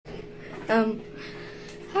Um,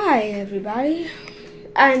 Hi everybody,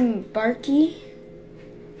 I'm Barky.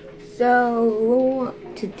 So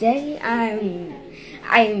today I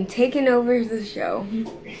am taking over the show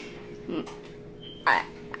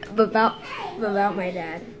about my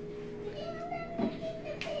dad.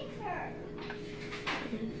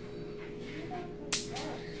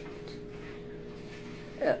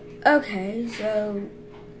 Okay, so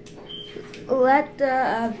let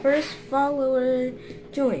the first follower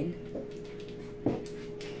join.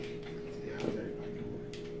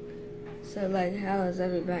 So how is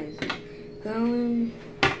everybody going?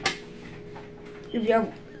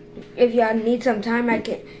 If y'all need some time, I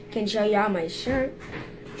can show y'all my shirt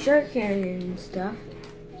can and stuff.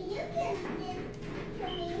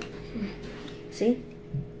 See?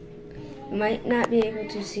 You might not be able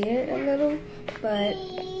to see it a little, but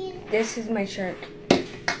this is my shirt.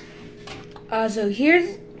 So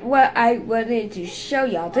here's what I wanted to show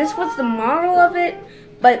y'all. This was the model of it,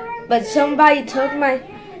 but somebody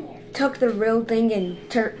took the real thing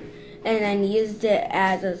and used it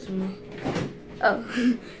as a small. Oh,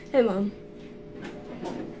 hey mom.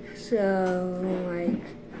 So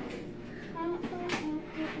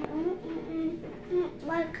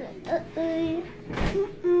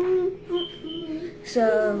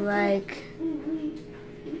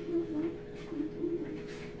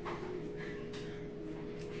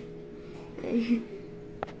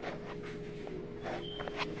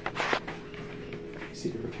See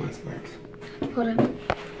the request box. Hold on.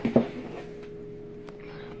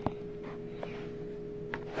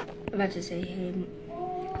 I'm about to say hey.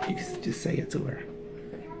 You can just say it to her.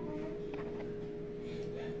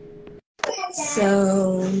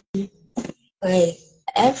 So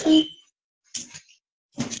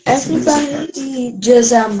everybody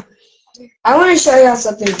just I want to show y'all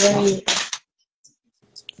something very.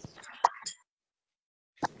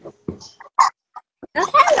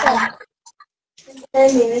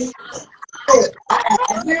 Anyway,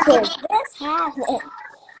 I'm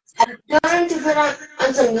going to put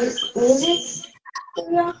on some music.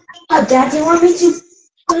 Oh, Dad, do you want me to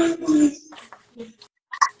put on music?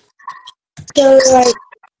 So,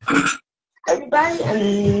 everybody,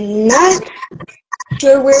 I'm not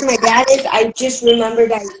sure where my dad is. I just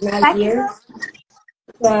remembered that he's not here.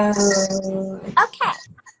 So, Okay.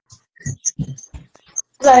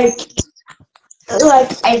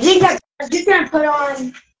 I think I'm just gonna put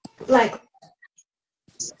on,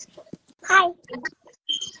 Hi.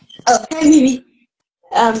 oh, hey, baby.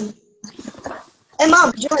 Hey,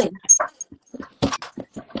 Mom, join.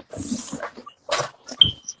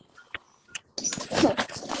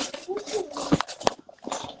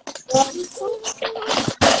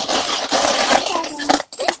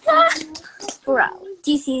 Bro,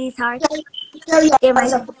 do you see these hearts?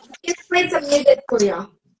 Just play some music for y'all.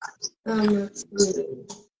 Let's see.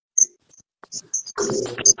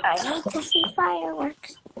 I need to see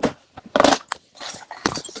fireworks.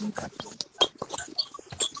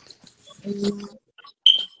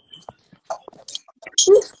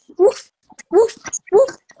 Woof, woof, woof,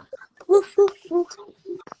 woof, woof, woof, woof.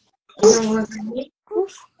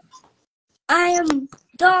 Woof. I am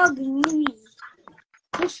dog me.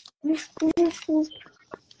 Woof, woof, woof, woof.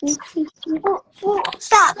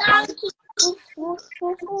 Stop.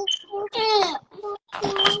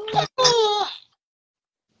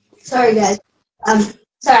 Sorry, guys.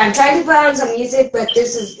 Sorry, I'm trying to put on some music, but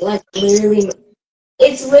this is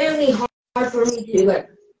it's literally hard for me to do it.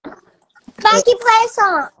 Barky, play a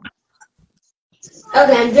song.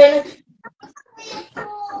 Okay,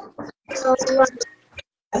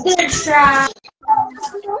 I'm gonna try.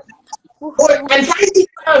 I'm trying to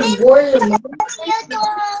put on Warrior Mode.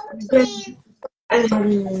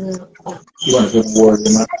 You want to put Warrior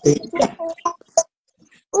Mode?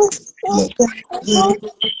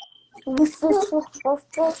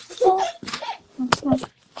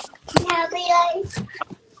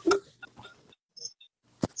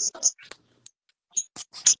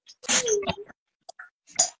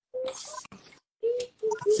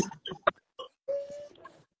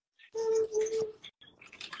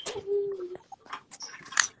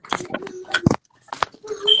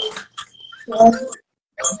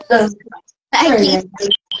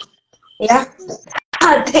 Yeah.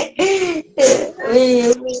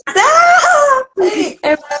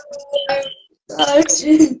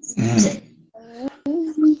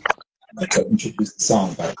 I could introduce the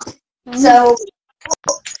song back. So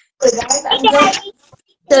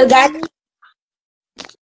guys,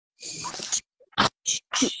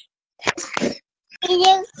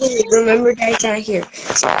 remember Dad's not here.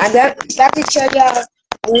 So I'm about to show y'all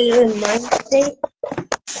later in my thing.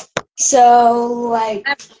 So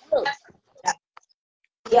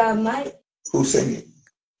Yeah, my Who's singing?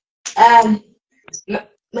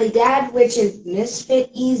 my dad, which is Mysfit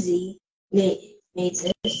Easy, made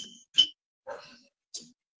this.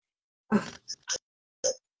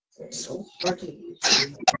 It's so hard to use.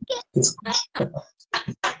 It's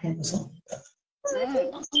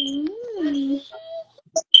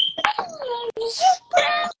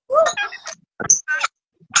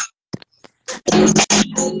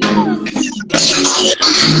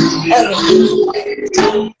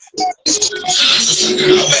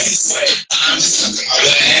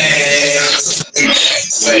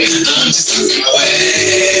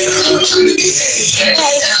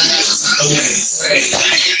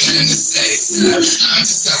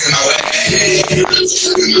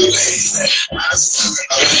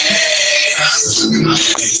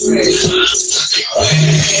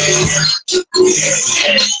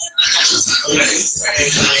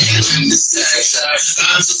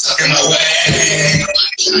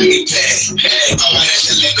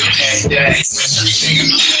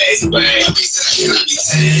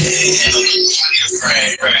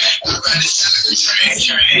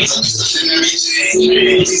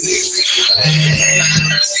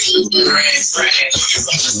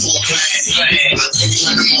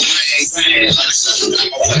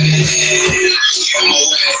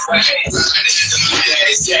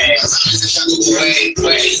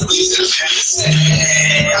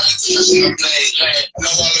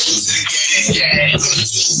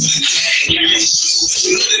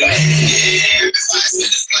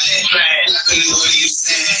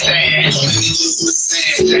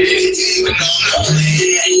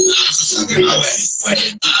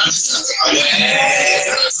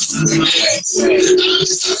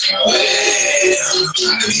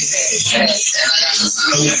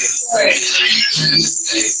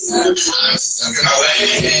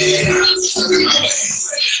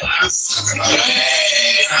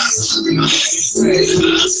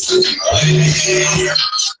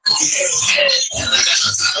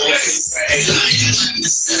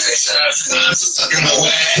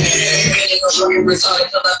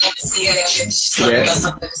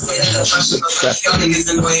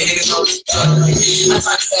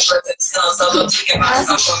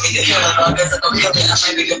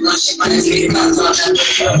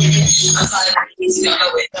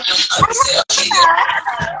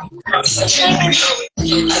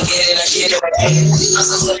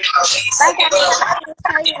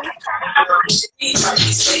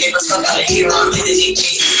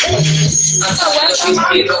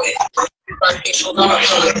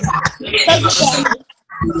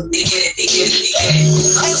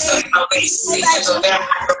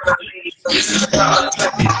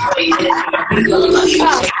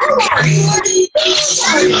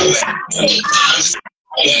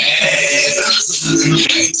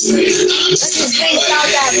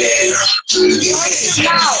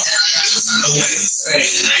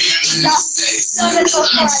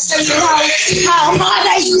how hard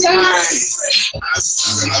I turn.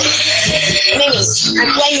 I'm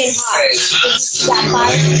flaming hot. That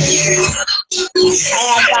fire. I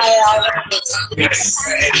have fire already.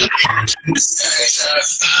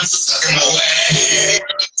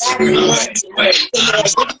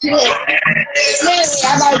 Literally,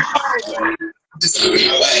 I'm like fire.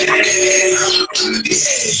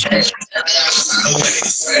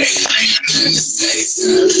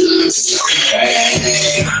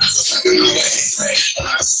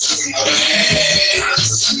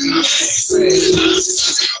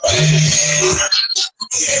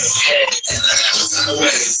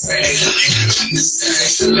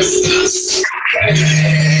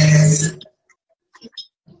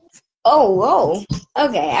 Oh, whoa.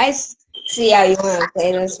 Okay, I see how you want to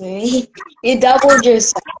play this, maybe. You doubled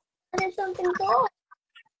yourself. There's something cool.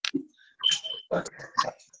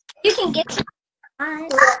 You can get mine.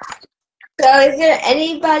 So, is there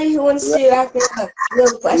anybody who wants to ask me a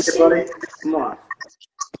real question? Everybody, come on.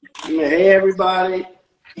 Hey, everybody.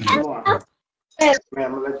 Come on. Man,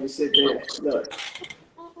 I'm going to let you sit there. Look.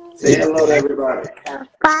 Say hello to everybody.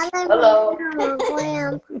 Hello.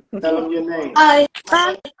 Tell them your name. Hi.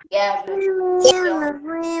 Yeah.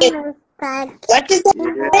 What is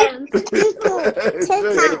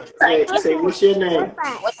Say, what's your name?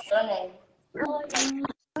 What's your name?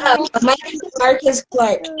 My name is Marcus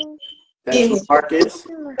Clark. That's Marcus.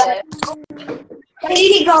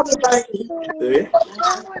 He called me Barky. See?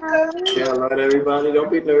 Say hello to everybody.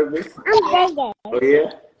 Don't be nervous. I'm Day. Oh,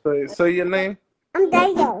 yeah? So your name? I'm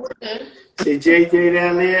Day. Say JJ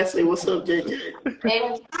down there. Say, what's up, JJ?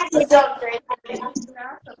 What's up,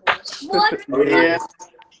 What? Oh, yeah?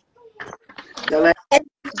 Tell that.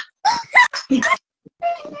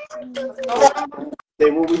 Say,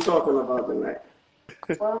 what we talking about tonight?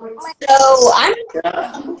 So I'm.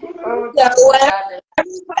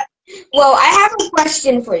 Well, I have a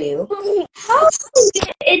question for you. How did you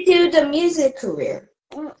get into the music career?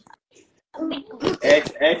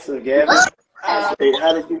 Excellent, Gavin. Hey,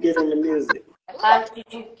 how did you get into music? How did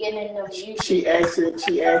you get into music? She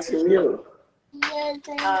asking you.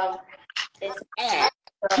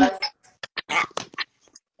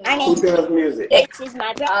 Who does music? This is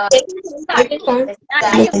my brother.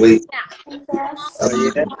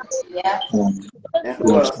 Oh, yeah? Yeah.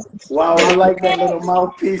 Wow, I like that little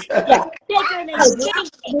mouthpiece. I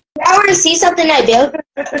want to see something I built.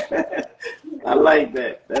 I like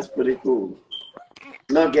that. That's pretty cool.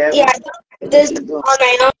 No, Gavin. Yeah, this on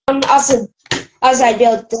my own. Also, I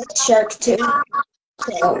built this shark too.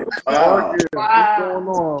 So, Wow. What's going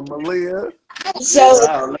on, Malia? so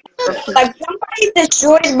Wow. like somebody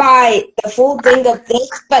destroyed the full thing of this,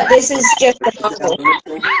 but this is just the model.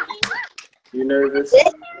 You nervous?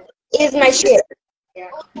 This is my ship.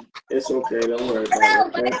 It's okay. Don't worry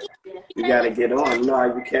about it. Okay? You gotta get on. You know how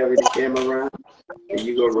you carry the camera around, and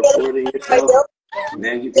you go recording yourself, and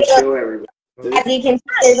then you can show everybody. As you can see,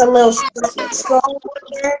 there's a little scroll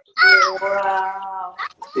here. Wow.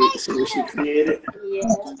 See what she created? Yeah.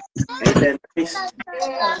 Ain't that nice?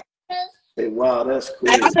 Say, wow, that's cool.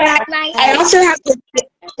 I also have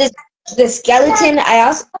the skeleton. I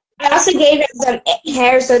also gave it some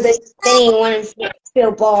hair so that they wouldn't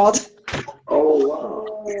feel bald. Oh,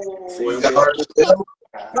 wow. See, Was it hard to build?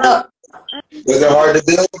 Well, Was it hard to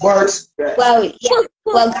build, Barks? well, yeah.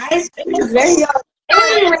 Well, guys, it was very hard. It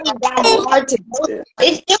wasn't really that hard to do.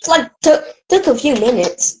 It just like took a few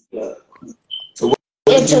minutes. yeah. So what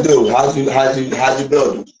did you do? How'd you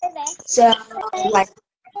build it? So like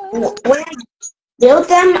when I built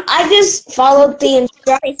them, I just followed the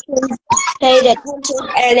instructions, paid attention,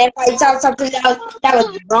 and if I saw something that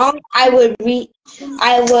was wrong, I would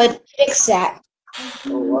fix that.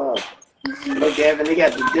 Oh, wow. Look, Gavin, they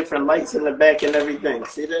got the different lights in the back and everything.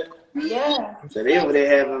 See that? Yeah. So they over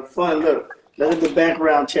there having fun. Look at the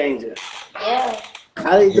background changing. Yeah.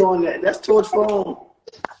 How they doing that? That's Torch phone.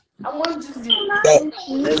 I want to do that.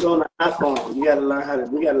 That's on the iPhone. We gotta learn how to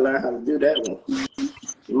do that one.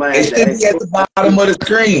 You might It have to should be at the bottom of the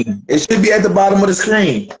screen. It should be at the bottom of the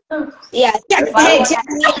screen. Yeah.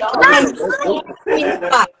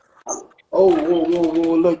 Oh,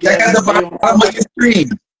 whoa. Look, Check at the bottom of your screen.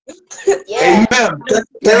 Yeah. Amen.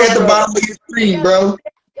 Check at the bottom of your screen, bro.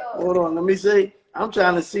 Hold on, let me see. I'm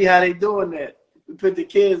trying to see how they doing that. We put the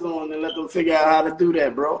kids on and let them figure out how to do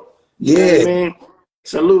that, bro. Yeah. You know what I mean?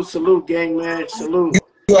 Salute, gang, man. Salute.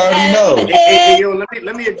 You already know. Hey, yo,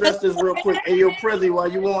 let me address this real quick. Hey, yo, Prezi,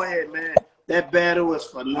 while you on here, man, that battle was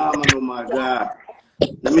phenomenal, my God.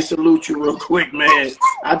 Let me salute you real quick, man.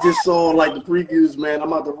 I just saw like the previews, man.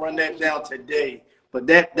 I'm about to run that down today. But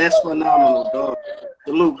that's phenomenal, dog.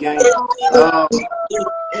 Salute, gang.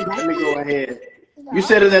 Let me go ahead. You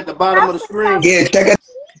said it at the bottom of the screen. Yeah, check at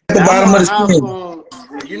the bottom of the screen.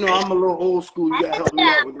 iPhone. You know I'm a little old school. You gotta help me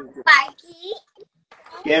out with this.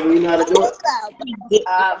 Gavin, you know how to do it?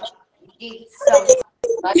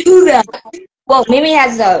 Do that. Well, Mimi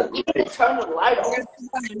has the. Turn the light on.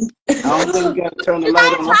 I don't think you gotta turn the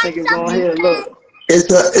light on. I think it's on here. Look.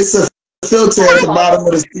 It's a filter at the bottom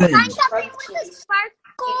of the screen.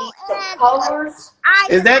 Colors.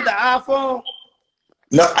 Is that the iPhone?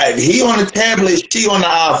 No, he on the tablet, she on the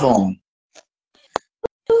iPhone.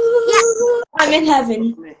 I'm in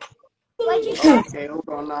heaven. Okay, hold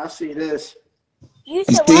on. Now I see this. You You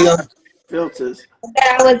said see what? him? Filters.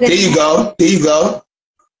 There you go. There you go.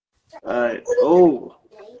 All right. Oh.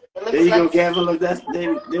 There you go, Gavin. Look, there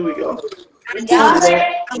we go. We got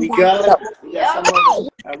it. We got it. We got some of it. All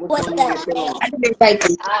right, which one you get put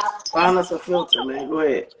on? Find us a filter, man. Go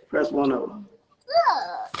ahead. Press one of them.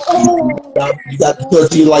 You got the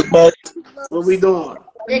filter you like, Bark? What we doing?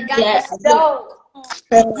 Yes. No.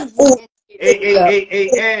 Hey,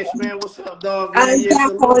 Ash, man. What's up, dog? Man, I'm yeah, back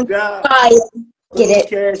salute, on God. fire. Get it?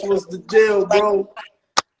 Cash, what's the deal, bro?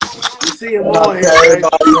 You see him Shout on out here, to right?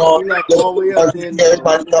 everybody on. We like all the way up there.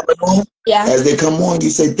 Everybody coming on. Yeah. As they come on, you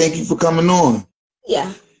say thank you for coming on.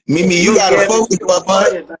 Yeah. Mimi, you Look, gotta Gavin, focus, see my the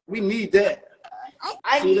bud. fire. We need that.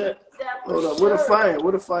 I See need that? that. Hold up. Where the fire?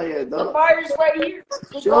 Where the fire at, The dog? fire's right here.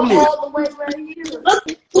 Just Show go me. all the way right here. Look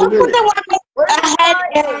for the one with a head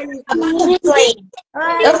and a bunch of flames.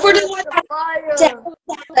 Look for the one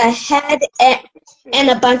with a head and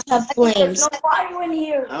a bunch of There's flames. no fire in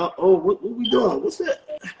here. Oh, what we doing? What's that?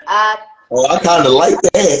 Oh, I kind of like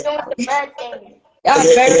that. Doing the bad thing. Y'all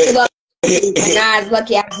very lucky, but not as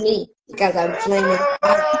lucky as me because I'm flaming.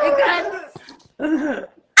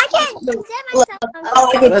 I can't set Look, myself on all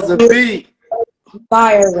I can That's a do is beat.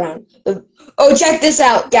 fire around. Oh, check this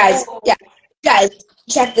out, guys. Yeah, guys,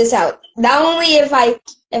 check this out. Not only if I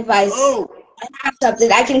Oh, have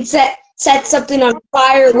something, I can set something on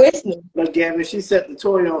fire with me. look, Gavin, she set the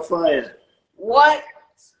toy on fire. What?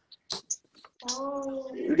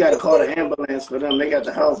 We got to call the ambulance for them. They got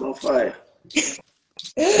the house on fire.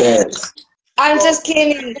 Yes. I'm just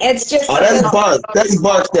kidding. It's just. Oh, that's Bark. That's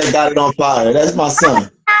Bark that got it on fire. That's my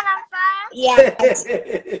son. Yeah.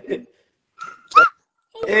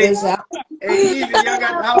 Hey, It's up. hey, Easy, y'all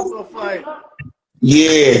got the house on fire.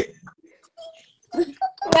 Yeah.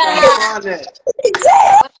 Find that.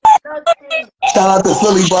 Shout out to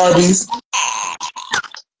Philly Barbies.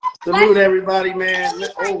 Salute everybody, man.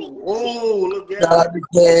 Oh, look at Shout that. out to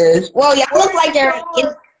Cash. Well, y'all look like you're.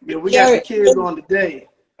 Yeah, we got the kids on today.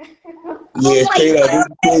 Yeah, straight up.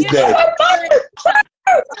 This is Tuesday.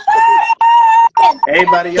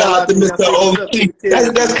 Everybody, y'all Shout out to Mr. OG.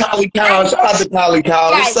 That's Collie Cow. Shout out to Collie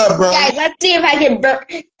Cow. Guys, What's up, bro? guys, let's see if I can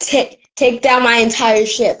take down my entire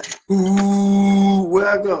ship. Ooh, where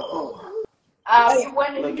I go? Oh, You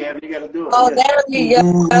went look, Gavin, you got to do it. Oh, Yeah. there you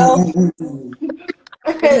go.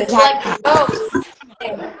 It's like, oh,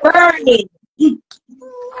 Burning.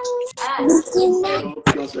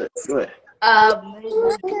 Go ahead.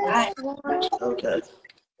 Okay.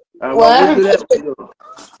 All right, What? we'll do that.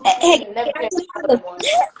 Hey, the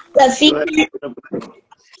Go feet. ahead.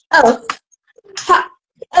 Oh,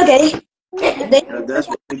 okay. That's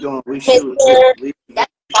what we're doing. We shoot.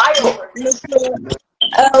 fireworks.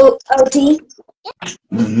 OT.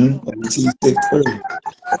 Mm-hmm. T63.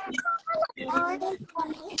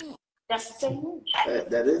 That's the same one.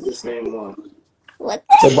 That is the same one. What?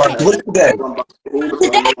 So, Bark, what's today?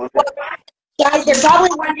 Guys, you're probably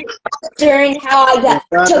wondering how I got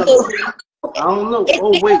took over. I don't know.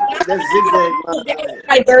 Oh, wait. That's zigzag.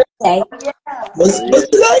 My birthday. What's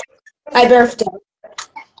today? My birthday.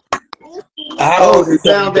 How Oh, old you is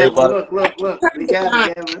your found birthday, that one. Bark? Look. We got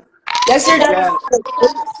it, Gavin. Yes, sir.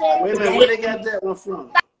 Wait a minute. Where they got that one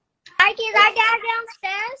from? Barky, is our dad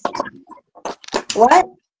downstairs? What?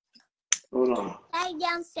 Hold on. Dad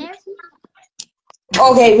downstairs?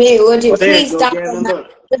 Okay, wait, would you Oh, there please you go, stop Gavin. Look.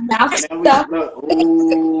 the mouth Now we stuff? look.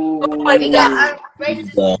 Ooh. We got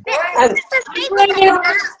racist. I'm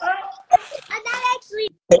Not actually.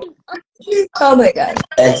 Oh my god.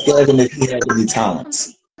 Ask Gavin if he had any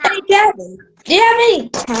talents. Hey, Gavin, do you have any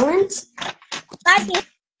talents? Barky,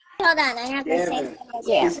 hold on. I have to say Gavin,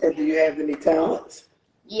 something. he said, do you have any talents?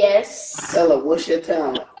 Yes. Tell her, what's your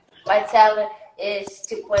talent? My talent is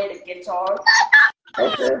to play the guitar.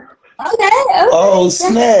 Okay. Okay. Oh,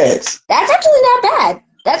 snacks. That's actually not bad.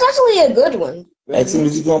 That's actually a good one. Ask him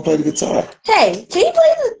if he's going to play the guitar. Hey, can you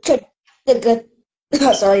play the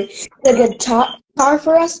guitar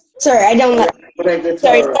for us? Sorry, I don't like. What that guitar?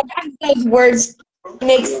 Sorry, sometimes those words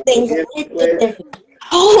makes things a little bit different.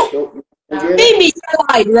 Oh, baby, you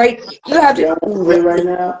lied, right? You have You to. want to play right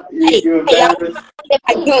now? Hey, You hey, embarrassed? if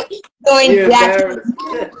I go going You back. embarrassed?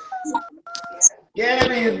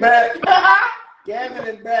 Gavin is back. Gavin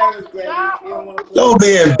embarrassed, Gavin. You don't want to play. Don't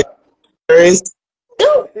be embarrassed.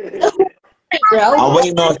 Go, bro. I'm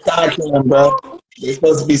waiting on Stockton, bro. It's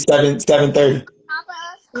supposed to be 7:30.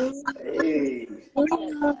 Hey.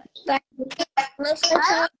 Papa. You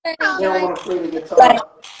don't want to play the guitar.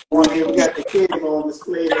 We got the kids on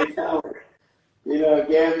display their talent. You know,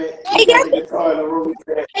 Gavin, Hey, got the Gavin. guitar in the room. He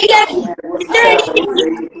said, Hey, Gavin. "Man, what's Is there the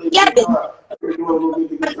anything? talent?" Gavin. We're doing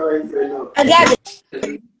the guitar. He said, no. Gavin.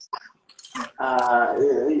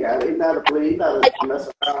 Yeah, he's not a play. He's not a mess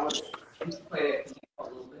around with.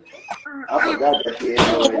 I forgot that kid.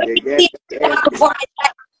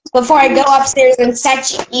 Before I go upstairs and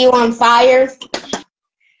set you on fire.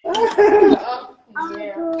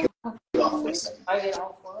 Yeah.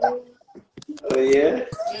 Oh, yeah?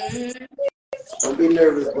 Don't be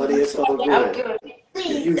nervous, buddy. It's all I'm good.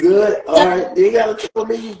 good. You good? All right. You got to tell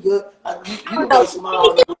me you good. You got to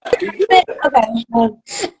smile. You good? Okay.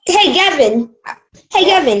 Hey, Gavin. Hey,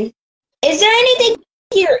 Gavin. Is there anything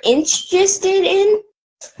you're interested in?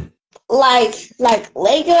 Like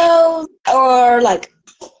Lego or like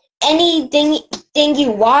anything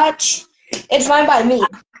you watch? It's fine by me.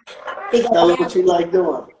 Tell me what you like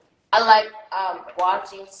doing. I like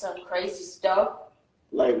watching some crazy stuff.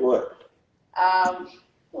 Like what?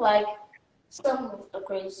 Like some of the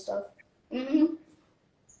crazy stuff.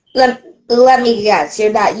 Let me guess.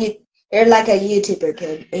 You're like a YouTuber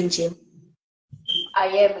kid, ain't you? I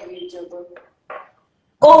am a YouTuber.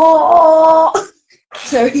 Oh,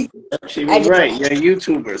 sorry. She was right. You're a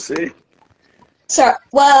YouTuber, see? So,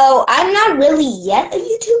 well, I'm not really yet a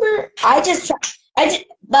YouTuber.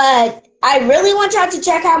 But I really want y'all to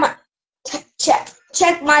check out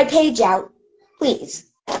check my page out,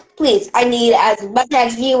 please. Please, I need as much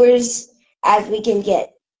as viewers as we can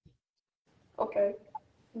get. Okay.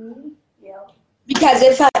 Mm-hmm. Yeah. Because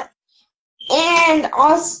if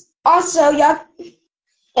also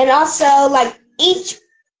like each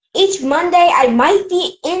Monday I might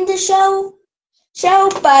be in the show,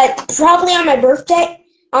 but probably on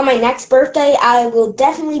my next birthday, I will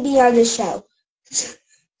definitely be on the show.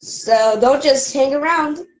 So don't just hang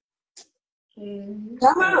around. Mm-hmm.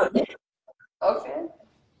 Come on. Okay.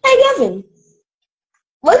 Hey, Gavin.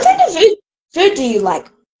 What kind of food do you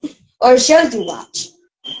like? Or shows do you watch?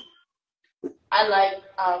 I like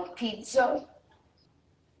pizza.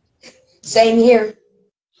 Same here.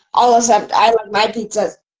 All except I like my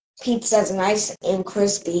pizza's nice and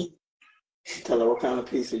crispy. Tell her what kind of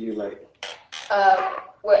pizza you like.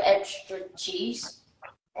 With extra cheese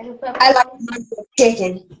and pepper. I like mine with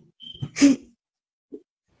chicken.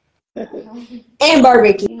 And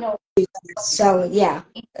barbecue. You know, So yeah.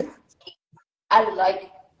 I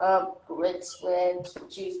like grits with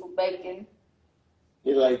cheese with bacon.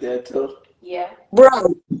 You like that too? Yeah.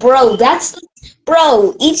 Bro,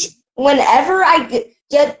 whenever I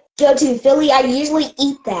go to Philly, I usually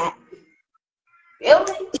eat that.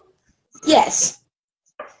 Really? Yes.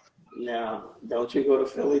 Now, don't you go to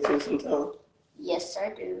Philly too sometimes? Yes, I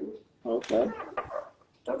do. Okay.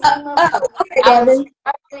 Don't you remember? Okay, Gavin.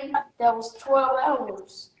 I think that was 12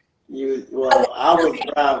 hours. I was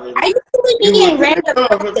driving. I usually be in random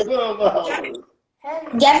houses.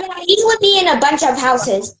 Gavin, I usually be in a bunch of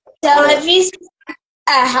houses. So if you see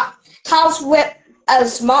a house with a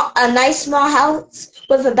nice small house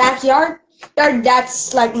with a backyard,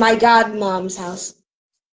 that's like my godmom's house.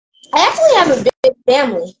 I actually have a big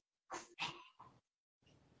family.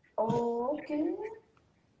 Oh, okay.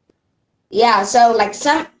 Yeah, so like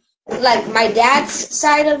my dad's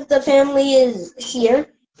side of the family is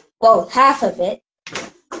here. Well, half of it.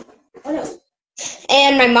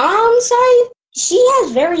 And my mom's side, she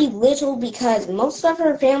has very little because most of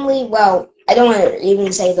her family, well, I don't want to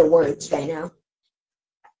even say the words right now.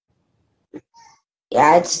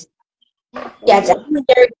 Yeah, it's definitely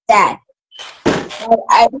very sad.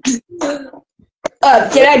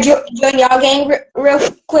 Can I join y'all gang real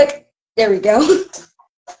quick? There we go.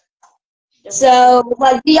 So,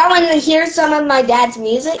 like, do y'all want to hear some of my dad's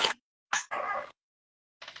music?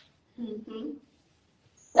 Mm-hmm.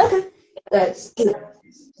 Okay. Let's do it.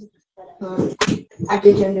 I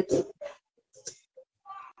can turn it to.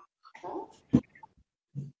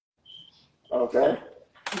 Okay.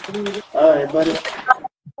 All right, buddy.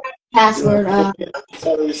 Password.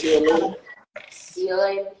 So you see you later. See you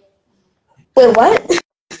later. Wait, what?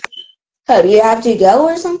 Oh, you have to go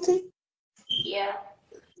or something? Yeah.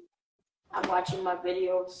 I'm watching my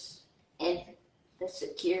videos and the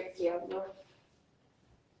security of them.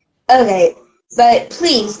 Okay, but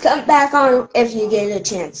please come back on if you get a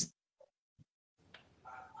chance.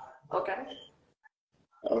 Okay.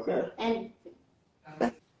 Okay. And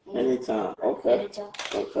Anytime. Okay. anytime.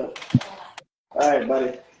 Okay. All right,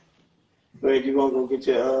 buddy. Wait, you gonna go get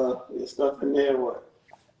your stuff in there or what?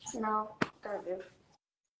 No, gotta do.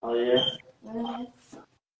 Oh yeah. Mm-hmm.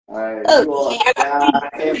 All right. Oh, You are, I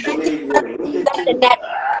can't believe it. Look at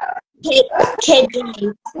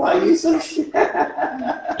you. Why you so shit?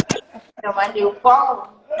 Now my new phone.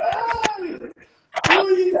 Oh,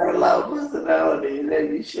 you got a lot of personality and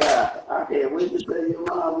then you shy. I can't wait to tell your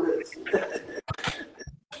mom this.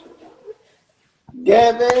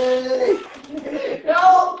 Gabby!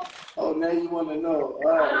 No. Oh, now you want to know.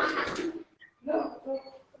 All right. No.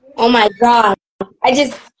 Oh my god.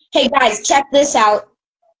 Hey guys, check this out.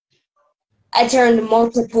 I turned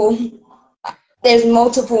there's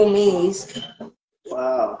multiple me's.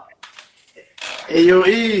 Wow. Hey, yo,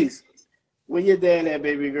 Ease. Where your dad at,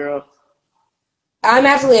 baby girl? I'm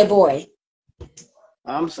actually a boy.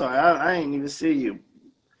 I'm sorry. I ain't even see you.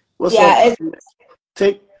 What's Yeah,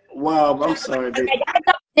 up? Wow, I'm sorry, baby. My dad's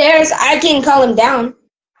upstairs. I can call him down.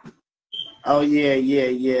 Oh,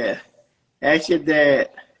 yeah. Ask your dad.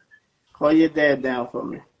 Call your dad down for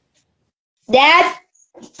me. Dad?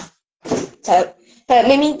 So,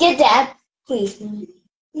 let me get Dad, please.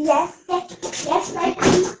 Yes, right,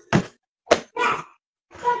 please.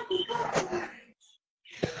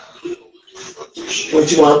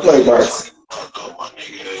 What you want to play, Barks?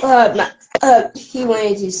 He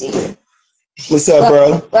wanted to see you. What's up,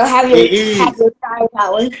 bro? Well, have your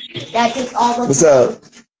firepower. That takes all the. What's up?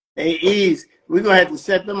 Hey, Ease, we're going to have to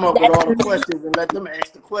set them up with all the questions and let them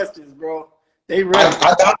ask the questions, bro. They ready.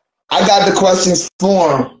 I got the questions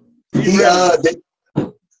for him.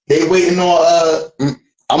 They waiting on.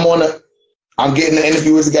 I'm getting the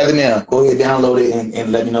interviewers together now. Go ahead, download it,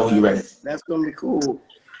 and let me know when you're ready. That's gonna be cool.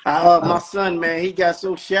 My son, man, he got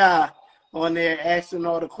so shy on there asking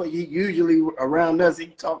all the questions. He usually around us, he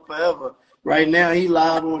talk forever. Right now, he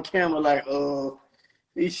live on camera like,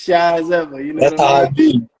 he's shy as ever. You know That's what how I I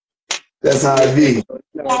be. That's how I be.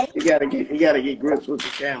 You know, he gotta get grips with the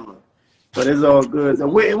camera. But it's all good. So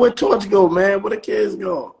where Torch go, man? Where the kids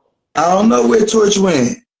go? I don't know where Torch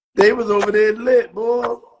went. They was over there lit,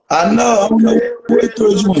 boy. I know. I don't know where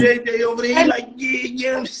Torch went. JJ over there, he like, yeah, you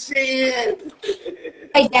know what I'm saying?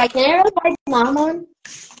 Hey, Dad, can I invite Mom on?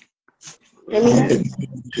 But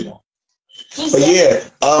yeah,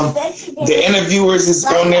 the interviewers is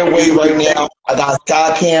on their way right now. I got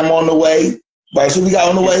Skycam on the way. Right, so we got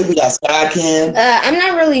on the way. We got Skycam. I'm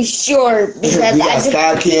not really sure because we got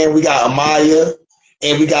Skycam. We got Amaya,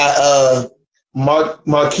 and we got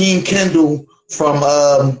Markeem Kendall from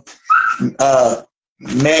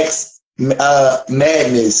Max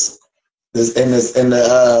Madness in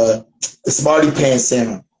the Smarty Pants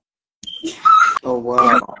Center. Oh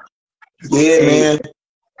wow! Yeah, man.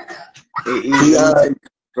 Hey,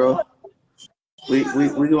 bro. We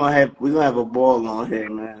gonna have a ball on here,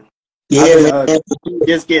 man. Yeah, man.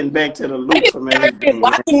 Just getting back to the loop from everything. I've been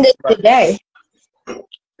watching this today.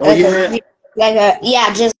 Oh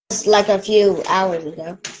yeah, just like a few hours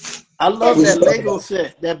ago. I love that Lego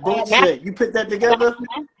set, that boat set. You put that together?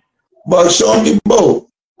 But show me boat.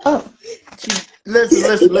 Oh,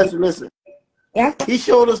 Listen. yeah. He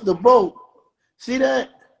showed us the boat. See that?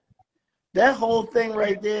 That whole thing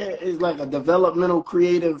right there is like a developmental,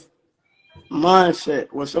 creative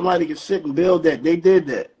mindset where somebody can sit and build that. They did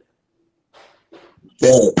that.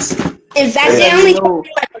 Yes. In fact, they only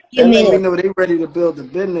let me know they ready to build a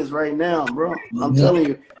business right now, bro. I'm telling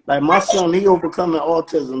you, like my son, he overcoming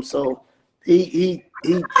autism, so he's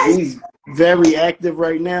very active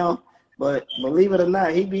right now. But believe it or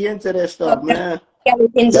not, he be into that stuff, man.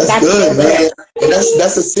 That's good, man. And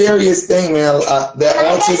that's a serious thing, man. That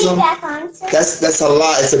autism, that's a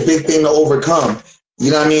lot. It's a big thing to overcome. You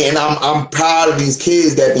know what I mean? And I'm proud of these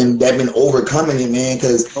kids that been overcoming it, man.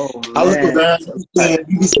 Because I look around and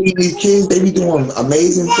you be seeing these kids, they be doing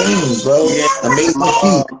amazing things, bro. Yeah. Amazing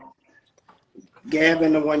feats.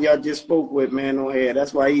 Gavin, the one y'all just spoke with, man, on here.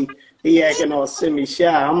 That's why he acting all semi-shy.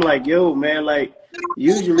 I'm like, yo, man, like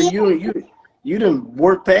usually you done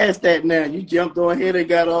work past that now. You jumped on here and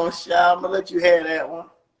got all shy. I'm gonna let you have that one.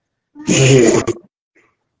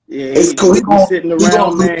 Yeah, it's cool. He's sitting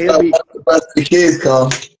around, man. He'll be, the kids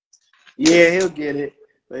come. Yeah, he'll get it.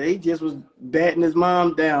 But he just was batting his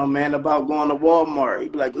mom down, man, about going to Walmart.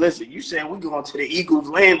 He'd be like, listen, you saying we going to the Eagles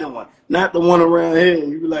Landing one, not the one around here.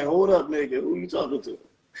 He'd be like, hold up, nigga. Who you talking to?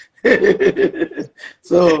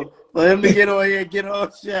 So for him to get on here and get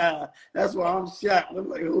all shy, that's why I'm shocked. I'm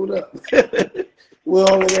like, hold up. Where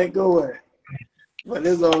all of that go at? But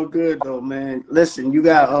it's all good, though, man. Listen, you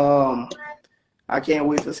got I can't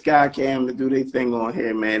wait for Skycam to do their thing on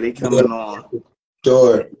here, man. They coming on.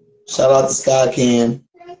 Sure. Shout out to Skycam.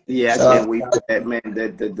 Yeah, I can't wait for that, man.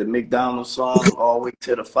 The McDonald's song, all the way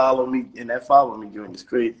to the Follow Me, and that Follow Me joint is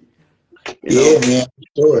crazy. You know, man.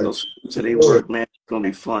 Sure. So they work, man. It's gonna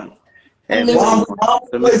be fun. Let's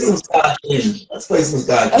play some Skycam. Let's play some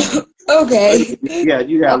Skycam. Okay. You got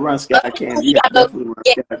to run Skycam. You got to definitely run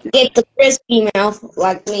Skycam. Get the crispy mouth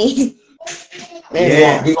like me.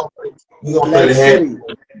 Yeah. We gonna play the City. You know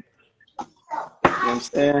what I'm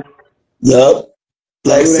saying? Yup.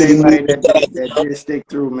 Black City. That did stick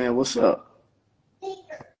through, man. What's up?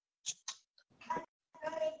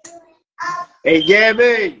 Hey,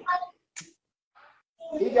 Gabby.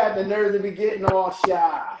 He got the nerve to be getting all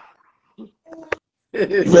shy. You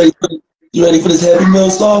ready for this Happy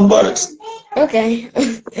Meal song, Barks? Okay.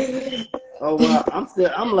 Oh wow,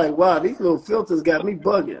 I'm like, wow, these little filters got me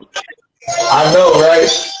bugging. I know, right?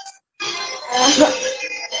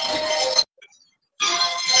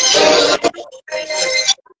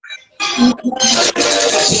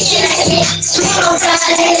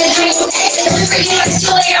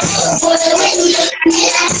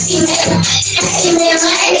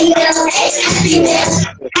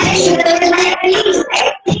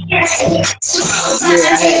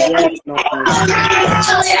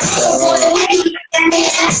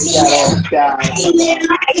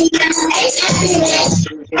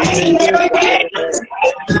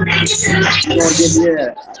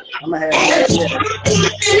 Yeah, I'm gonna have that.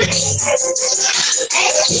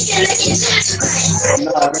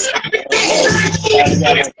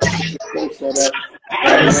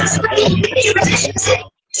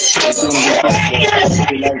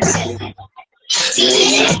 Come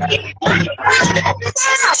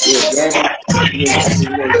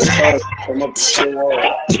up to show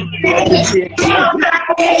off. Like you can't come up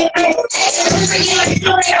here.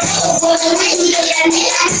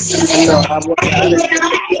 No, I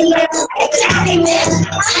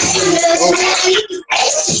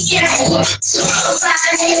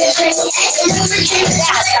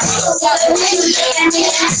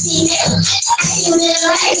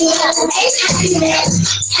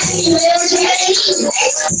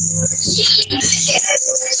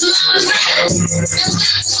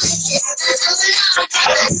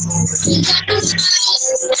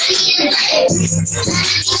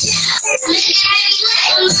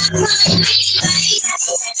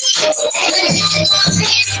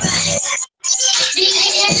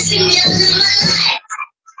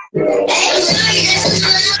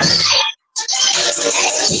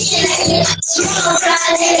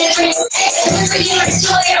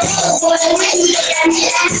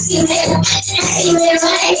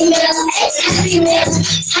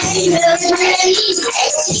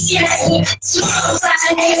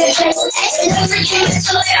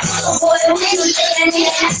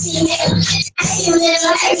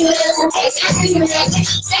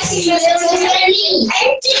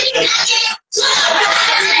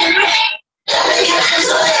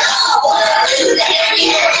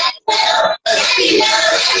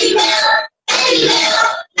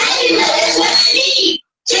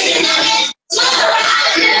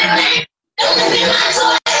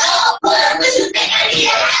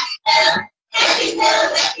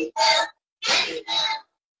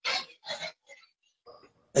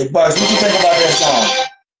Hey, Bugs, what you think about that song?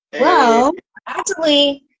 Well,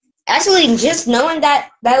 actually, just knowing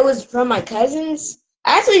that was from my cousins,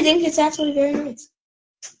 I actually think it's actually very nice.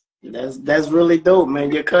 That's really dope,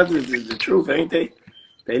 man. Your cousins is the truth, ain't they?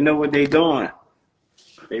 They know what they doing.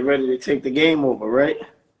 They ready to take the game over, right?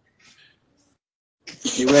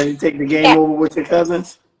 You ready to take the game over with your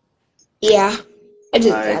cousins? Yeah, I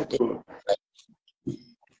just All have right, to. cool.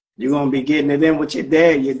 You're gonna be getting it in with your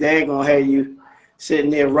dad. Your dad gonna have you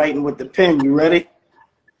sitting there writing with the pen. You ready?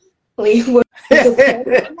 Wait,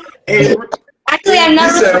 Hey, actually, I'm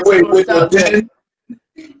not. You said, wait, with the pen?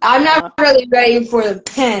 I'm not really ready for the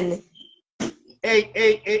pen.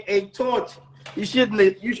 Hey, Torch. You shouldn't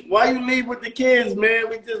have. Why you leave with the kids, man?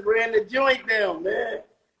 We just ran the joint down, man.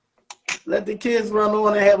 Let the kids run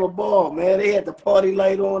on and have a ball, man. They had the party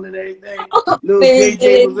light on and everything. Little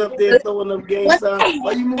JJ was up there throwing up gang signs.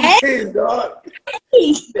 Why you moving kids, dog?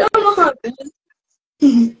 Hey, come on.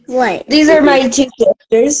 What? These are my two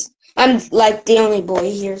sisters. I'm like the only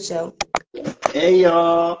boy here, so. Hey,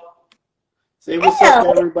 y'all. Say what's up to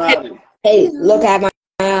everybody. Hey, look at my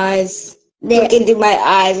eyes. Look into my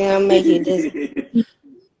eyes, and I'm making this.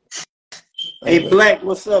 Hey, Black,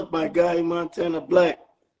 what's up, my guy? Montana Black.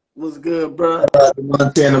 What's good, bro?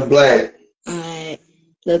 Montana Black. Alright,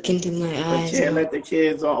 look into my eyes. Can't let the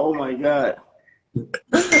kids on. Oh my God.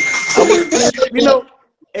 You know,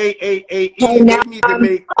 hey, Hey, they now need to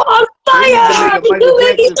make. on fire! They need to make a Michael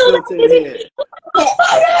Jackson filter in here.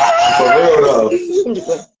 For real, though. They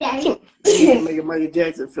need to make a Michael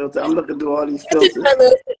Jackson filter. I'm looking through all these filters.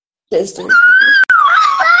 Sister.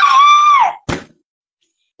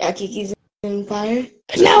 Yeah, Kiki's on fire.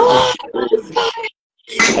 No!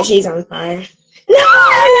 Oh, she's on fire.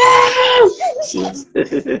 No! She's.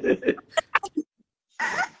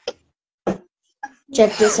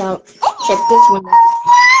 Check this out. Check this one.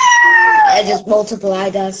 I just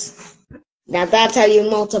multiplied us. Now that's how you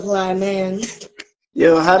multiply, man.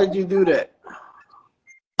 Yo, how did you do that?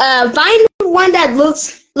 Find one that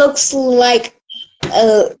looks like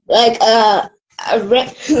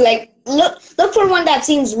look for one that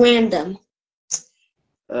seems random.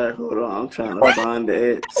 Hold on, I'm trying to find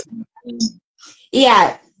it.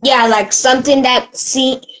 Yeah, like something that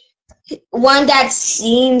one that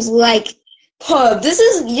seems like. Oh, this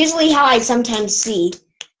is usually how I sometimes see.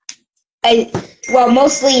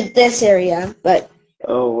 Mostly this area, but.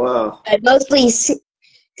 Oh wow. I mostly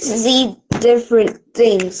see different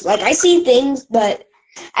things. Like I see things, but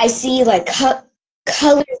I see like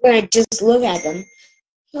colors when I just look at them.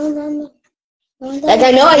 Like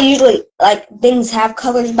I know I usually like things have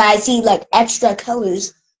colors, but I see like extra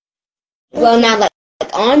colors. Well, not like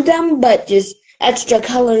on them, but just extra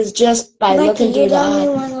colors just by looking through the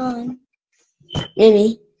eye.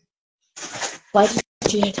 Maybe. Why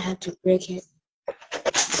did you have to break it?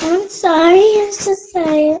 I'm sorry, I'm so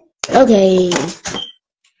sorry. Okay.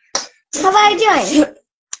 How about I doing?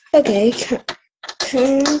 Okay.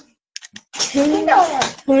 20.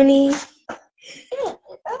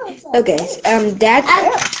 Okay. Dad.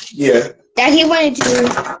 Yeah. Dad, he wanted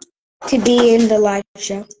to to be in the live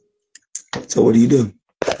show. So what do you do?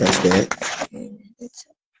 That's that.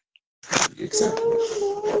 Exactly.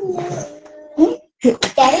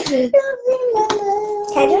 Daddy?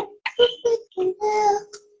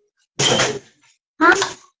 Huh?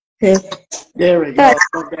 There we go.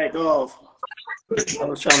 Come back off. I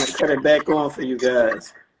was trying to cut it back on for you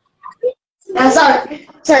guys.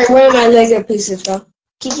 Sorry, where are my Lego pieces from?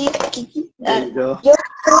 Kiki, There you go. your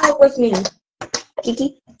life with me.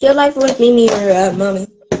 Kiki, your life with me or mommy?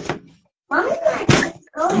 Mommy,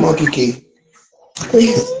 Come on, Kiki.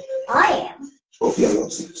 Please. I am. Both y'all go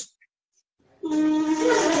sis.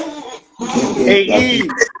 Hey,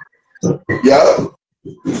 Eve, Yup.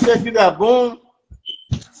 you said you got Boom.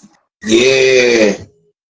 Yeah.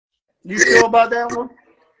 You sure about that one?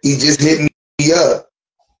 He just hit me up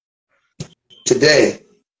today.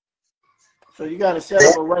 So you got to set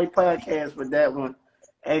up a right podcast with that one.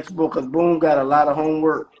 X-Book, because Boom got a lot of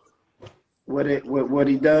homework with what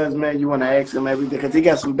he does, man. You want to ask him everything, because he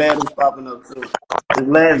got some battles popping up, too. His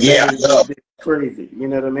last battle was crazy, you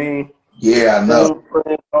know what I mean? Yeah, I know.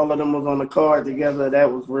 All of them was on the card together.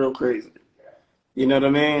 That was real crazy. You know what I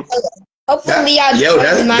mean? Hopefully,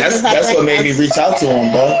 that's what made me reach out to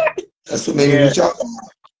him, bro. That's what made me reach out to him.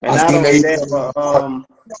 And not only that,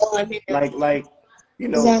 but like you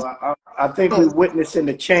know, I think we're witnessing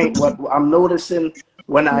the change. What I'm noticing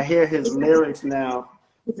when I hear his lyrics now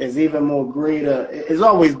is even more greater. It's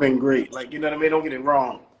always been great. Like, you know what I mean? Don't get it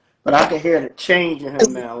wrong. But I can hear the change in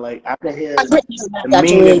him now. Like, I can hear the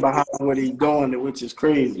meaning behind what he's doing, which is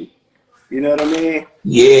crazy. You know what I mean?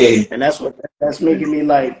 Yeah. And that's making me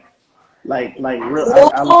like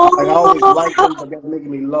real. I always like him, but that's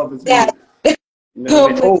making me love his music. You know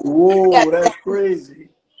what I mean? Oh, whoa, that's crazy.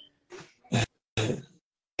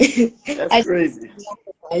 That's crazy.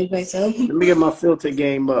 Let me get my filter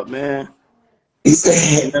game up, man. He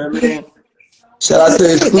said, you know what I mean? Shout out to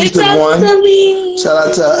the exclusive one. Shout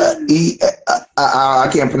out to I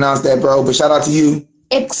can't pronounce that, bro, but shout out to you.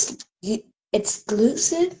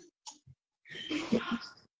 Exclusive?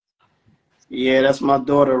 Yeah, that's my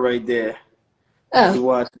daughter right there. Oh. You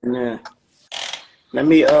watching that? Let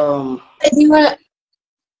me If you wanna,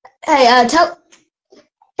 I'm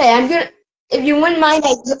gonna. If you wouldn't mind,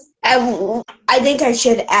 I think I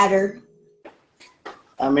should add her.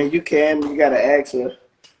 I mean, you can. You gotta ask her.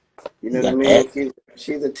 You know what I mean?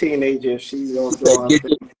 She's a teenager. She's gonna go on.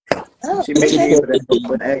 She may be able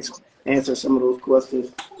to answer some of those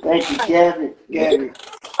questions. Thank you, Gavin. Gavin,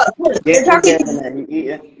 you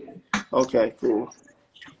eating? Okay, cool.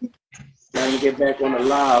 Now to get back on the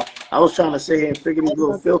live. I was trying to sit here and figure these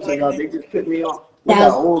little filters out. They just put me on. Look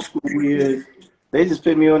how old school we is. They just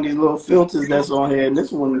put me on these little filters that's on here, and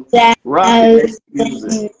this one Rocket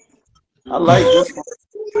using. I like this one.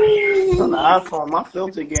 On the iPhone, my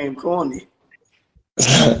filter game corny.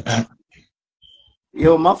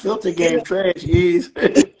 Yo, my filter game trash is.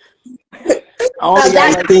 I only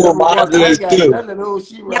got like none of those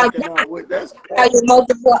she rocking out with. That's how you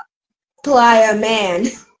multiply a man.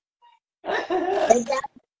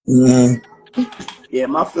 Yeah,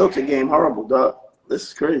 my filter game horrible, dog. This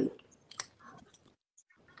is crazy.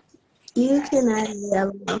 You can add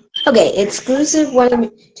yellow. Okay, exclusive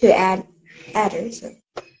one to add adders.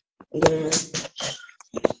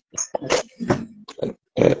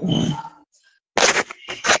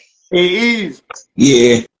 Hey, Eve.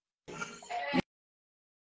 Yeah.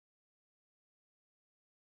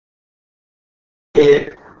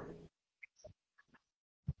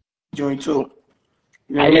 Joint too.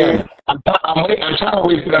 I'm trying to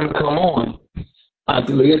wait for them to come on. I have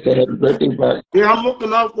to look at that happy birthday party. Yeah, I'm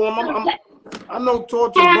looking up for them. I know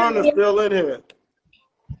Torch and Burner's still in here.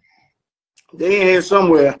 They in here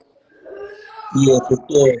somewhere. Yeah, for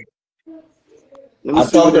sure. I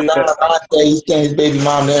talked to Ron said he sent his baby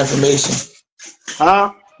mom the information.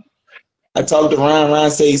 Huh? I talked to Ron.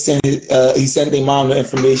 Ron said he sent their mom the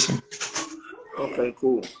information. Okay,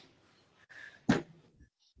 cool.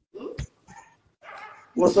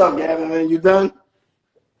 What's up, Gavin, man? You done?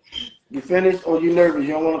 You finished or you nervous? You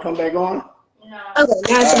don't want to come back on? No. Okay,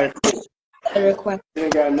 now right, cool. a request. You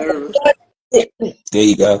got nervous. There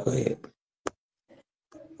you go. Go ahead.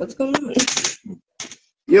 What's going on?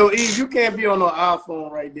 Yo, Eve, you can't be on no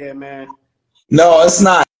iPhone right there, man. No, it's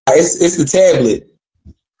not. It's the tablet.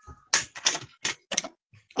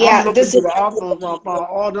 Yeah, this is the iPhones on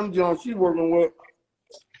all them joints she working with.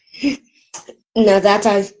 No, that's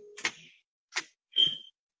how.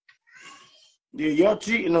 Yeah, y'all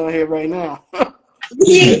cheating on here right now. I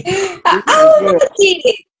cheated.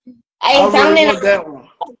 I found really want that one.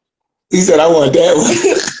 He said, I want that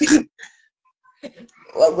one.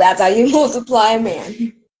 Well, that's how you multiply a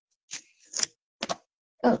man.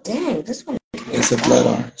 Oh, dang, this one. It's a blood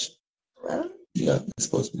orange. Hello? Yeah, it's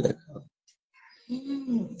supposed to be that color.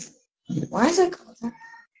 Why is it called that?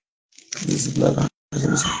 This is blood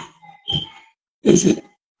orange. Is it?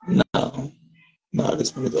 No. No,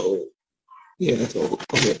 this one is old. Yeah, that's old.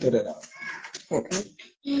 Okay, throw that out. Okay.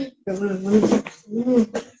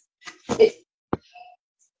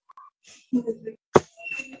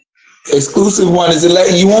 Exclusive one, is it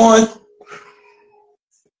letting you on?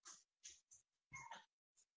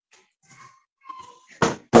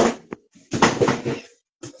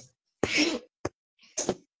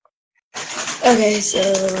 Okay, so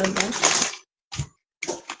I'm back.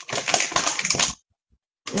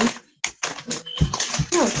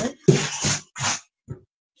 Okay.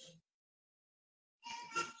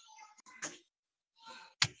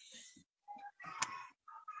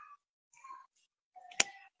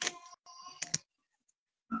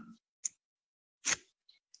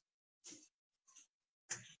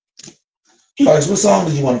 Alex, what song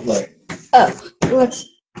did you want to play? Oh, what's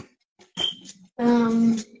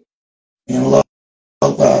Analog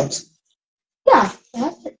Vibes. yeah,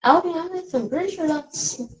 I'll be honest, I'm pretty sure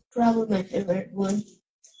that's probably my favorite one.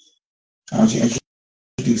 How don't you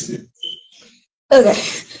introduce it? Okay,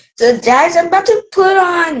 so Dad's about to put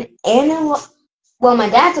on analog. Well, my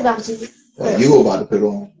dad's about to. You were about to put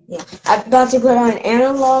on. Yeah, I'm about to put on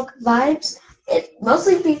Analog Vibes. It's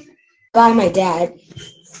mostly by my dad.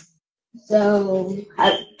 So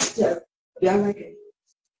y'all like it?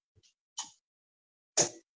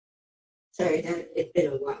 Sorry, Dad, it's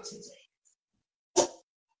been a while since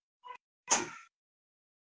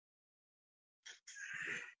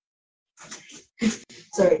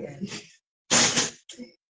Sorry, Dad.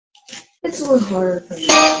 It's a little harder for me.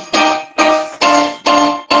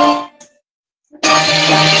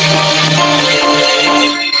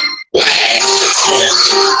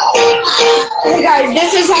 Hey guys,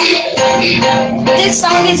 this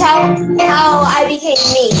song is how I became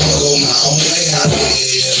me.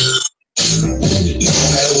 No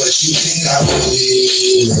matter what you think I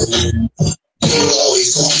believe, you're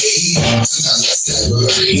always on me. Sometimes I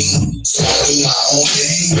separate, so I do my own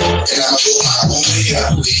thing, and I go my own way.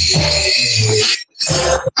 I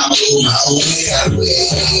go my own way. I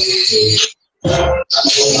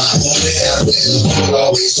go my own way. You're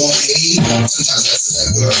always on me. Sometimes I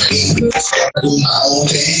separate, so I do my own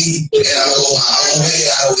thing, and I go my own way.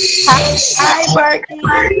 Hi, Barky.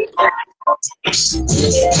 No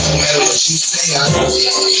matter what you say, I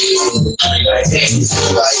will.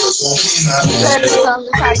 Everybody else won't be my Said the song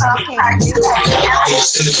is how you came to do that.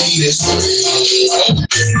 it's gonna be this way.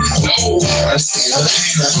 I stand up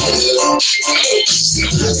and I feel.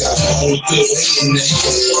 I got my own good way in the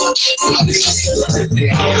hill. I'm the king of the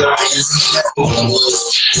day. I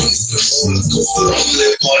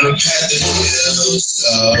live on the path of hill. So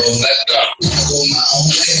I go my own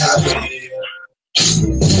way. I will. No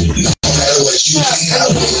matter what you think, I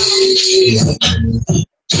will.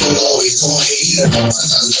 You're always on me. Sometimes I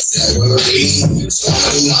separate, so I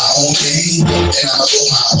do my own thing, and I go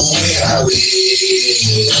my own way. I will.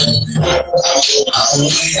 I go my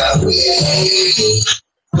own way. I will.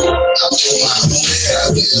 I go my own way. I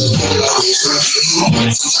will. You're always on me.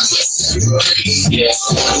 Sometimes I separate,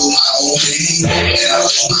 so I do my own thing, and I go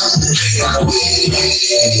my own way. I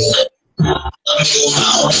will. I go my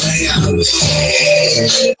own way. I will.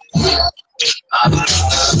 I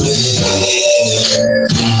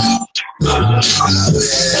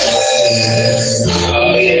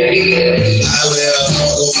will.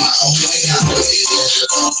 Go my own way. I will.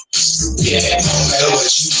 Yeah, no matter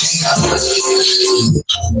what you think, I will.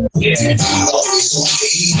 Yeah, I'm always on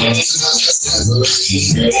me. Sometimes I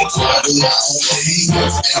separate, so I do my own thing, and I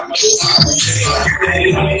do my own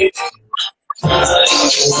way. I go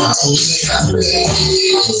my own way. I will.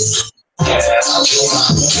 I go my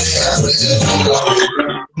own way. I will.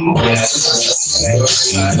 Sometimes I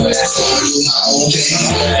separate, so I do my own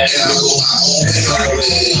thing, and I go my own way.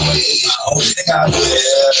 I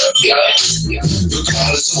will.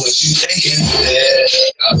 Regardless of what you thinking,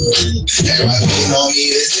 everybody been on me,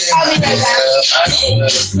 they say my but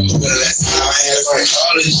last time I had a friend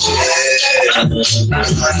college, I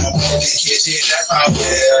find my broken kitchen, that's my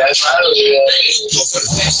will. Go for the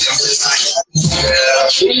fish, I'm just like,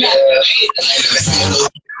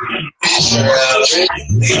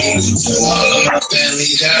 all of my family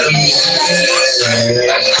got a man. I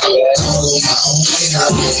go my own way. I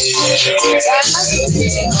will.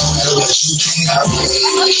 No matter what you think, I will.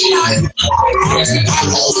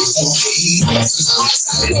 I'm always on me. Sometimes I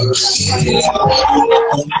separate. I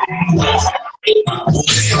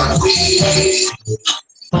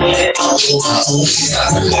go my own way. I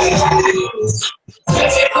will.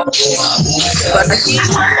 I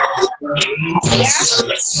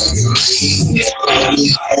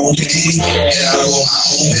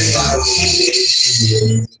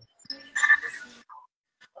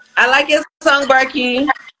like your song, Barky.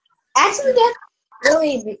 Actually, that's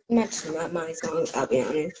really much not my song, I'll be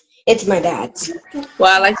honest. It's my dad's.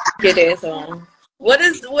 Well, I like to get that song. What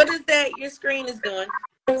is that your screen is doing?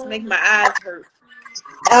 It's making my eyes hurt.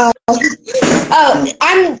 Oh,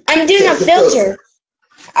 I'm doing a filter.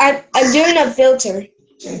 I'm doing a filter.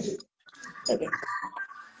 Okay.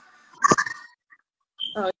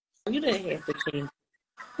 Oh, you didn't have to change.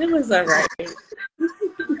 It was alright.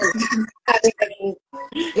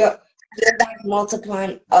 Yep. You're back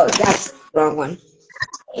multiplying. Oh, that's the wrong one.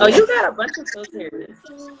 Oh, you got a bunch of filters.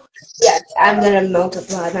 Yes, I'm gonna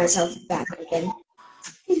multiply myself back again.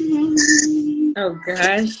 Oh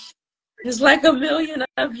gosh. There's like a million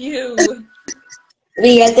of you.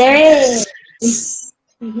 Yes, there is.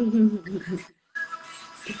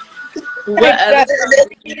 What other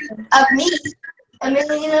of me? A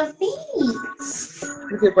million of me.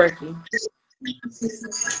 Look at Barky.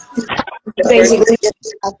 Basically,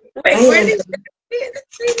 Wait, where did you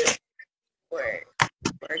where?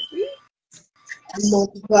 Barky? I'm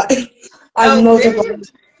multiplying. I'm multiplying.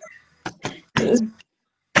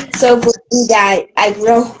 So for me that I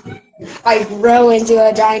grow into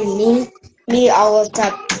a giant me. All of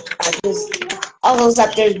that,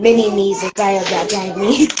 there's many me's inside of that giant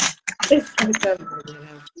me.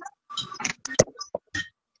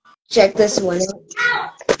 Check this one out.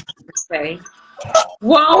 Okay.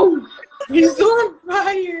 Whoa! He's on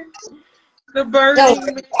fire. The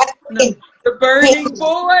burning, the burning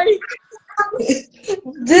boy.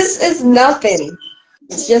 This is nothing.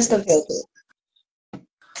 It's just a filter.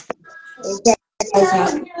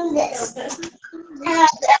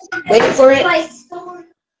 Wait for it.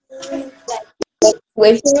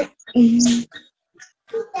 Wait for it.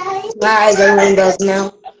 My eyes are windows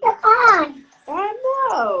now. I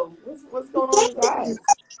know. What's going on with guys?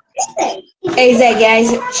 Hey, Zach,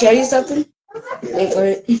 guys, show you something? Wait for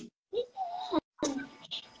it.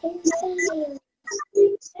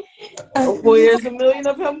 Oh boy, there's a million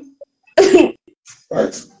of him.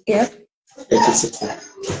 Yeah.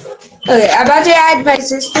 Okay, I'm about to add my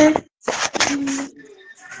sister.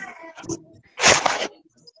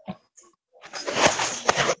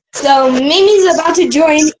 So Mimi's about to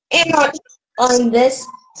join in on this.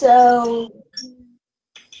 So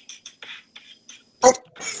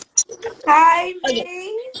hi,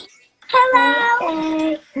 Mimi.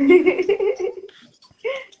 Hello.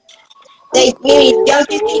 Hey, Mimi, don't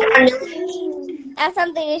you think I have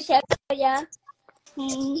something to show you.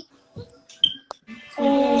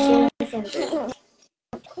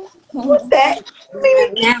 What's that?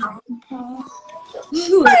 Mimi. now?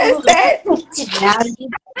 What is that?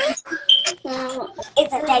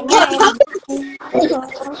 It's a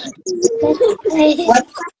thing. What?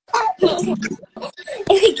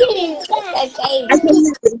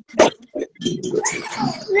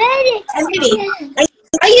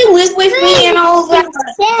 Are you with me and all that?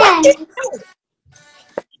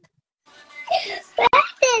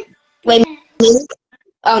 Wait, me?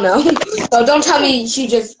 Oh no. Oh, don't tell me she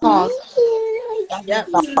just paused. Yep,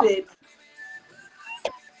 you did.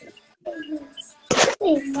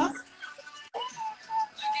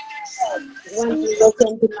 Once you look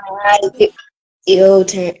into my eyes, it'll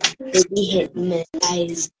be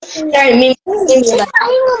hypnotized. Sorry, Mimi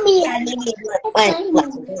like,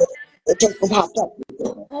 it just popped up.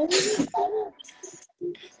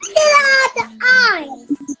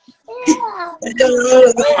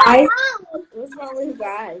 What's wrong with his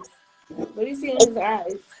eyes? What do you see in his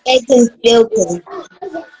eyes? It's a filter.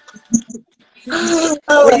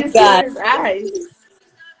 Oh my God. His eyes?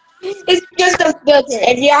 It's just a filter.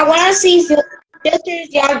 If y'all want to see filters,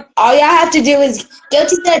 all y'all have to do is go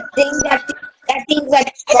to that thing that thing's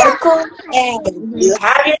like sparkle, and you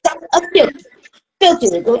have yourself a filter.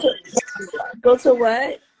 Go to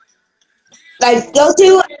what? Like go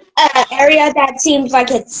to an area that seems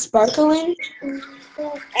like it's sparkling, and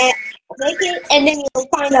click it, and then you'll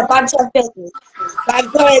find a bunch of filters.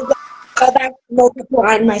 I'm going to go back to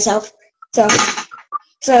multiplying myself. So.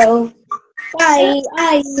 I'm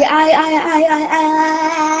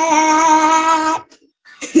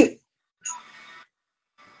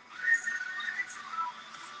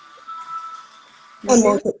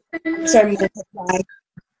multiplying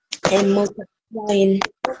and multiplying.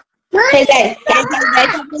 Hey guys, can I tell you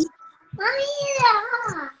guys something?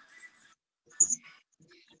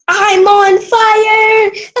 I'm on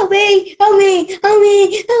fire! Help me!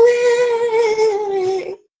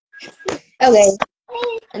 Okay.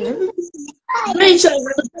 Pretty sure I'm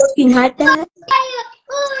working hard that.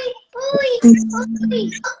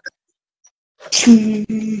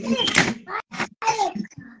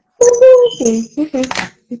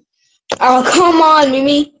 Oh, come on,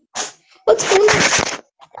 Mimi. What's going on?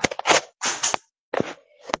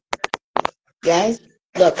 Guys,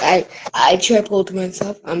 look, I tripled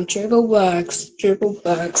myself. I'm triple bucks.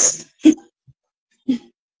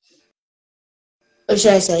 Or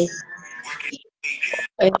should I say?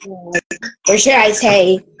 Or should I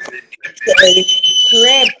say?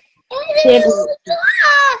 Triple.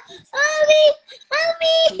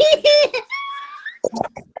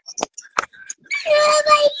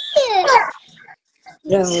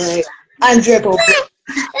 No, right. I'm triple.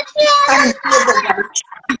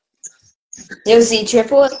 You see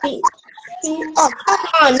triple? Oh, come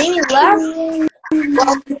on, Mimi left.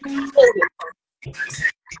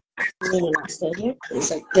 Mimi not still here. It's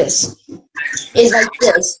like this. It's like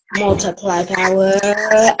this. Multiply power.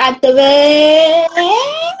 Activate.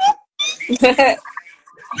 The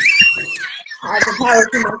power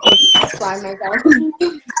to multiply myself.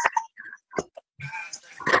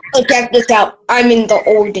 Oh, check this out. I'm in the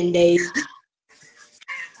olden days.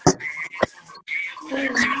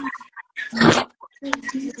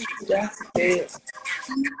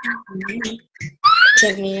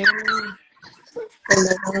 Check me out.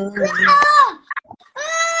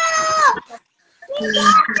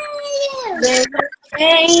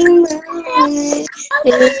 Hey,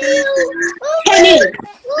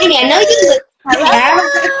 Mimi, I know you look.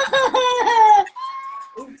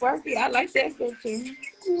 Barky, I like that picture.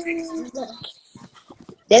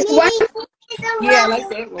 This one? Yeah, I like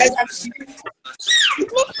that one.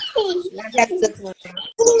 That's this one.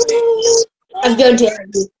 I'm going to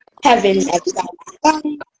heaven next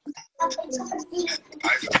time.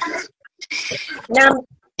 Now,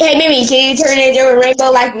 hey Mimi, can you turn into a rainbow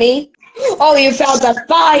like me? Oh, you found the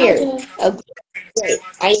fire. Oh, great.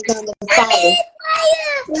 I found the fire.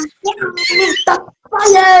 The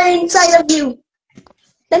fire inside of you.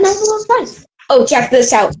 The nice little spice. Oh, check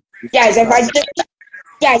this out, guys. If I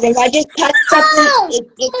just touch something,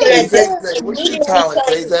 it's gonna. What's your talent,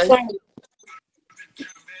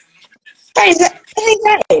 KJ?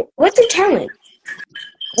 Hey, what's your talent?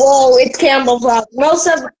 Whoa, it's camouflage. Most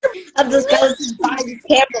of the skeletons body is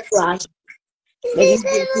camouflage.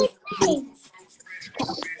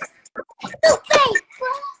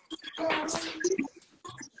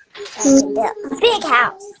 Big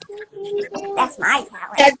house. That's my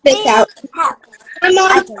talent. Check this out. Come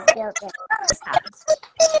on. I can build this house.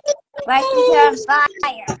 Barky's on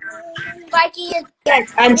fire. Barky is.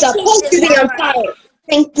 Yes, I'm supposed to be on fire.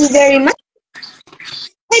 Thank you very much.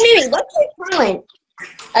 Hey, Mimi, what's your talent?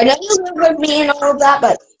 I know you live with me and all of that,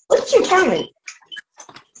 but what's your talent?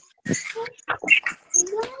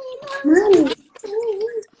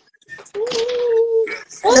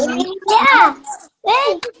 Yeah.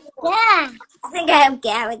 Yeah. I think I have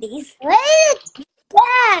cavities. Yeah.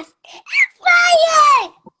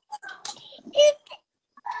 Fire!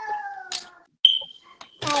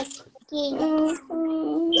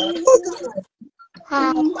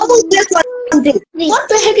 This one do? What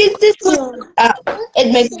the heck is this one? It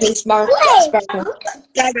makes me smart.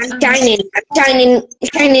 Guys, I'm shining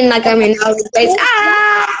like I'm in outer space.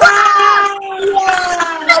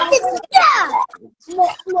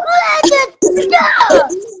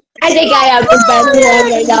 I think I have the best one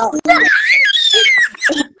right now.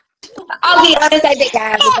 I'll be honest, I think I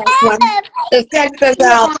have the best one. So check this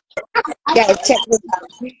out. Guys, check this out.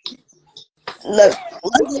 Look.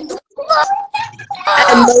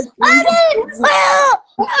 I'm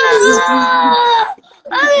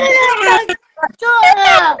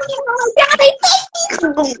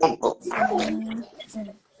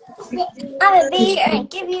a beer and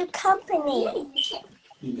give you company.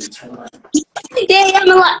 Yeah, I'm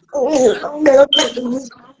a lot.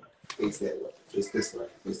 It's this way.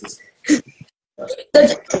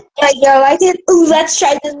 I like it. Ooh, let's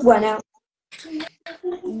try this one out.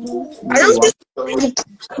 I don't think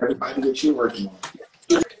Everybody that you're working on.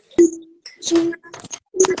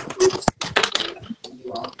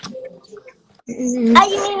 Oh,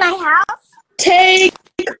 you mean my house? Take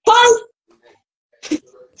one.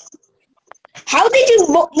 How did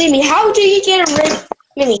you, Mimi? How do you get a rainbow?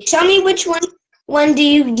 Mimi, tell me which one do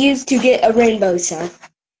you use to get a rainbow cell?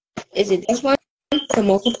 Is it this one, the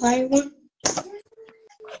multiplier one?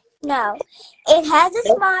 No, it has a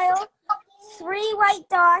smile, 3 white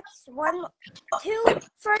dots, 2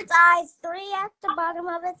 for its eyes, 3 at the bottom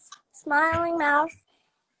of its smiling mouth,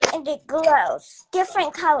 and it glows.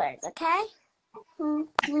 Different colors, okay?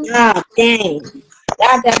 Ah, dang.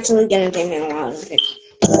 That's actually gonna take me a while to fix.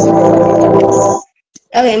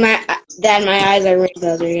 Okay, my eyes are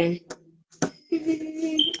rainbows again.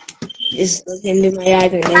 Just look into my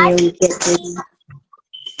eyes and then you'll get dizzy.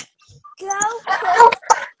 Go put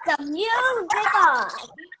the music on.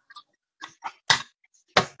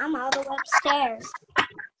 I'm all the way upstairs.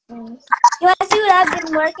 You want to see what I've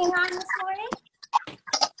been working on this morning?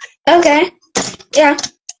 Okay. Yeah.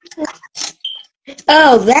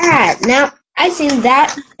 Oh, that. Now, I seen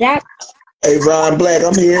that. Hey, Ron Black,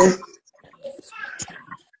 I'm here.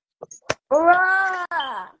 Hurrah!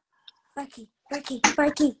 Barky.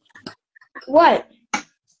 What?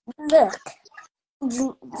 Look.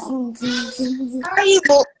 Are you,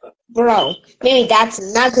 bro? Maybe that's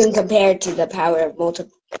nothing compared to the power of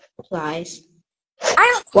multiplies. I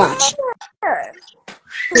don't Watch. care.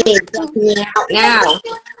 Hey, check me out now.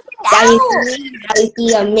 Now you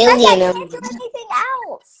see a million of I can't do anything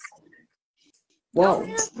else. Whoa.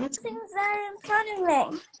 Only those things that are in front of me.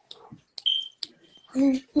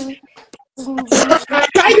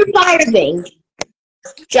 Try to fire things.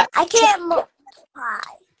 I can't multiply.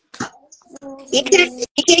 You can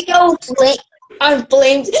go on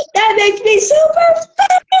flames. That makes me super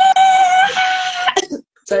fast.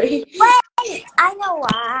 Sorry. Wait, I know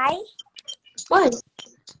why. What?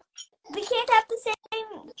 We can't have the same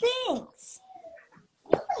things.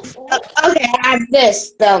 Okay, I have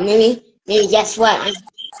this though. Maybe guess what?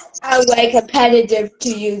 I'm way competitive to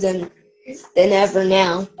you than ever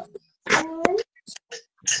now.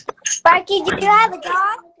 Barky, do you have a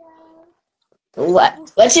dog?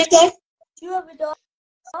 What? What's your say? Do you have a dog?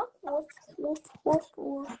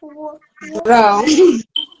 Bro,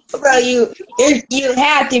 you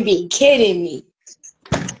have to be kidding me.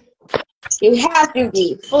 You have to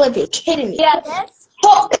be flipping kidding me. Yeah, this?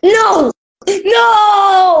 Oh, no!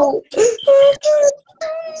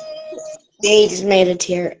 They just made a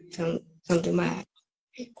tear something bad.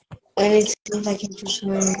 And it seems like it just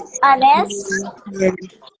went. Honest?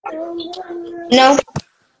 No.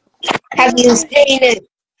 Have you seen it?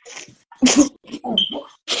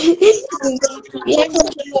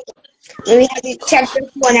 Let me have you check this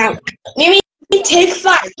one out. Maybe take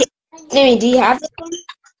 5. Maybe do you have this one?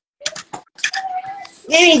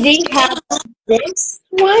 Maybe do you have this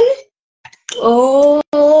one? Oh,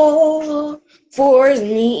 for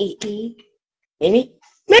me. Maybe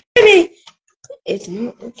it's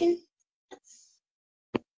not working.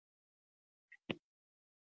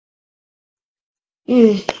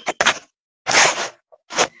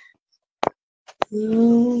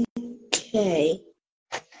 Okay.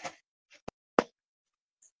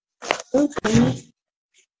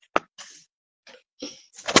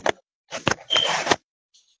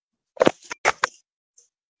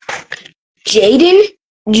 Jaden,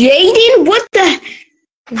 what the?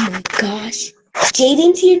 Oh my gosh,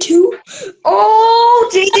 Jaden's here too. Oh,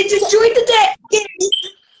 Jaden just joined the game.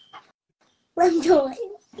 I'm doing.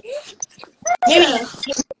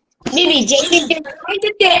 Maybe Jaden just joined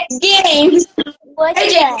the game. What the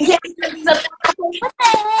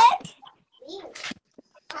heck?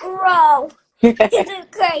 Bro, this is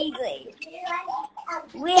crazy.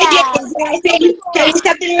 Can I tell you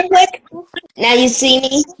something real quick? Now you see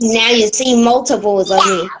me. Now you see multiples of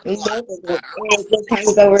me. Multiples. Good time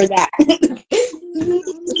to go over that.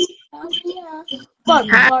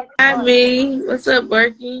 Hi, me. What's up,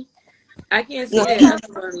 Barky? I can't see that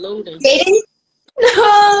other loading. Jaden?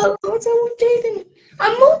 No. What's up with Jaden?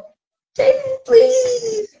 Jaden,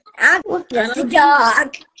 please. I'm just a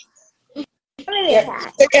dog. You're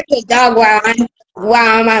just a dog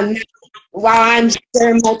while I'm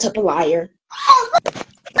their multiplier.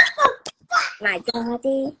 My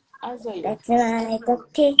daddy. That's my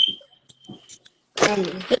cookie.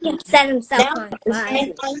 He can set himself on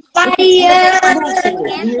fire.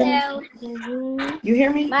 You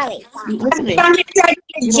hear me? Molly,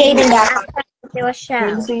 Jaden back. do a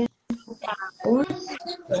show. Oh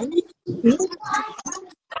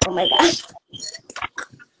my gosh.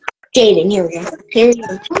 Jaden, here we go.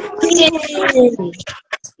 Jaden.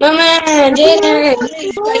 Mama, Jaden.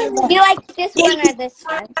 Do you like this one or this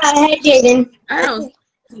one? Hey, Jaden. I don't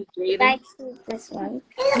see Jaden. I like this one.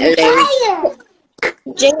 Hello.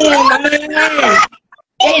 Jaden, Mama.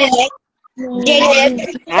 Jaden,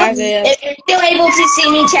 if you're still able to see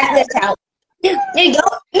me, check this out. There you go.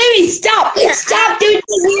 Maybe stop. Stop doing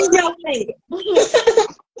this weird thing.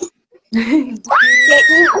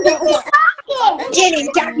 Jaden,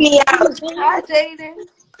 check me out. Hi, Jaden.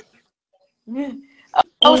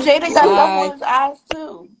 Oh, Jaden got someone's eyes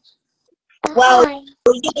too. Well,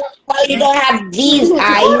 you don't have these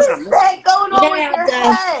eyes. What is that going on with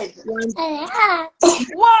your head?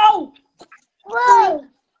 Whoa! Whoa!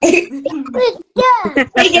 Hey,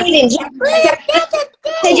 Jaden, check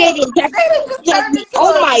me.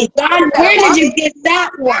 Oh my God, where did you get that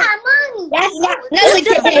one? That's not nothing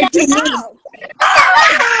compared to me.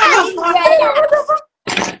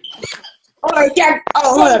 Or check.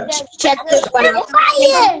 Oh, hold up. Check this one out.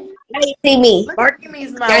 Now you see me. Barky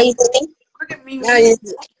means Now you mouth. see me. Look at me. Now you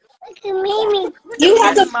see. Look at Mimi. You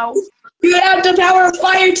have the power of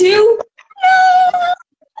fire too.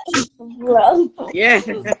 Bro. Yeah. What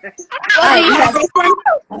do you have this one?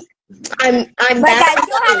 I'm But back. I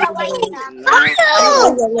do have a white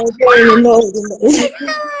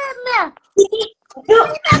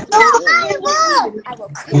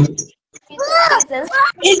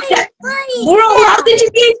Bro, how did you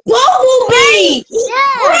get Bumblebee?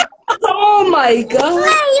 Yeah. Oh my God. What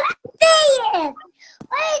are you saying?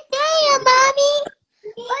 What are you saying, Mommy?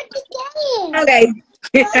 What are you saying? Okay.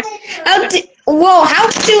 How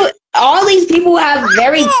do all these people have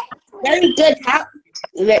very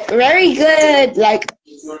good like?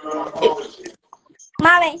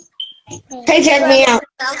 Mommy. Hey, check me out.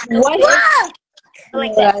 What? No,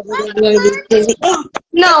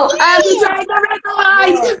 I have to try to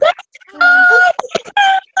recognize.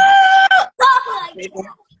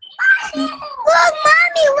 Look,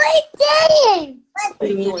 Mommy, what are you saying?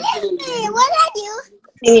 What are you?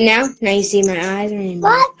 See me now? Now you see my eyes.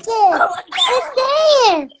 What's it? What's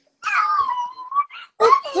saying?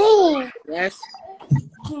 What's saying? Yes.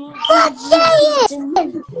 What's saying?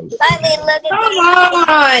 Mommy, look at Come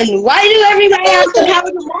on! Why do everybody have to have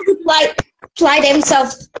to multiply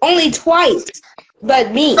themselves only twice,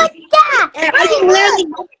 but me? that. And I can literally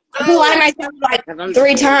multiply myself like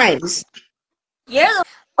 3 times. Yeah.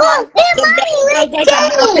 Oh, Mommy,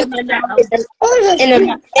 In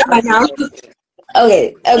my mouth.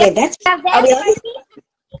 Okay, that's. I'll be honest.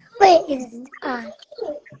 Wait,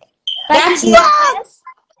 That's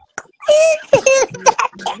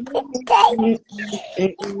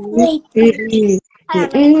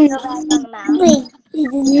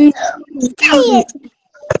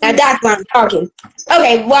Now that's what I'm talking.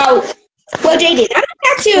 Okay, well, Jaden, I'm gonna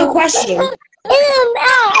ask you a question.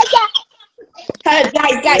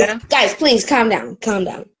 Guys, please calm down.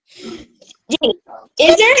 Jaden,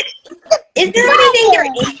 is there anything you're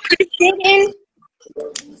interested in?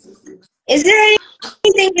 Is there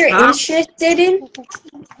anything you're interested in?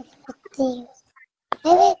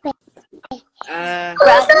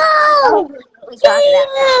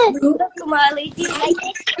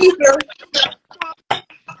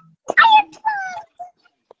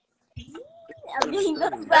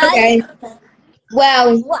 Okay.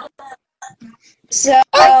 Well, so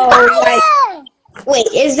like, wait,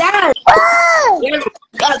 is that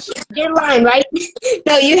you're lying, right?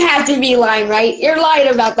 No, you have to be lying, right? You're lying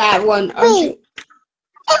about that one, aren't you?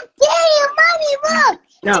 Mommy, look.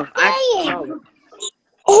 No,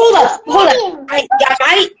 Hold up. I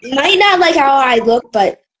might not like how I look,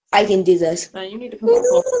 but I can do this. you need to put my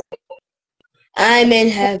phone. I'm in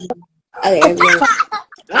heaven. Okay, everyone.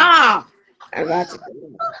 Ah! I'm about to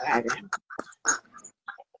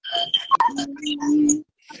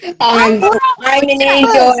I'm an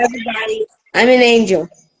angel, everybody. I'm an angel.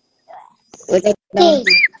 With a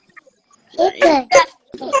Okay.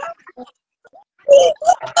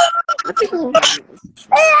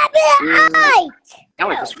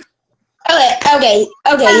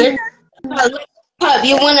 You're Pub,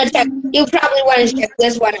 you wanna check? You probably want to check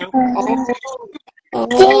this one out.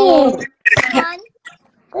 Oh.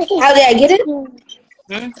 How did I get it? What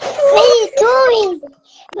are you doing?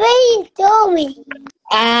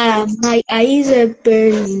 My eyes are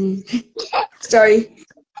burning. Sorry,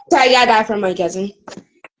 I got that from my cousin.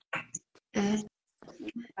 What's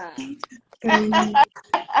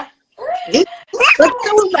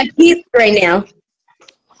going with my teeth right now?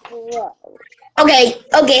 Okay,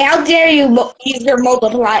 how dare you use your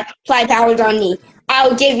multiply powers on me?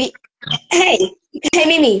 I'll give you... Hey,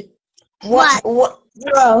 Mimi. What?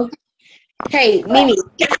 Bro. Hey, Mimi.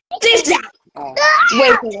 Check this out.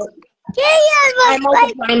 Wait for it. I'm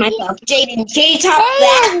multiplying myself. Jaden, can you top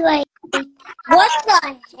that? What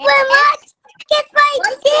the? Get my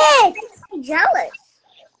dick. I'm jealous.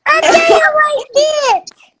 I get my dick.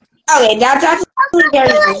 Okay, that's actually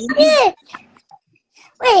very good.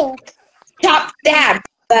 Wait. Top that,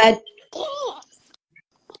 bud.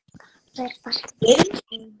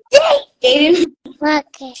 Jaden?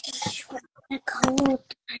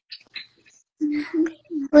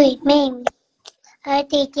 Wait, Mimi. Are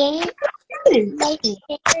they gay?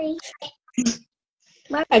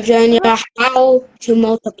 I've shown you how to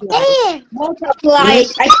multiply. Multiply.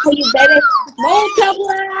 I tell you better.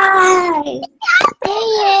 Multiply.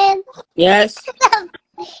 Yes.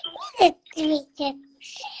 Hey,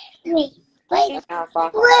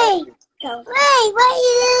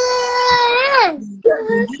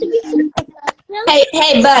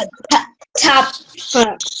 bud. Top.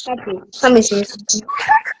 Let me see.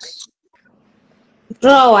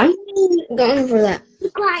 Bro, I'm going for that.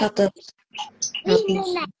 Top the.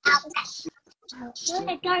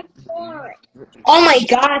 Oh my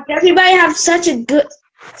gosh! Everybody have such good.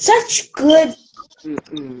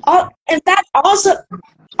 In fact,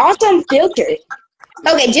 awesome filters.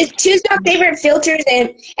 Okay, just choose your favorite filters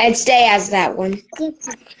and stay as that one.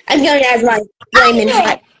 I'm going as my flaming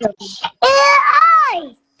hot.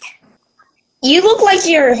 You look like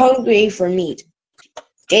you're hungry for meat.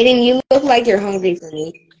 Jaden, you look like you're hungry for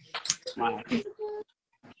meat.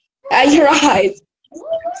 Your eyes.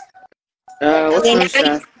 What's on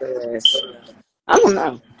the I don't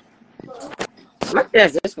know. My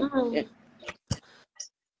guess this one. Yeah.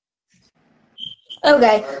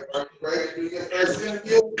 Okay.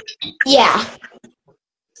 Yeah.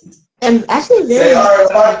 Actually, Say, all right,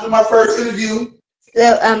 I'm about to do my first interview.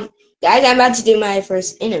 So, guys, I'm about to do my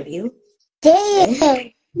first interview.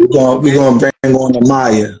 Damn. We're gonna bring on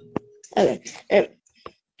Amaya. Okay.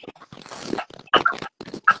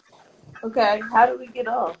 Okay, how do we get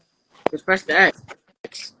off? Just press the X.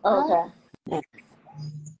 Oh, okay.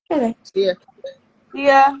 Okay. Yeah.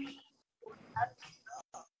 Yeah.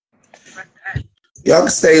 Y'all can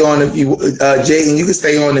stay on if you, Jaden, you can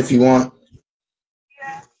stay on if you want.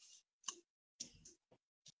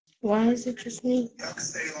 Why is it just me? Y'all can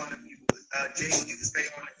stay on if you, Jaden, you can stay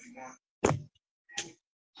on if you want.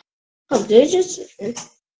 Oh, did it just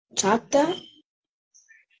top that?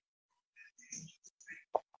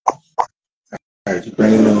 All right, you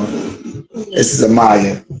bring it on. This is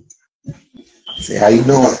Amaya. Say, how you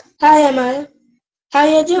doing? Hi, Amaya. How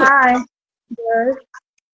you doing? Hi. Good.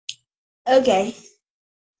 Okay.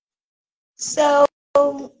 So,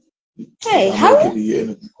 hey, I'm how? gonna give you your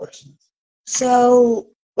interview questions. So,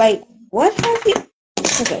 like, what have you?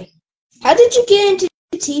 Okay. How did you get into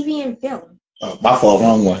TV and film? Oh, my fault.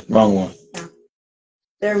 Wrong one. No.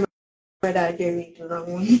 There, but I gave you the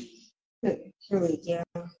wrong one. Okay, here we go.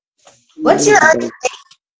 What's your artist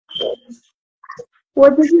name?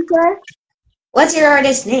 What did you say? What's your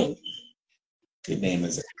artist name? Your name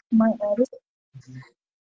is. My artist.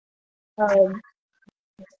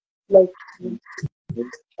 Like,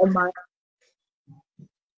 Amaya.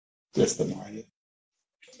 Just Amaya.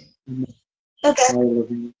 Okay.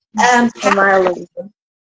 Amaya.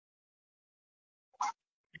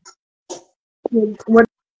 What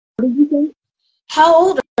did you say? How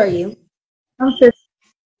old are you? I'm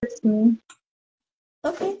 16.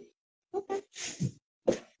 Okay.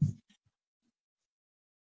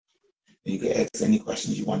 You can ask any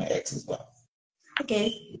questions you want to ask as well.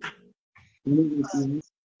 Okay. Movies and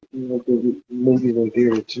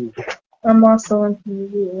theater too. I'm also in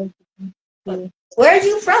TV. Where are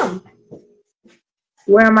you from?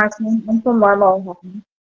 Where am I from? I'm from Lima.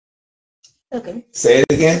 Okay. Say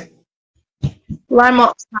it again.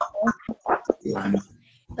 Lima. Lima.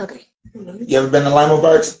 Okay. You ever been to Lima,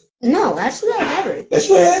 Barks? No, actually, I haven't. Yes,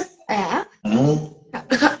 you have. I have.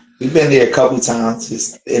 Mm-hmm. We've been there a couple times,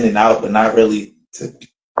 just in and out, but not really to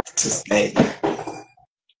stay.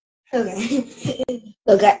 Okay.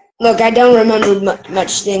 Look, I don't remember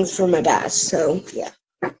much things from my past, so yeah.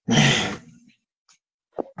 Tell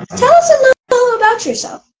us a little about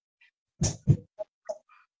yourself.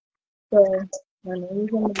 So, my name is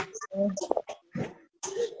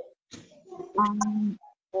Amaya.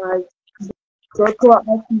 I go to an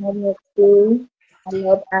art media school. I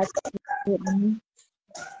love acting. I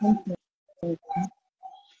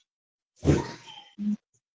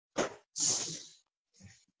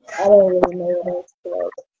don't really know what else to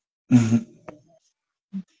like. Mm-hmm.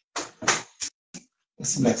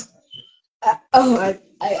 What's the next one?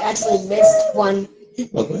 I actually missed one.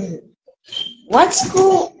 Oh, go ahead. What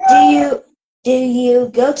school do you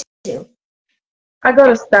go to? I go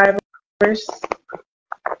to Stivers.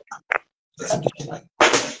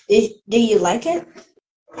 Do you like it?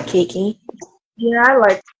 Kiki? Yeah, I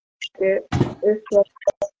like it. It's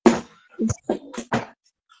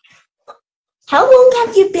How long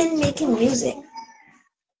have you been making music?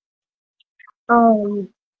 I've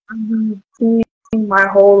been singing my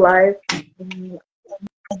whole life. I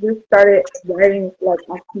just started writing, like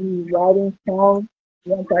actually writing songs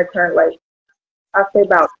once I turned like, I'd say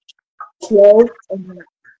about 12, and then I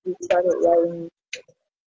just started writing.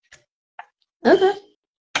 Okay.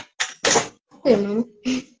 Wait a minute.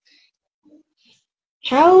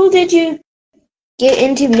 How did you get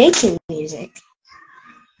into making music?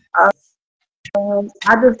 I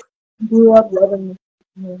just grew up loving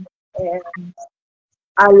music, and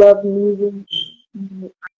I love music.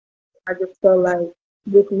 I just feel like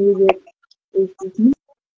this music is just me.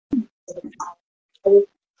 I just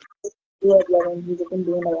love loving music and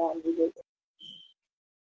being around music.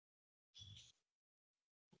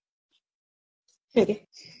 Okay.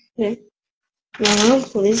 Okay. Now,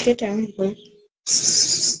 please get down,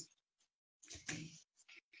 please.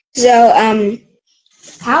 So,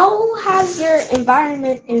 how has your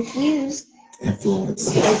environment influenced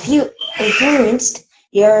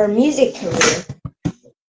your music career?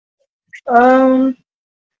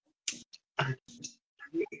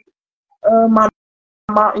 My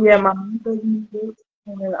mom, yeah, my mom does music,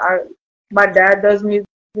 and then my dad does music.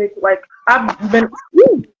 Like I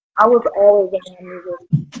was always around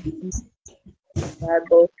music. I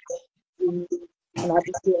both do music, and I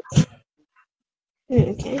just do it.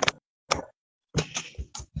 Okay.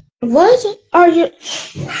 What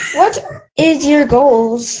is your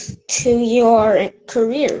goals to your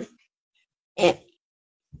career? And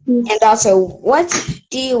also, what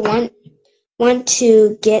do you want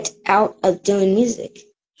to get out of doing music?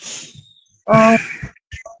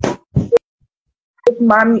 With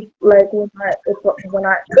my like with my with my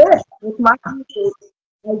music, I just like want to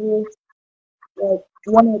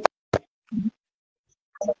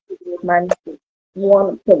with my music.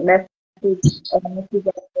 Want to put message out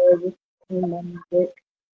there just in my music.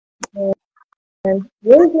 And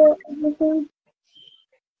what is your everything?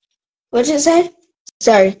 What you say?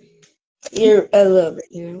 Sorry, you're a little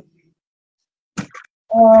bit, you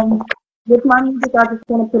know. With my music, I just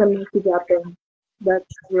want to put a message out there.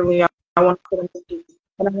 That's really I want to put a message,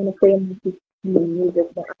 and I want to say a message in the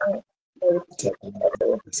music, but I don't know.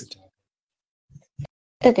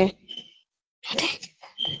 Okay.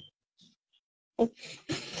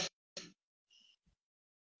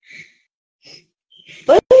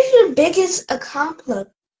 What is your biggest accomplishment?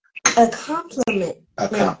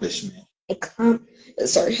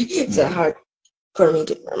 Sorry, it's hard for me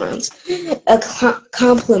to pronounce.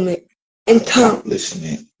 Accomplishment.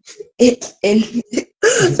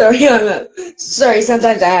 Sorry,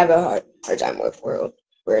 sometimes I have a hard time with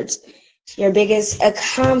words. Your biggest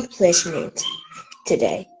accomplishment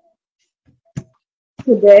today?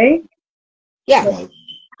 Today? Yeah. Well,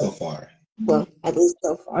 so far. Well, at least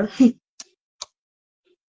so far.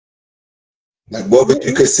 Like, what would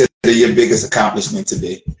you consider your biggest accomplishment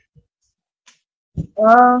today?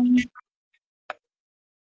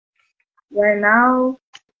 Right now,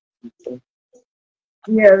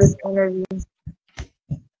 yeah, this interview.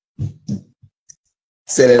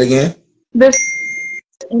 Say that again. This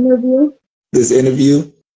interview.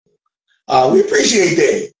 We appreciate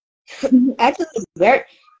that. Actually,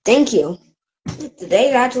 thank you. Today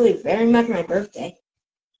is actually very much my birthday.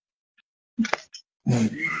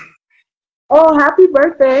 Oh, happy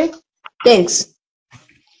birthday! Thanks.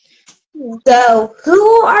 Yeah. So,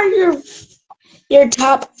 who are your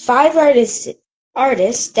top 5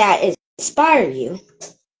 artists that inspire you?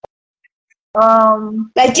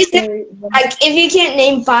 Like if you can't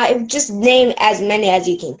name 5, just name as many as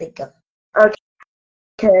you can think of.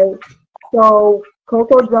 Okay. So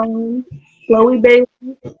Coco Jones, Chloe Bailey,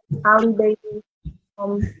 Holly Bailey,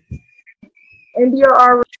 India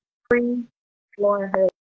Ari, Lauren Hill.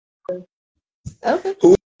 Okay.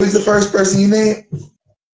 Who is the first person you named?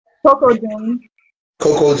 Coco Jones.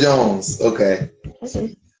 Coco Jones. Okay.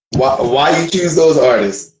 Awesome. Why you choose those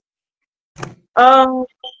artists?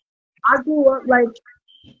 I grew up like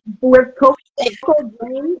with Coco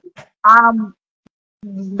Jones.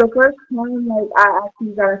 The first time like I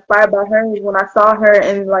actually got inspired by her is when I saw her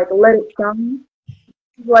in like Let It Shine.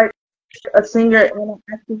 She's like a singer and an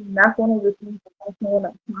actor, and that's one of the things that I want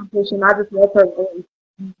to accomplish. And I just love her voice,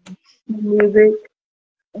 music.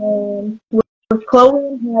 And with Chloe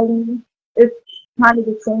and Halle, it's kind of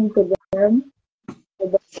the same for them.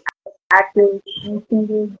 The actors and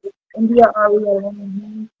singers, India Ari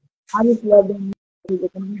and I just love their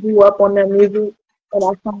music, and I grew up on their music, and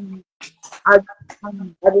I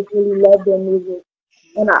just really love their music,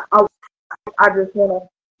 and I just want to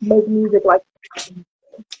make music like that.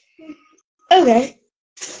 Okay.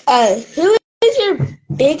 Who is your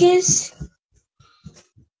biggest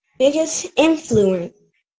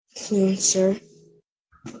influencer?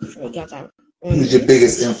 I got that. Who's your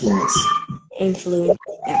biggest influence?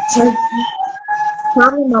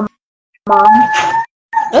 Probably my mom.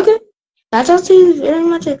 Okay, that's actually very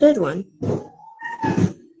much a good one.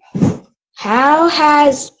 How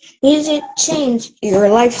has music changed your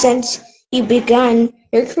life since you began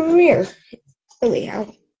your career? Really, how?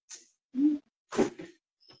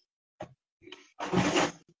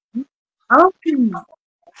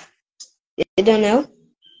 You don't know?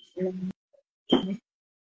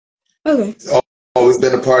 Okay. Always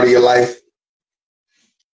been a part of your life.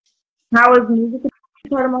 How is music a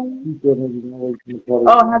part of my life? He said he was always been a part of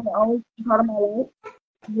Oh, your has it always been part of my life?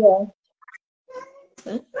 Yeah.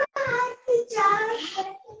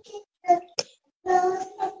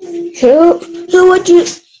 Who would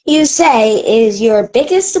you say is your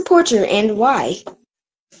biggest supporter and why?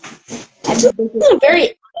 That's a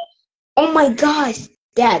very. Oh my gosh,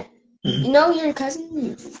 Dad! You know your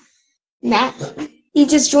cousin Matt? He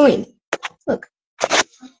just joined. Look.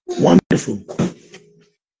 Wonderful.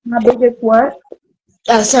 My biggest what?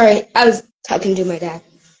 Oh, sorry, I was talking to my dad.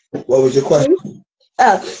 What was your question?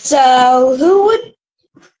 Oh, so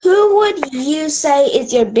who would you say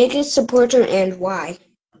is your biggest supporter and why?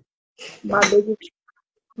 My biggest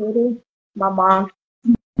supporter? My mom.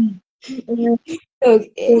 And Okay.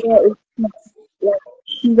 like,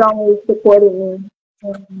 she's always supported me.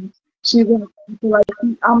 And she's gonna like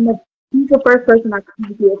she's the first person I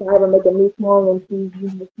come to if I ever make a new song, and she's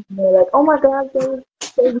like, oh my God,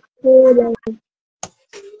 they cool.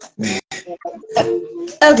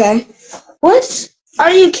 Okay. What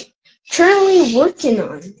are you currently working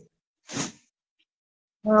on?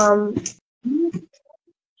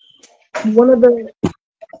 One of the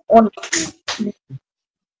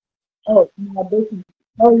my audition.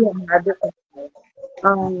 Oh yeah, my audition. I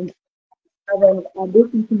have an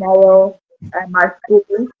audition tomorrow at my school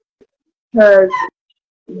because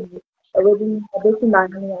originally I auditioned, I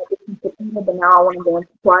only auditioned for theater, but now I want to go into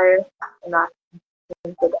choir, and I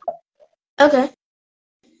auditioned for that. Okay.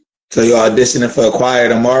 So you're auditioning for a choir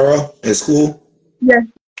tomorrow at school? Yes,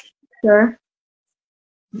 sir.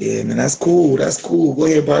 Yeah, man, that's cool. That's cool. Go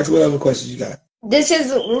ahead, Barks. What other questions you got? This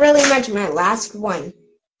is really much my last one.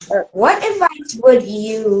 What advice would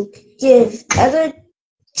you give other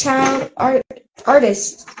child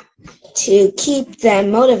artists to keep them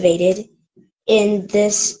motivated in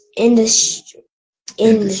this industry?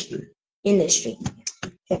 Just believe in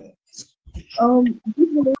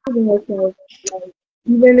yourself. Like,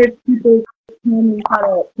 even if people come and try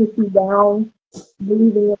to push you down,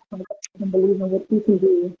 believe in yourself and believe in what you can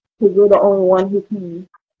do, because you're the only one who can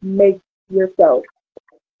make yourself.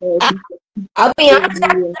 I'll be honest,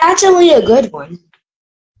 that's actually a good one.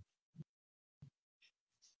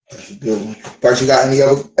 That's a good one. Barks, you got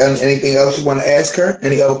anything else you want to ask her?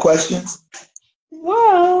 Any other questions?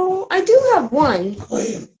 Well, I do have one.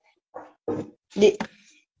 Sorry.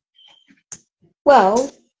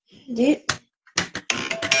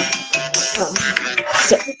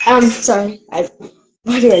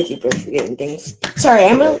 Why do I keep forgetting things? Sorry,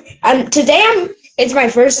 it's my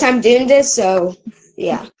first time doing this, so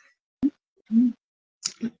yeah.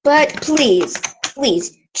 But please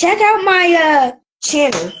check out my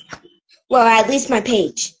channel. Well, at least my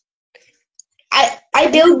page. I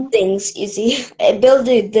build things, you see. I built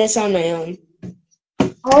this on my own.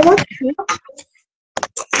 Oh, that's true.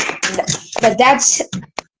 But that's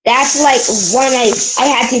like one I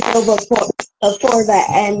had to build before that,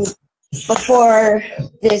 and before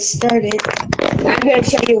this started, I'm gonna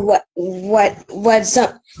show you what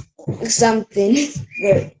something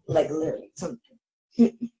like literally something.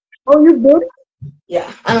 Oh, you built?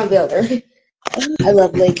 Yeah, I'm a builder. I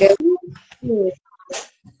love Lego.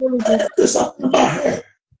 There's something about her.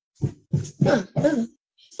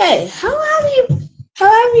 Hey, how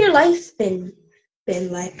have your life been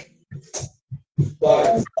like?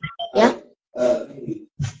 Yeah.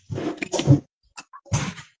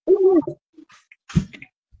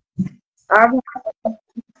 I've had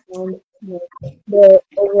the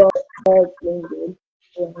overall thing good.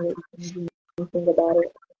 Think about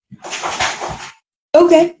it.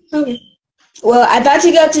 Okay. Well, I'm about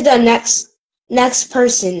to go to the next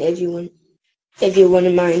person if you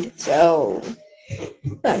wouldn't mind. So,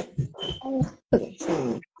 okay.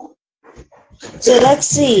 So let's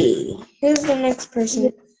see. Who's the next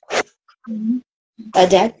person?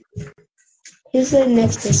 Dad. Who's the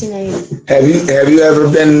next person Have you ever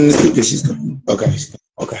been? She's coming. Okay.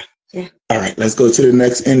 Yeah. All right. Let's go to the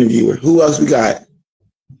next interviewer. Who else we got?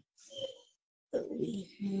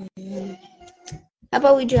 How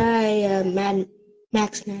about we try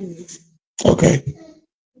Max Madness? Okay.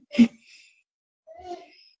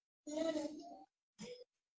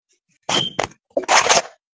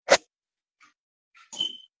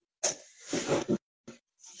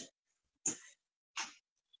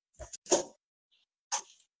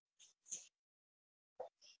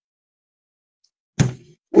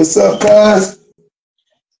 What's up, guys?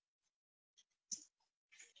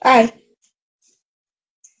 Alright.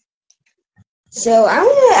 So I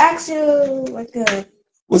want to ask you like a.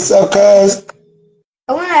 What's up, guys?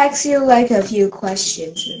 I want to ask you like a few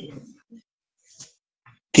questions.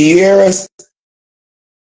 Can you hear us?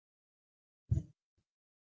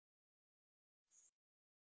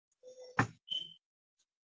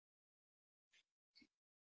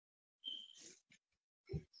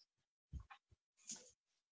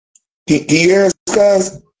 Can you hear us,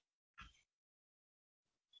 guys?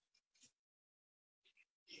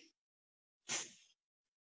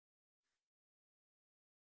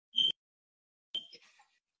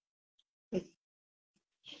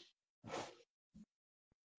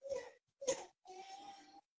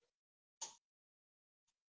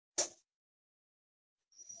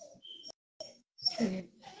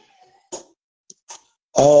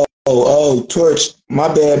 Oh, Torch. My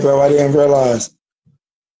bad, bro. I didn't realize.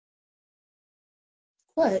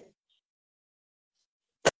 What?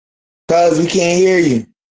 Cuz we can't hear you.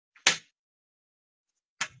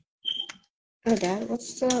 Oh, Dad,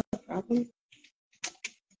 what's the problem?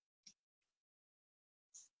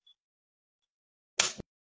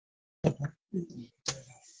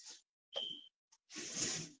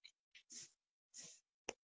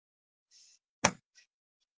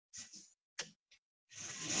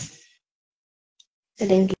 I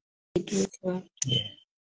didn't get you.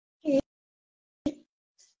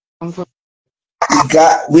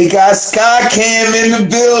 We got Sky Cam in the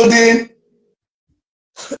building.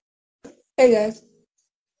 Hey guys.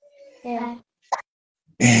 Yeah.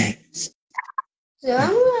 So I'm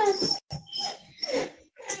gonna.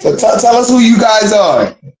 So tell us who you guys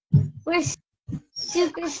are. We're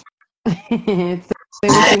super Sky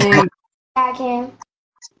Cam.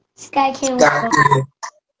 Sky Cam.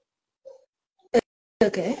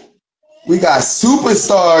 Okay. We got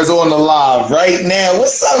superstars on the live right now.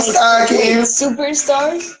 What's up, Sky Cam?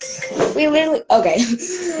 Superstars? We literally. Okay.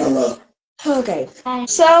 Hello. Okay.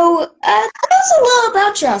 So, tell us a little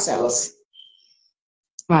about yourselves.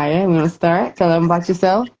 Maya, you want to start? Tell them about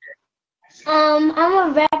yourself. I'm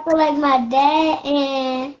a rapper like my dad,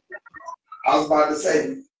 and I was about to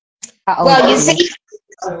say. Well, you see.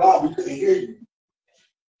 We couldn't hear you.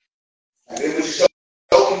 And then we showed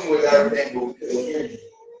you with everything, but we couldn't hear you.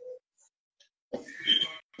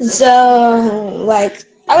 So, like,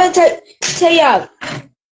 I'm gonna tell y'all.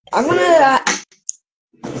 I'm gonna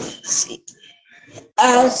see.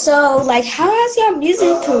 So, like, how has your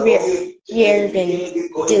music career been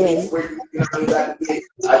doing?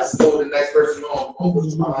 I just told the next person on.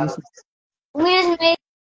 we just made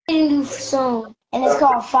a new song, and it's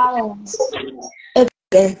called Follow Us.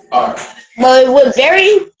 Okay. Well,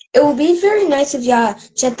 it would be very nice if y'all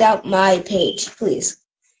checked out my page, please.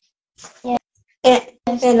 Yeah.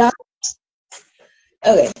 And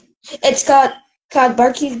okay, it's called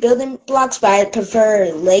Barky's Building Blocks, but I prefer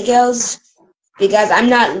Legos because I'm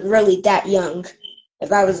not really that young.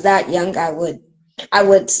 If I was that young, I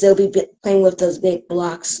would still be playing with those big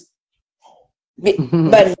blocks. But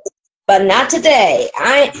not today.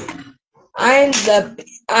 I'm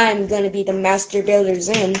gonna be the master builder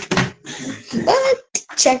soon. But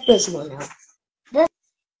check this one out.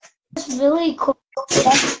 That's really cool.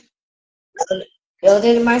 Build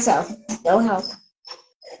it myself. No help.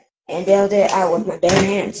 And build it out with my bare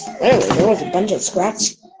hands. Literally, there was a bunch of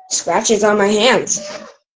scratches on my hands.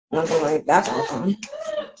 Nothing like that's all fun.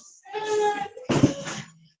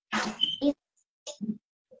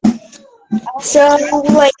 So,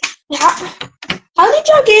 like, how did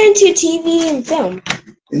y'all get into TV and film?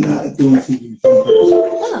 They're not doing TV and film.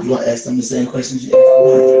 You want to ask them the same questions you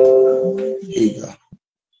asked? Here you go.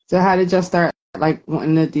 So how did y'all start, like,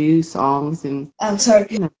 wanting to do songs and? I'm sorry.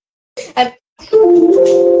 You know.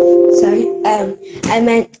 I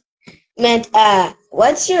meant,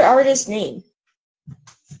 what's your artist name?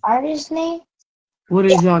 Artist name? What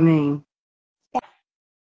is your name?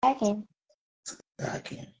 I can.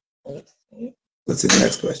 What's the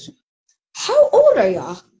next question? How old are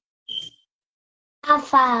y'all? I'm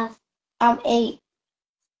 5. I'm 8.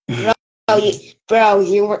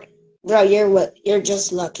 You're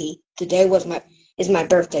just lucky. Today is my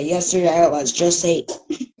birthday. Yesterday I was just 8.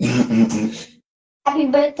 Happy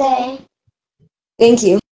birthday. Thank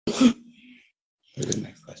you. Here's the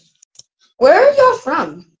next question. Where are y'all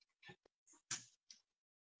from?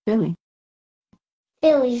 Philly.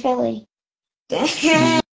 Philly.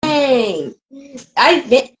 Dang. I've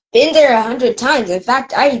been there 100 times. In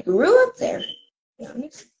fact, I grew up there.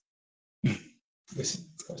 Listen,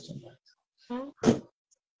 question.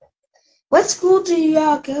 What school do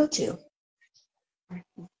y'all go to?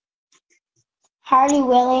 Hardy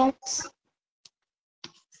Williams.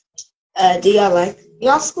 Do y'all like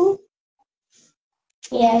y'all school?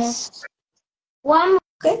 Yes. Well,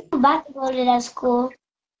 I'm about to go to that school.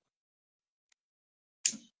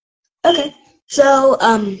 Okay. So,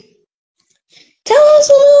 tell us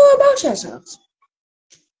a little about yourselves.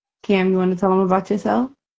 Cam, you want to tell them about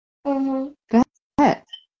yourself? Mm-hmm. Go ahead.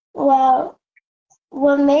 Well,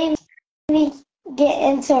 what made me get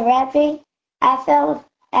into rapping, I felt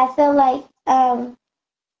like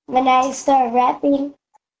when I started rapping,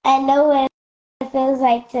 I know what it feels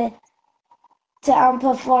like to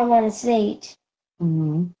perform on the stage.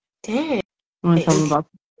 Mm-hmm. Dang. You want to tell them about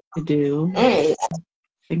what to do,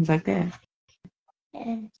 things like that.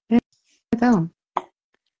 Yeah, tell them.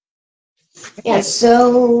 Yeah.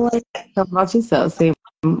 So, Tell about yourself. Say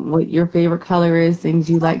what your favorite color is, things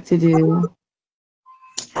you like to do.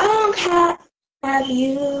 how long have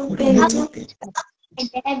you been talking?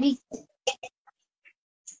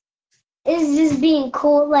 It's just being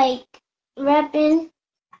cool, like rapping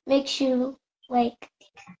makes you like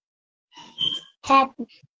happy.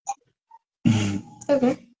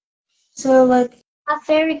 Okay. So, like, My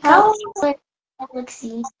favorite how? color is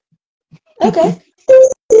galaxy. Okay.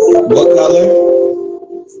 What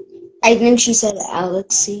color? I think she said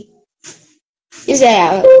Alexi. You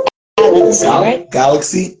said Alexi, right?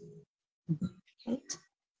 Galaxy.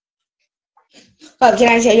 Oh, can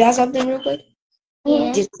I tell y'all something real quick?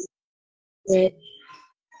 Yeah.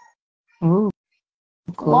 Oh,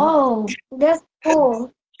 cool. Whoa, that's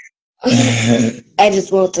cool. I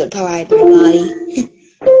just multiplied my body.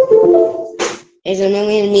 There's a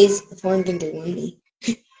million of me's formed into one me.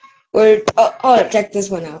 Check this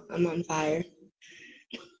one out. I'm on fire.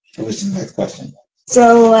 What's the next question?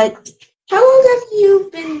 So, like, how long have you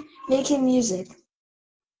been making music?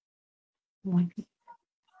 1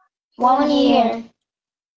 year.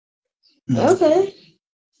 Okay.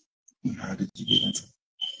 How did you get into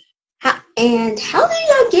it? How did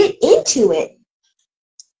y'all get into it?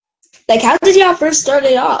 Like, how did y'all first start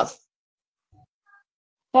it off?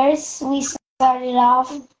 First, we started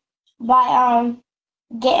off by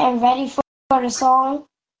getting ready for the song,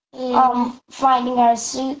 finding our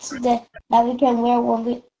suits that we can wear when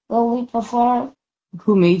we perform.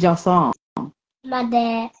 Who made y'all song? My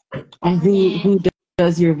dad. And who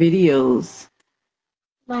does your videos?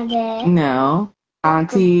 My dad. No,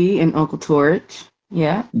 Auntie and Uncle Torch.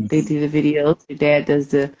 Yeah, they do the videos. Your dad does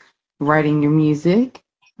the writing your music,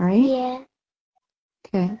 right? Yeah.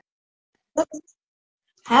 Okay.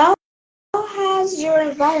 How has your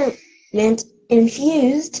environment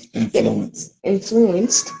influenced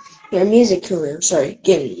your music career? Sorry,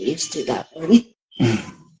 getting used to that one.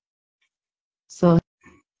 So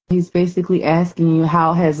he's basically asking you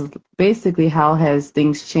how has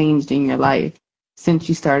things changed in your life since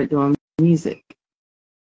you started doing music?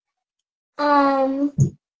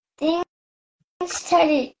 Things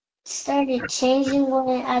started changing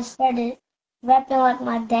when I started rapping like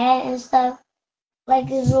my dad and stuff. Like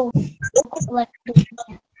it's real cool, like,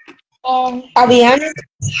 and I'll be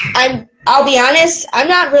honest, I'm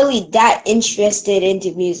not really that interested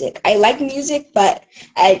into music. I like music, but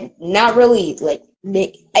I not really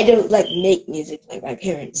I don't make music like my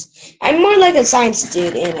parents. I'm more like a science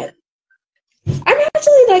dude, and I'm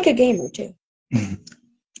actually like a gamer too.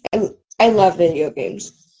 I love video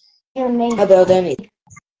games. you're amazing. About anything.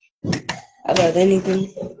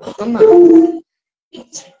 Come on.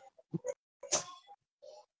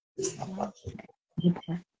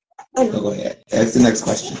 Go ahead. That's the next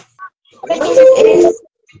question.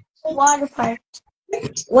 Water park.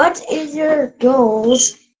 What is your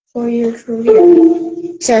goals for your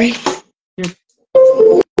career? Sorry.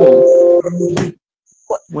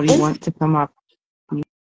 What do you want to come up? You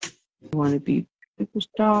want to be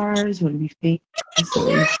superstars? You want to be famous?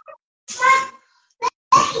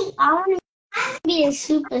 I want to be a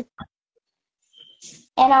super,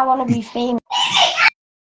 and I want to be famous.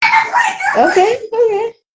 Okay.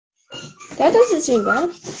 That doesn't seem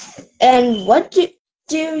bad. And what do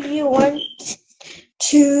you want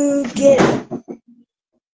to get?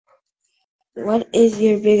 What is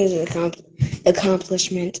your biggest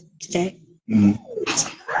accomplishment today?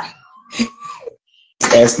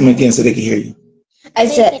 Ask them again so they can hear you. I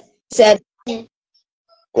said,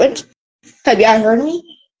 what? Have y'all heard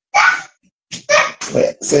me?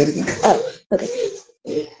 Wait, say it again. Oh,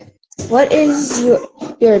 okay. What is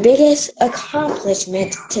your biggest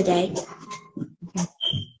accomplishment today?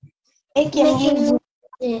 Making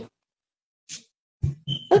music.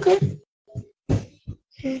 Okay.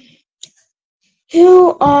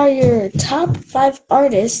 Who are your top 5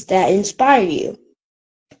 artists that inspire you?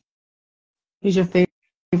 Who's your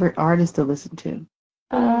favorite artist to listen to?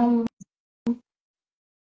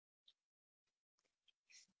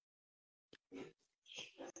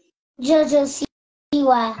 JoJo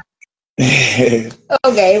CY.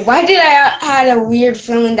 Okay, why did I had a weird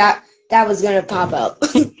feeling that that was gonna pop up.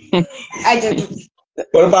 I didn't.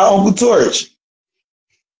 What about Uncle Torch?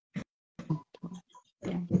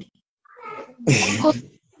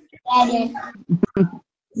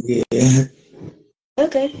 Yeah.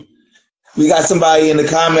 Okay. We got somebody in the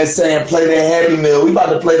comments saying play that Happy Meal. We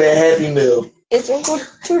about to play that Happy Meal. It's Uncle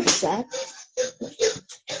Torch, sad.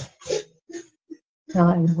 Tell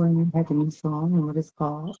everyone your happy new song and what it's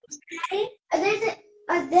called.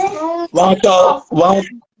 Why don't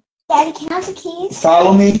Daddy, can I have the keys?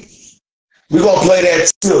 follow me? We're gonna play that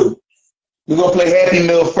too. We're gonna play Happy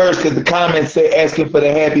Meal first because the comments say asking for the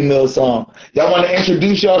Happy Meal song. Y'all wanna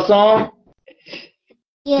introduce your song?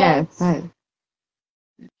 Yes. I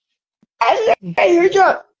heard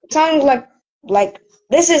your song like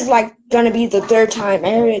this is like gonna be the third time.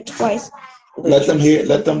 I heard it twice. Let them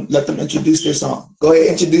introduce their song. Go ahead,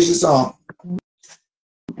 introduce your song.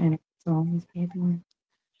 And the song is Happy Meal.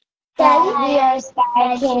 Daddy, we are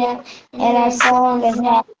Sky King, and our song is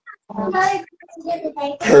Happy.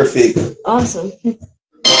 Perfect. Awesome.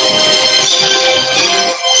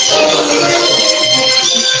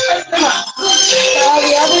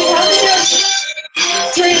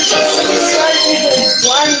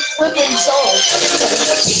 One flipping song.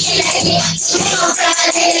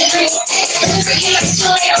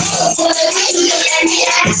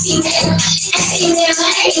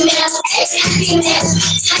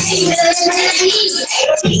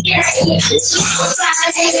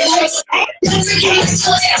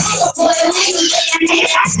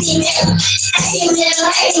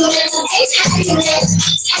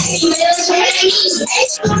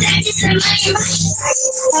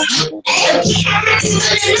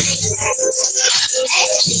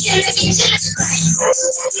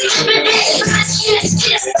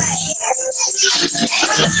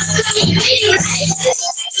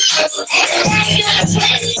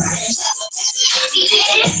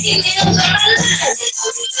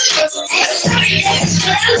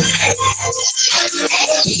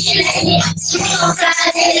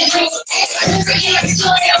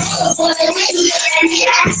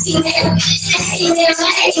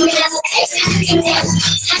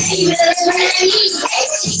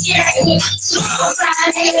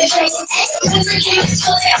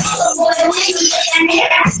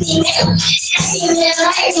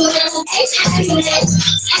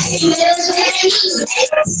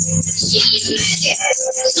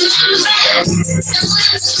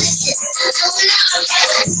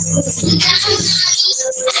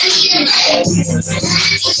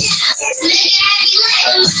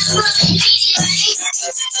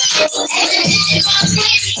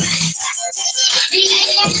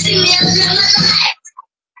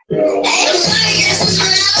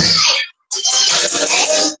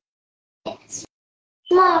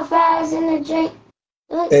 Small fries and a drink.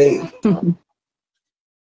 Hey.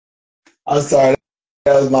 I'm sorry.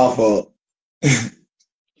 That was my fault. I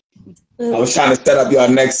was trying to set up your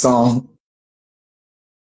next song.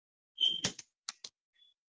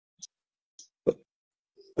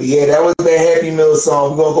 But yeah, that was the Happy Meal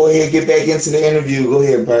song. We're going to go ahead and get back into the interview. Go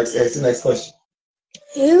ahead, Barks. Ask the next question.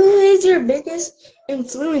 Who is your biggest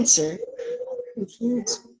influencer?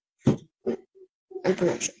 I'm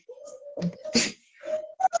pretty sure.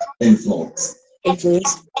 Influence.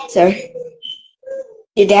 Sorry.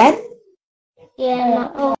 Your dad?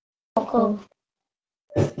 Yeah, my uncle.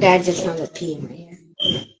 Dad just found a pee in my hair.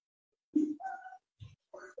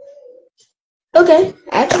 Okay,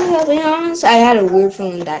 actually, I'll be honest. I had a weird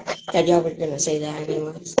feeling that y'all were gonna say that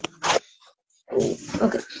anyways.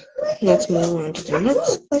 Okay, let's move on to the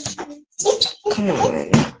next question. Come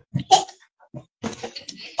on.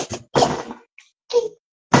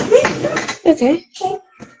 Okay.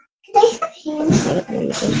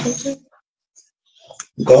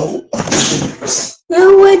 Go.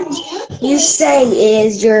 Who would you say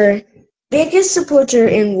is your biggest supporter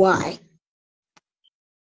and why?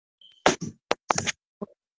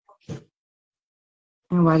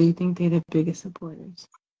 And why do you think they're the biggest supporters?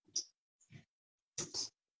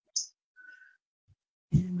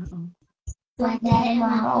 My dad and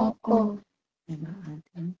my uncle. And my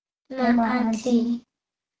auntie. And my auntie.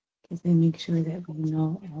 Because they make sure that we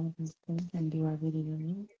know all of this stuff and do our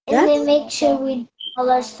videos. And they make sure we do all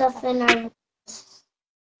our stuff in our.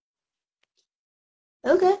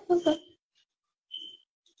 Okay.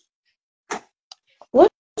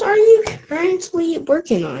 What are you currently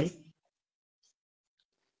working on?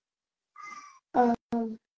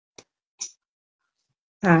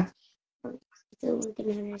 Huh? Still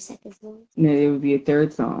working on our second song. No, it would be a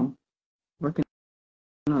third song. Working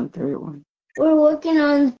on the third one. We're working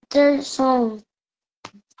on third song.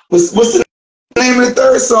 What's the name of the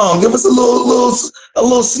third song? Give us a little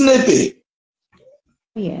snippet.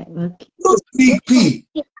 Yeah, look. A little sneak peek.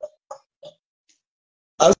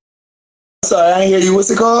 I'm sorry, I didn't hear you. What's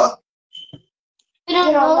it called? We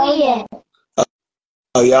don't know yet.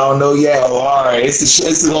 Oh, y'all don't know yet. Oh, all right. This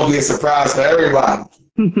is gonna be a surprise for everybody.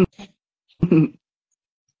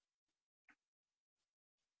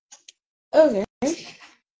 Okay.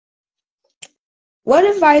 What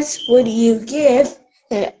advice would you give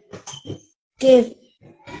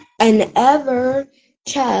an ever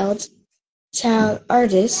child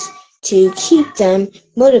artist to keep them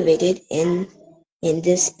motivated in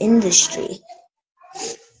this industry?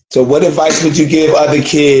 So what advice would you give other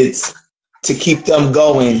kids to keep them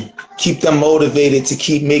going, keep them motivated to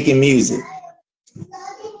keep making music?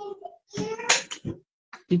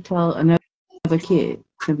 You tell another kid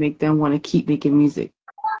to make them want to keep making music.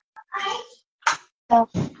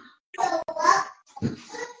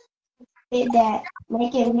 That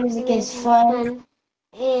making music is fun,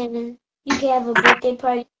 and you can have a birthday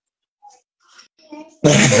party.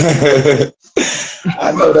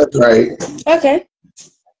 I know that's right. Okay.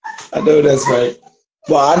 I know that's right.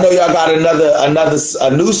 Well, I know y'all got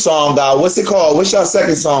a new song out. What's it called? What's your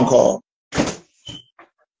second song called?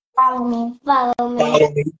 Follow me. Follow me.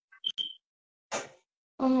 Follow Me.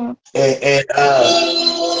 Mm-hmm.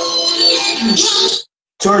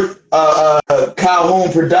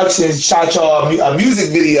 Calhoun Productions shot y'all a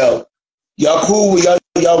music video. Y'all cool?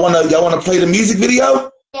 Y'all wanna play the music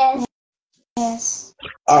video? Yes. Yes.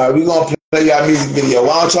 All right, we're gonna play y'all music video.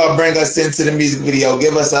 Why don't y'all bring us into the music video?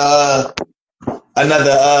 Give us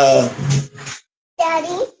another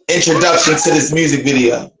Daddy. introduction to this music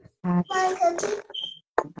video.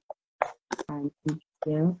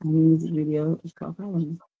 Yeah, the music video is called Follow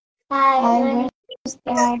Me. Hi, my name is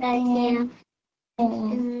Barky.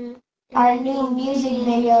 Our new music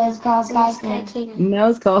video is called Takeover. No,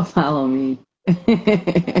 it's called Follow Me.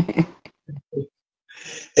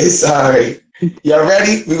 It's all right. Y'all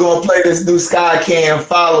ready? We're gonna play this new Sky Can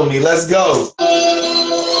Follow Me. Let's go.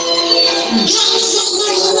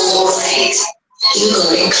 You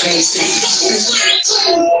going crazy.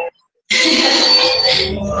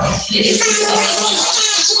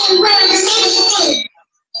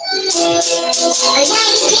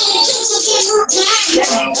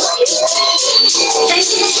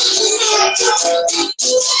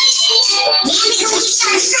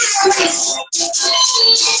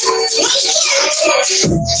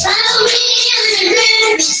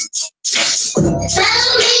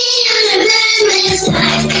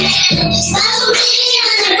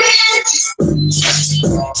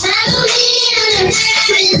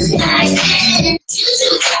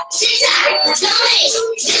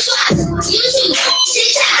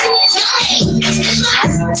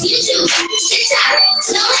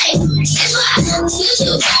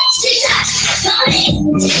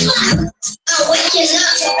 I'm waking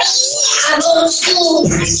up, I go to school,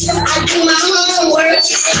 I do my homework,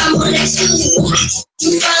 I'm on the tube.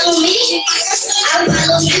 You follow me, I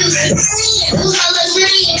follow you. Who follow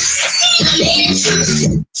green, I made it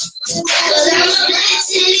true. Cause I'm a black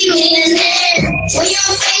city millionaire. When you're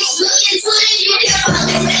on Facebook and Twitter, you can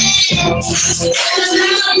follow me. Cause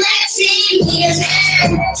I'm a black city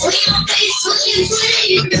millionaire. When you're on Facebook and Twitter,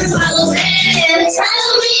 you can follow me.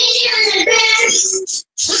 Follow me on the best.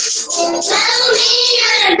 Follow me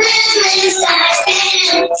on the brand, Inside.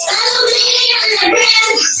 Follow me on the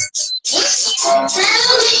brand.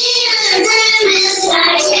 Follow me on the brand,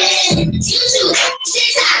 Inside. YouTube,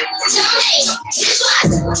 TikTok, donate. This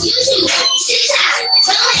one, YouTube, TikTok,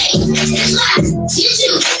 donate. This one,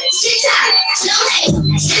 YouTube, TikTok, donate.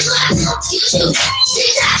 This one, YouTube,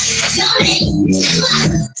 TikTok, donate. This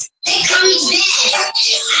one. They call me big.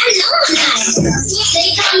 I know I'm nice.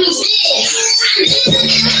 They call me big. I'm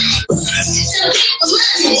living it. Some people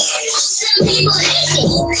love me. Some people hate me.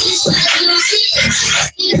 That's why I don't see it.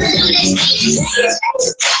 Because I know they see it.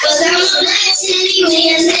 Cause I'm a black city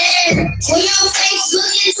millionaire. When you're on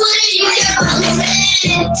Facebook and Twitter, you can follow me.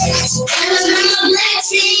 Cause I'm a black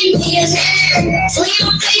city millionaire. When you're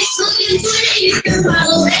on Facebook and Twitter, you can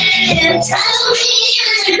follow me. Follow me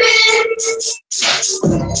on the gram.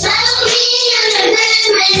 Follow me on the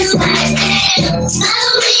gram, Inside.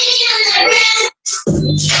 Follow me on the gram.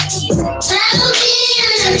 Follow me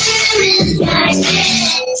on the gram, Inside.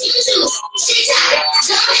 YouTube, TikTok,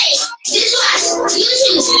 donate. This one,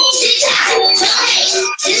 YouTube, TikTok, donate.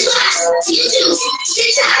 This one, YouTube,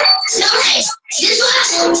 TikTok, donate. This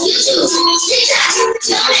one, YouTube, TikTok,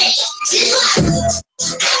 donate. This one.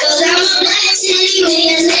 Cause I'm a black city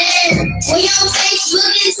millionaire. When you're on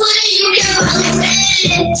Facebook and Twitter, you can follow me.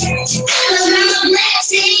 Cause I'm a black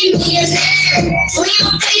city millionaire. So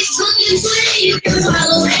your Facebook and Twitter, you can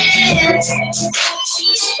follow him.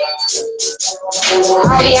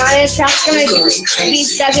 I'll be honest, that's gonna be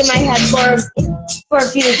stuck in my head for a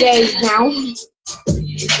few days now.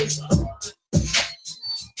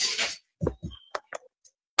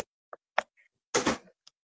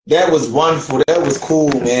 That was wonderful. That was cool,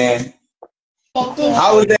 man.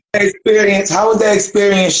 How was that experience? How was that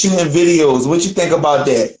experience shooting videos? What you think about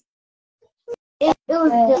that? It was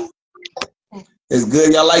good. It's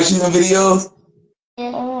good. Y'all like shooting videos?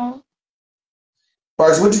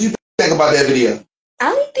 Barks, what did you think about that video?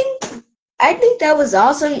 I think that was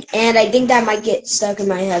awesome, and I think that might get stuck in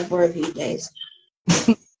my head for a few days.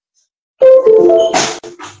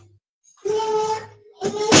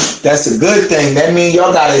 That's a good thing. That means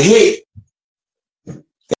y'all got a hit.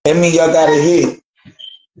 That means y'all got a hit.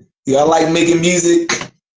 Y'all like making music?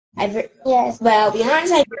 Yes, but I'll be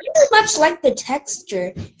honest, I pretty much like the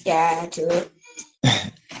texture to it.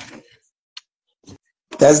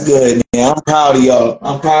 That's good, man. I'm proud of y'all.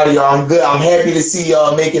 I'm good. I'm happy to see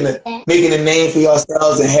y'all making a name for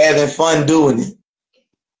yourselves and having fun doing it.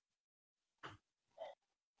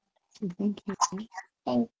 Thank you.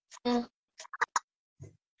 Thank you.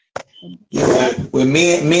 Yeah, with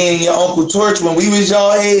me and your Uncle Torch, when we was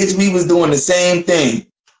y'all age, we was doing the same thing.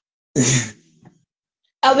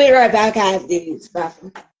 I'll be right back after these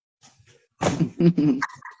bathroom.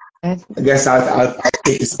 I guess I'll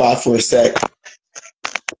take a spot for a sec.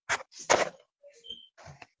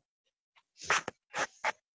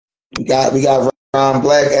 We got Ron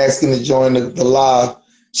Black asking to join the live.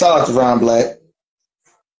 Shout out to Ron Black.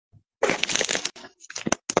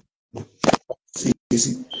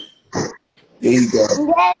 See. There you go.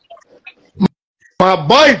 My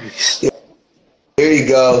babies. There you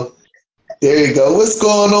go. There you go. What's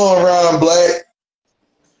going on, Ron Black?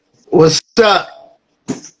 What's up?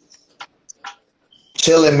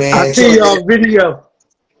 Chilling, man. I see y'all video.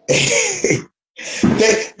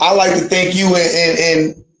 I like to thank you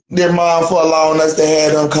and their mom for allowing us to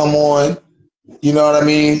have them come on. You know what I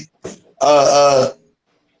mean?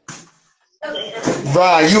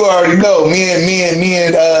 Ron, you already know. Me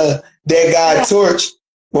and that guy Torch,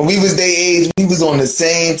 when we was their age, we was on the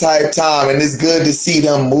same type time, and it's good to see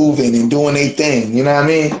them moving and doing their thing. You know what I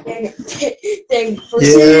mean?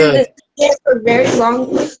 For very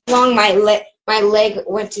long, my leg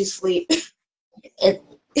went to sleep. And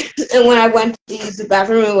when I went to use the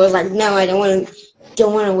bathroom, it was like, no, I don't want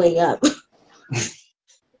to wake up. But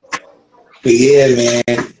yeah,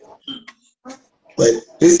 man. But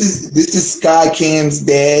this is Sky Cam's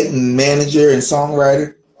dad and manager and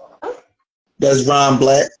songwriter. That's Ron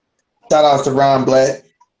Black. Shout out to Ron Black.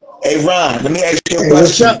 Hey Ron, let me ask you a question.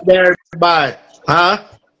 What's up there, everybody? Huh?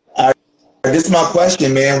 This is my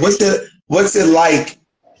question, man. What's it like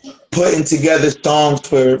putting together songs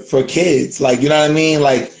for kids? Like, you know what I mean?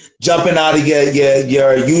 Like jumping out of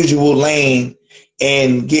your usual lane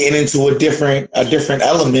and getting into a different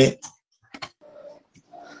element.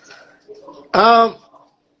 I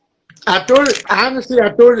thought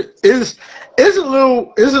it is a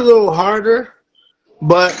little harder,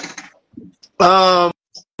 but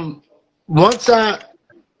once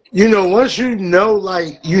you know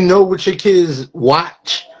what your kids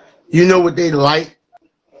watch, you know what they like,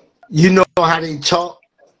 you know how they talk,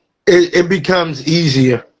 it becomes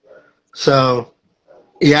easier. So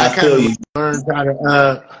yeah, I kind of learned how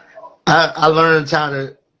to I learned how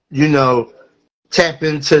to, tap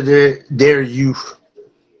into their youth.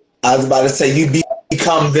 I was about to say, you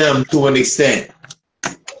become them to an extent.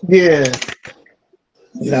 Yeah.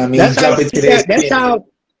 You know what I mean? That's how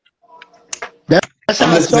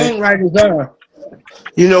songwriters are.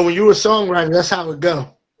 When you're a songwriter, that's how it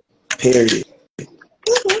go. Period.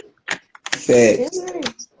 Facts.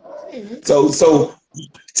 So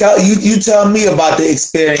tell me about the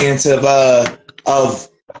experience of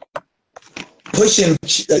pushing,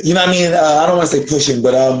 you know what I mean? I don't want to say pushing,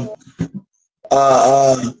 but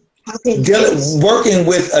working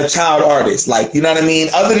with a child artist, like, you know what I mean?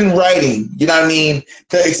 Other than writing, you know what I mean?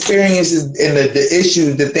 The experiences and the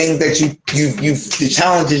issues, the things that the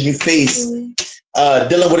challenges you face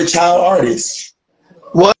dealing with a child artist.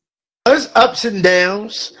 Well, there's ups and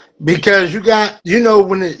downs because you got,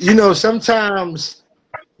 sometimes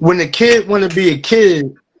when a kid want to be a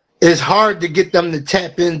kid, it's hard to get them to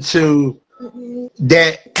tap into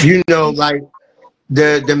that, like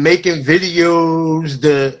the making videos,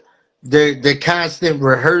 the constant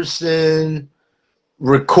rehearsing,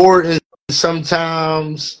 recording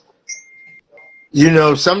sometimes.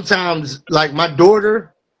 Sometimes like my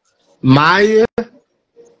daughter, Maya,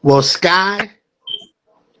 Sky,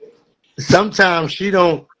 sometimes she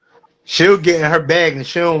don't she'll get in her bag and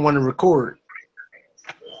she don't want to record.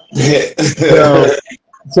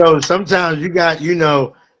 So sometimes you got,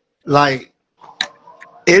 like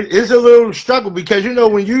it's a little struggle because when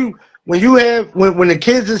the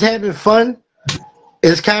kids is having fun,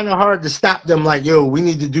 it's kind of hard to stop them. Like, yo, we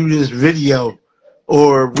need to do this video,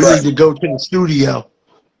 or we need to go to the studio.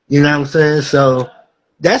 You know what I'm saying? So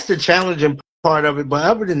that's the challenging part of it. But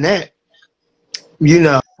other than that, they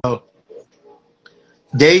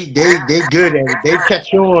good at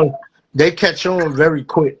it. They catch on very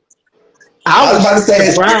quick. I was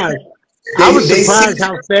surprised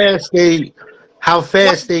how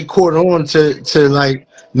fast they caught on to like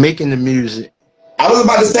making the music. I was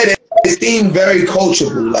about to say that it seemed very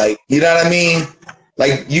coachable, like, you know what I mean?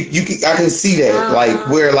 Like I can see that, like,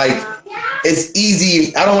 where like it's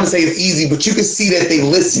easy. I don't want to say it's easy, but you can see that they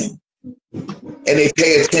listen and they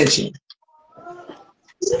pay attention.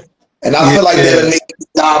 And I feel like that'll make the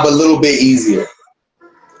job a little bit easier.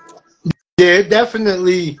 Yeah, it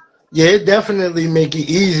definitely make it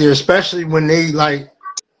easier, especially when they like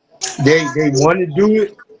they want to do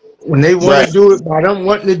it. When they want to do it, by them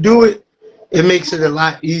wanting to do it, it makes it a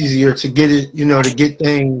lot easier to get it, to get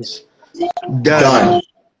things done.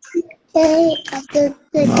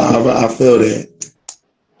 I feel that.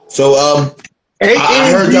 So I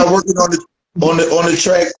heard y'all working on the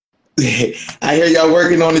track. I hear y'all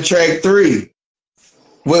working on the track 3.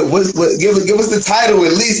 Give us the title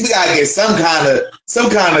at least. We gotta get some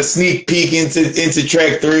kind of sneak peek into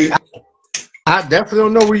track 3. I definitely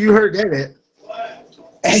don't know where you heard that at.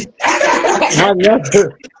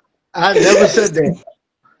 I never said that.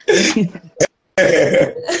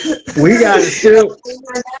 We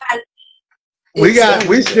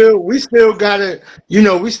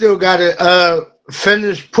still gotta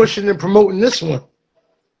finish pushing and promoting this one.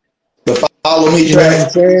 The Follow Me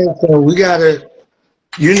track. So we gotta,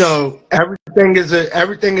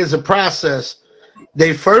 everything is a process.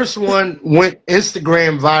 They first one went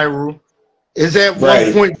Instagram viral. Is at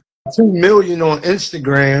 1.2 million on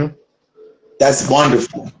Instagram. That's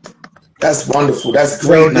wonderful. That's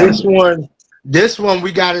great. So this one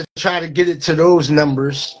we gotta try to get it to those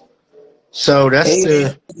numbers. So that's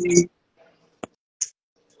the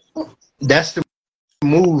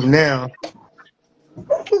move now.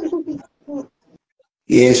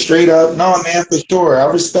 Yeah, straight up. No, man, for sure. I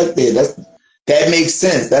respect that. That makes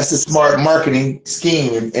sense. That's a smart marketing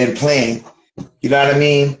scheme and plan. You know what I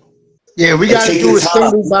mean? Yeah, we gotta do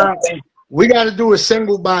a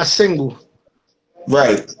single by single.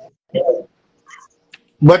 Right.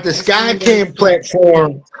 But the Skycam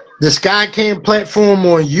platform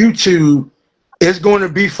on YouTube is going to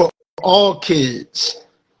be for all kids.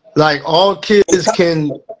 Like all kids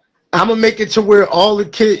can. I'm gonna make it to where all the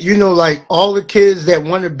kids, like all the kids that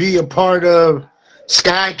want to be a part of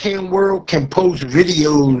Skycam World can post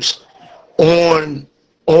videos on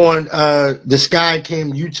the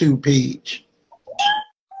Skycam YouTube page.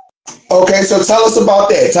 Okay, so tell us about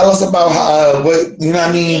that. Tell us about how what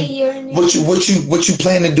you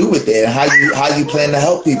plan to do with that, and how you plan to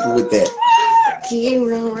help people with that.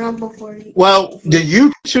 Well, the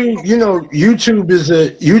YouTube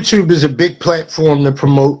is a big platform to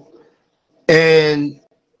promote, and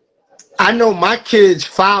I know my kids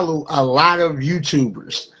follow a lot of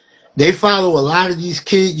YouTubers. They follow a lot of these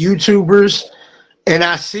kid YouTubers. And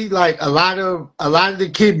I see like a lot of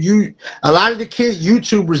the kid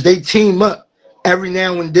YouTubers, they team up every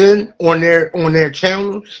now and then on their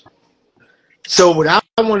channels. So what I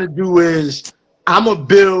want to do is I'm gonna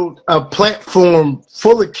build a platform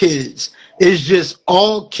full of kids. It's just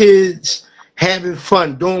all kids having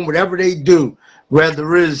fun, doing whatever they do,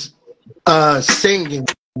 whether it's singing,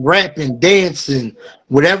 rapping, dancing,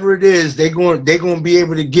 whatever it is, they're going to be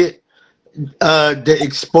able to get the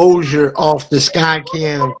exposure off the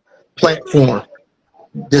Skycam platform,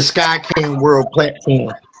 the Skycam World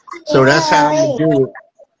platform. So that's how I'm gonna do it.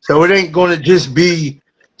 So it ain't gonna just be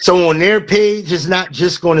on their page. It's not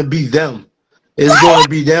just gonna be them. It's gonna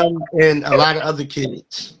be them and a lot of other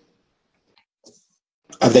kids.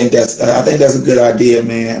 I think that's a good idea,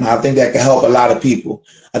 man. I think that can help a lot of people.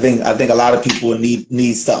 I think a lot of people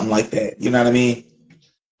need something like that. You know what I mean?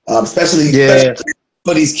 Especially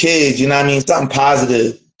for these kids, you know what I mean? Something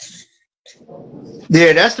positive.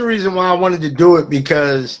 Yeah, that's the reason why I wanted to do it,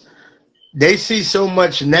 because they see so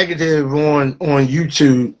much negative on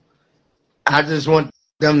YouTube. I just want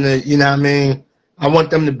them to, you know what I mean? I want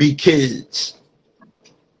them to be kids.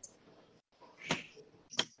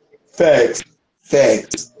 Facts.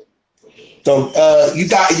 So you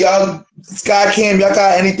got y'all, Skycam, y'all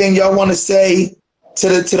got anything y'all want to say to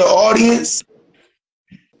the audience?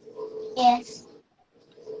 Yes.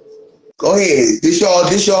 Go ahead. This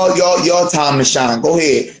y'all time to shine. Go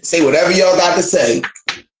ahead. Say whatever y'all got to say.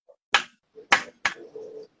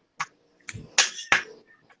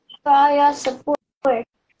 For all your support.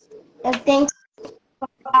 And thanks for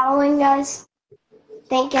following us,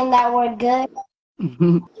 thinking that we're good.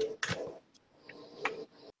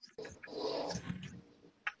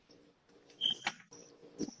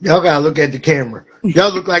 Y'all gotta look at the camera.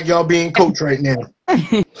 Y'all look like y'all being coached right now.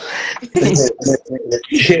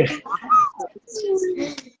 Yeah.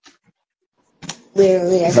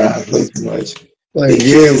 Literally, I Trying to play too much. Like,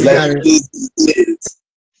 yeah, we got it.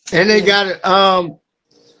 And they got it.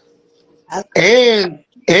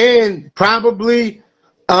 And probably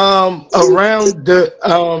around the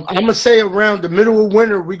I'm gonna say around the middle of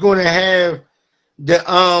winter, we're gonna have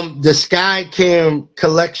the Sky Cam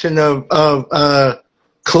collection of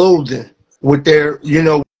clothing with their, you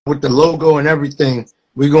know, with the logo and everything.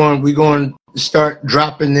 We're going to start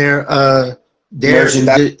dropping their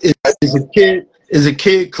is a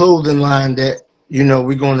kid clothing line that, you know,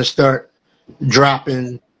 we're going to start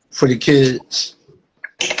dropping for the kids.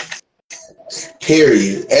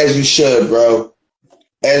 Period. As you should, bro.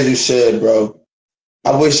 As you should, bro.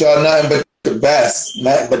 I wish y'all nothing but the best.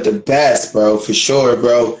 Nothing but the best, bro. For sure,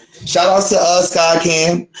 bro. Shout out to Sky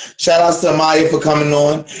Cam. Shout out to Maya for coming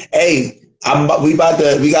on. Hey, we got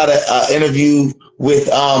an interview with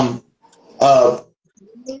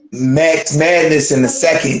Max Madness in a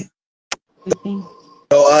second.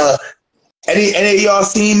 So any of y'all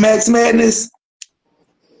seen Max Madness?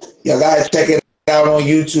 Y'all gotta check it out on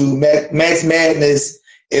YouTube. Max Madness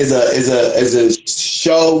is a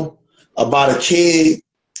show about a kid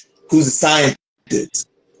who's a scientist.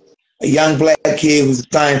 A young black kid who's a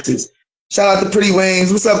scientist. Shout out to Pretty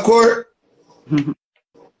Wings. What's up, Court?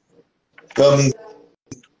 Feel me?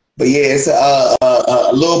 But yeah, it's a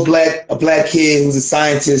little black kid who's a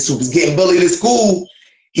scientist who was getting bullied at school.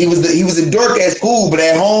 He was a dork at school, but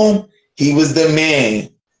at home he was the man.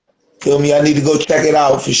 Feel me? I need to go check it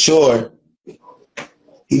out for sure.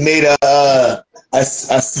 He made a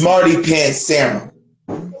Smarty Pants serum.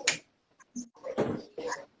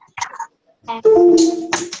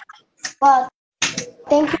 Well,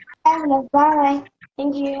 thank you for having us. Bye.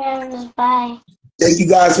 Thank you for having us. Bye. Thank you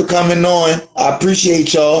guys for coming on. I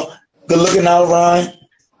appreciate y'all. Good looking out, Ryan.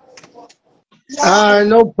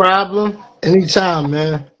 No problem. Anytime,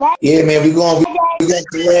 man. Yeah, man. We going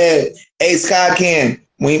to ahead. Hey, Sky Cam.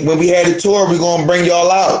 When we had a tour, we're gonna bring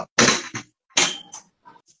y'all out.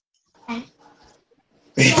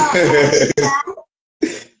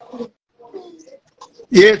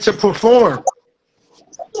 Yeah, to perform.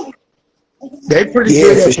 They pretty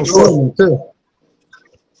good at performing too.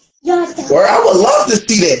 Or I would love to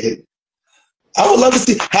see that. I would love to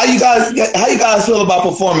see how you guys feel about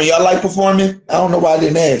performing. Y'all like performing? I don't know why I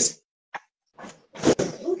didn't ask.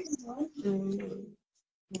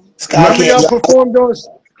 Remember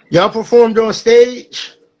y'all performed on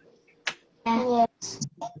stage? Yes.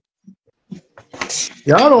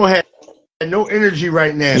 Y'all don't have no energy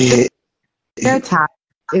right now. Yeah. They're tired.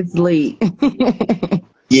 It's late.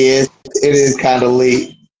 Yes, it is kind of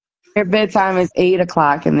late. Their bedtime is 8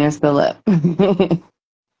 o'clock and they're still up.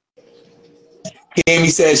 Cammy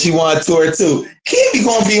said she wanted to tour too. Cammy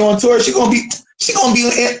gonna be on tour. She gonna be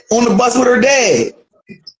on the bus with her dad.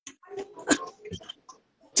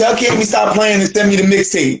 Tell Cammy stop playing and send me the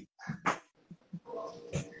mixtape.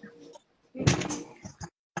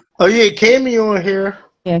 Oh yeah, Cammy on here.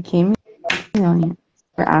 Yeah, Cammy on here.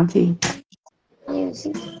 Her auntie.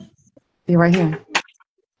 You're right here.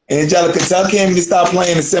 Angelica, tell Cammy to stop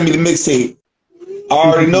playing and send me the mixtape. I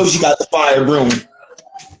already know she got the fire brewing.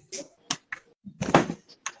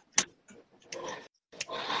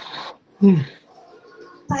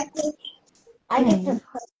 I get to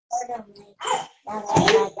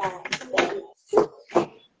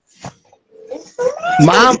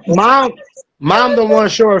Mom don't want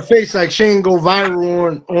to show her face like she ain't go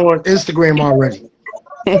viral on Instagram already.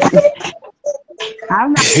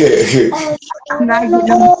 I'm not getting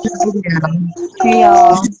on the video. Hey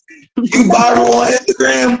y'all. You viral on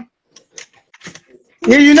Instagram?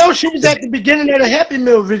 Yeah, you know she was at the beginning of the Happy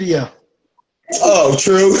Meal video. Oh,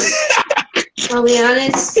 true. I'll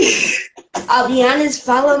be honest,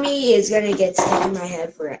 follow me is gonna get stuck in my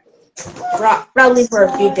head for probably for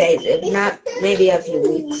a few days, if not maybe a few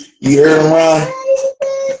weeks. You heard him, Ron?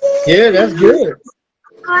 Yeah, that's good.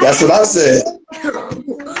 That's what I said.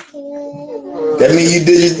 That means you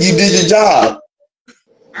did your job.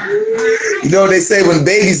 You know what they say when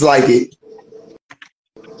babies like it.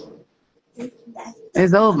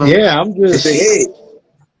 It's over. Yeah, I'm just. It's a hit.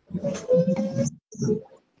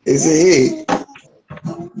 It's a hit.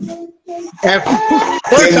 At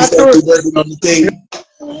first, Jamie I said thought. she working on the thing.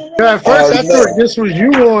 At first, I No. thought this was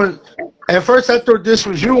you on. At first, I thought this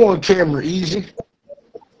was you on camera, Easy.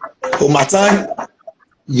 For my son?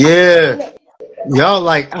 Yeah, y'all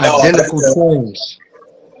like identical twins.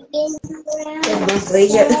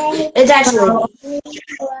 It's actually.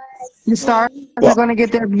 The stars are going to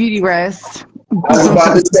get their beauty rest. I was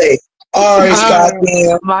about to say, all right, Scott,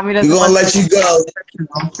 man, Mommy we're doesn't going to want let you go.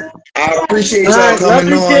 I appreciate All y'all right, love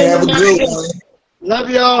coming you, on. King. Have a good one. Love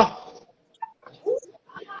y'all.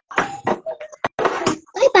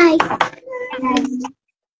 Bye-bye.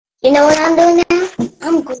 You know what I'm doing now?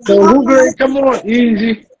 I'm going. So who gonna come on,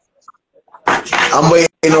 Easy? I'm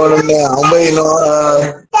waiting on him now. I'm waiting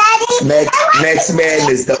on Max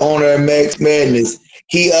Madness, the owner of Max Madness.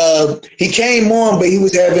 He came on, but he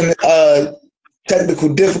was having technical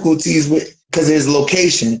difficulties because of his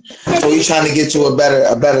location. So he's trying to get to a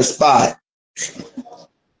better spot.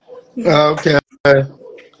 Okay.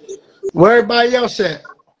 Where everybody else at?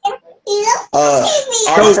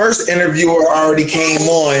 Our first interviewer already came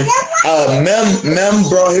on. Mem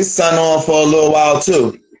brought his son on for a little while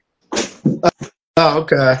too. Oh,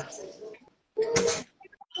 okay.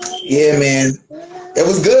 Yeah, man. It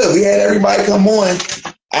was good. We had everybody come on.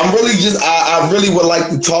 I'm really I really would like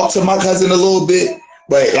to talk to my cousin a little bit,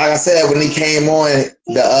 but like I said, when he came on,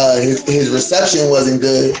 his reception wasn't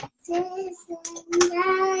good.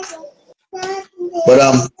 But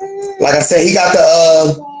like I said, he got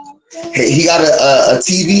a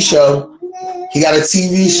TV show. He got a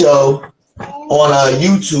TV show on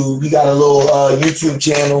YouTube. He got a little YouTube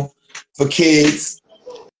channel for kids.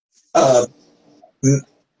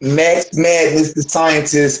 Max Madness, the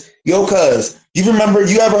scientist. Yo, cuz, you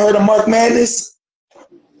ever heard of Mark Madness?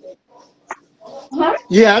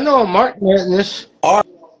 Yeah, I know Mark Madness.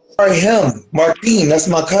 Him, Martine, that's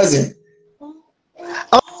my cousin.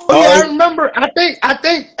 Oh yeah, I remember. I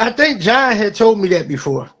think John had told me that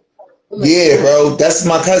before. Yeah, bro, that's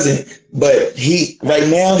my cousin. But he got a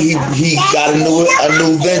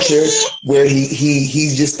new venture where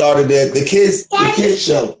he just started the kids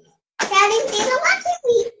show.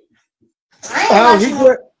 Oh, he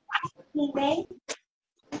good.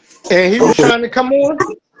 And he was trying to come on.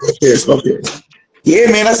 Okay.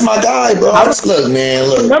 Yeah, man, that's my guy, bro. Look, man,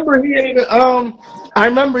 look. I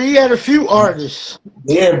remember he had a few artists.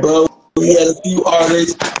 Yeah, bro, he had a few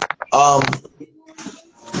artists. I'm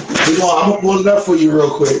gonna pull it up for you real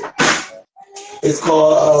quick. It's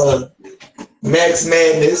called Max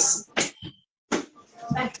Madness,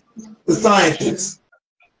 the scientist.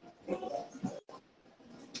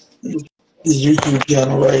 This YouTube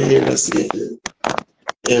channel right here. Let's see it.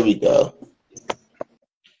 There we go.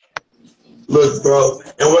 Look, bro.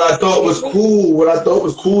 And what I thought was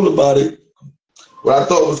cool about it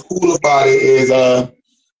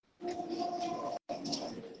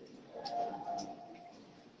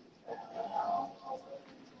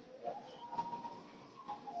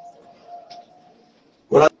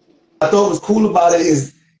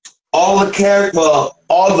is all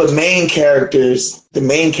the main characters,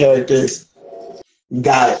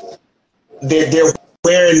 they're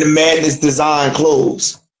wearing the Madness design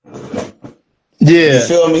clothes. Yeah. You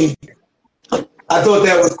feel me? I thought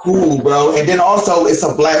that was cool, bro. And then also it's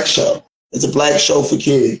a black show. It's a black show for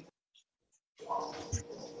kids.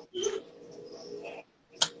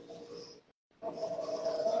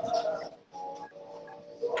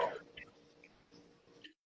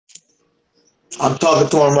 I'm talking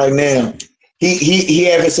to him right now. He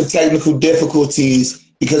having some technical difficulties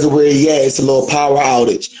because of where he at. It's a little power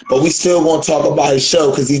outage, but we still gonna talk about his show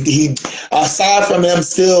because he aside from him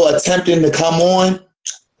still attempting to come on,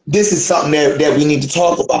 this is something that we need to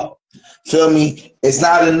talk about. Feel me? It's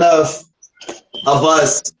not enough of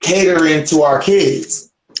us catering to our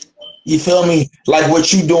kids. You feel me? Like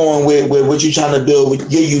what you doing with what you trying to build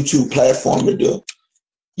with your YouTube platform to do.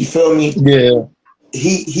 You feel me? Yeah.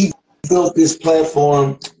 He built this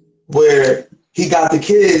platform where he got the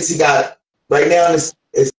kids. He got right now it's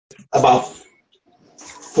about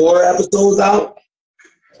 4 episodes out.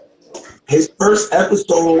 His first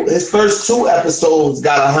two episodes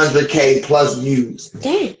got 100K plus views.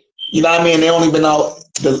 Damn. You know what I mean? They only been out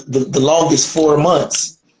the longest 4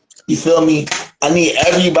 months. You feel me? I need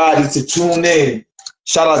everybody to tune in.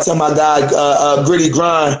 Shout out to my guy, Gritty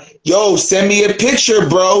Grind. Yo, send me a picture,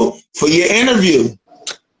 bro, for your interview.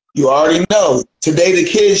 You already know. Today the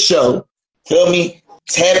Kids Show. Feel me?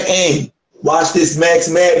 Tap in. Watch this Max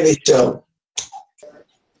Madness show.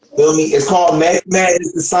 Feel me? It's called Max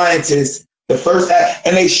Madness the Scientist. The first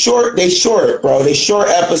and they short, bro. They short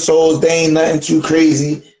episodes. They ain't nothing too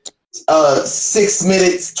crazy. 6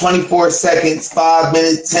 minutes, 24 seconds, 5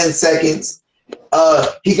 minutes, 10 seconds.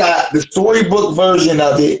 He got the storybook version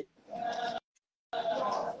of it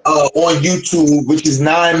on YouTube, which is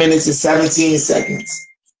 9 minutes and 17 seconds.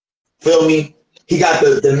 Feel me? He got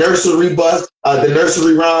the nursery bus, the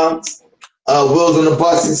nursery rhymes, Wheels on the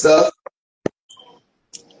Bus and stuff.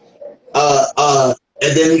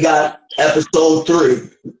 And then he got episode 3,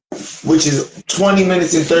 which is 20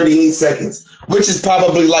 minutes and 38 seconds, which is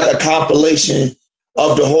probably like a compilation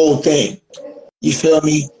of the whole thing. You feel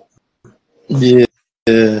me? Yeah.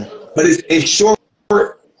 But it's short,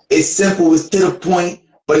 it's simple, it's to the point,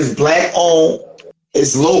 but it's black owned,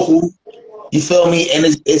 it's local. You feel me? And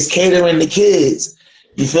it's catering to kids.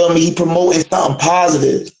 You feel me? He promoting something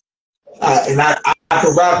positive. And I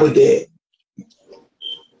can rock with that.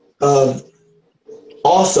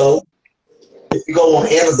 Also, if you go on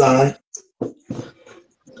Amazon,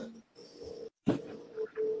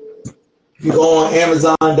 if you go on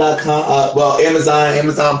Amazon.com,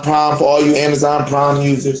 Amazon Prime, for all you Amazon Prime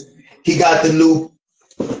users, he got the new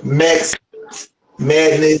Max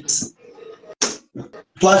Madness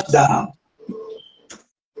plush doll.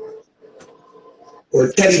 Or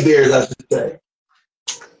teddy bears, I should say.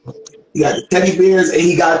 He got the teddy bears and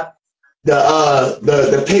he got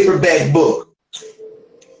the paperback book.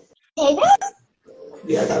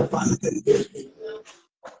 Yeah, I gotta find the teddy bears.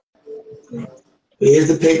 Here's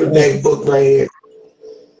the paperback book right here.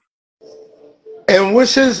 And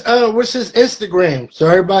what's his Instagram so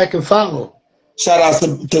everybody can follow? Shout out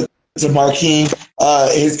to Barky.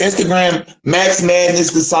 His Instagram, Max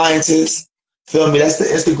Madness the Scientist. Feel me? That's the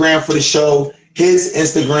Instagram for the show. His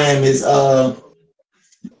Instagram is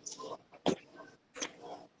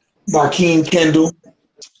Barkeen Kendall.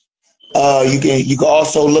 You can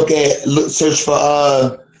also search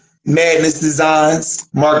for Madness Designs,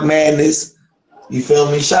 Mark Madness. You feel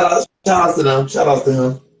me? Shout out to them. Shout out to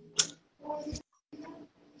him.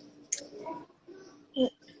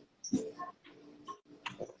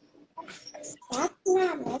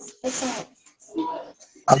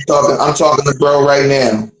 I'm talking to bro right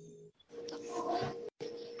now.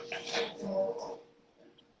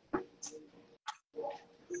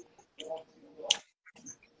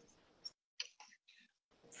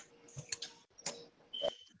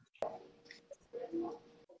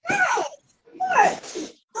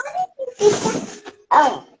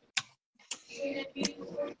 Oh.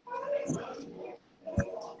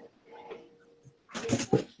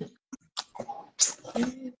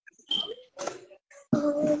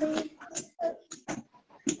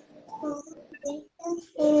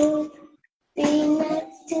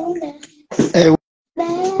 Hey,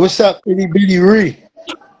 what's up, Itty Bitty Ree?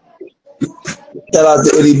 Shout out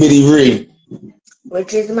to Itty Bitty Ree.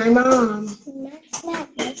 Which is my mom.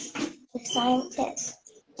 Madness, the scientist.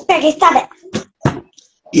 Barky, stop it.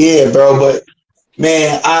 Yeah, bro, but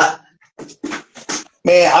man, I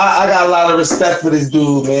got a lot of respect for this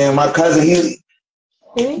dude, man. My cousin, he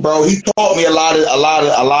taught me a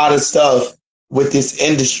lot of stuff with this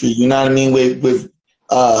industry. You know what I mean? With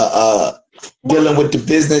dealing with the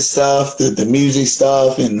business stuff, the music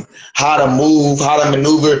stuff, and how to move, how to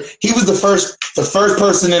maneuver. He was the first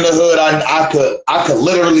person in the hood I could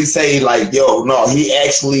literally say like, yo, no, he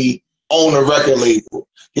actually owned a record label.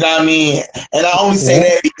 You know what I mean? And I only say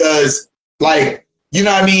that because, like, you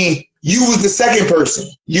know what I mean? You was the second person.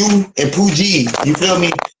 You and Pooji. You feel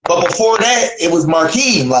me? But before that, it was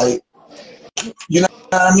Markeem. Like, you know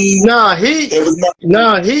what I mean?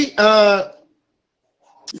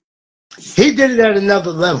 He did it at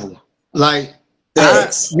another level. Like, I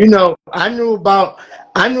knew about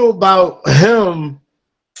him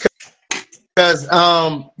because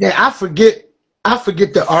I forget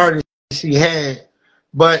the artist he had.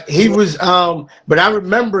 But he was but I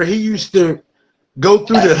remember he used to go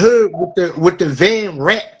through the hood with the van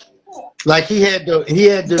wrapped. Like he had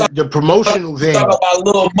the promotional van. Talk about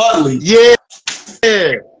Lil Mudley. Yeah.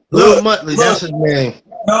 Lil Mudley, that's his name.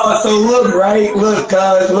 No, so look,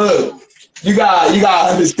 cuz look. You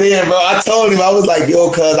gotta understand, bro. I told him, I was like,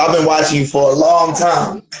 yo, cuz I've been watching you for a long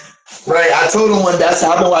time. Right? I told him I've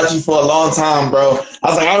been watching you for a long time, bro. I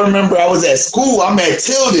was like, I remember I was at school, I'm at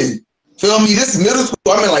Tilden. Feel me? This is middle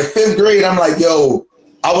school. I'm in like 5th grade. I'm like, yo,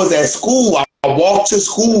 I was at school. I walked to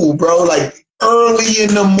school, bro, like early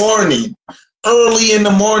in the morning.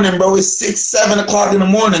 Bro. It's 6, 7 o'clock in the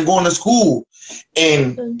morning going to school.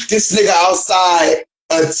 And this nigga outside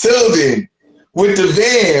Tilden with the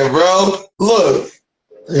van, bro. Look.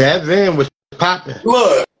 Yeah, that van was popping.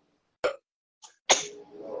 Look.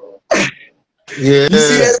 Yeah. You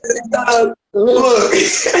see that? Look.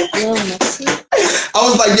 I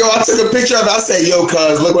was like, yo, I took a picture of it. I said, yo,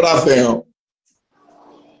 cuz, look what I found.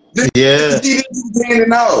 Yeah.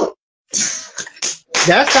 Handing out.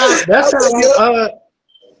 That's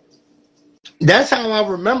how I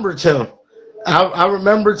remembered him. I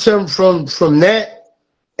remembered him from that,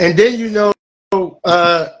 and then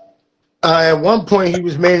at one point he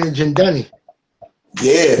was managing Dunny.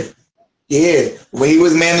 Yeah. When he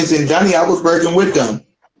was managing Dunny, I was working with them.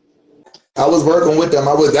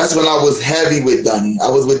 That's when I was heavy with Dunny. I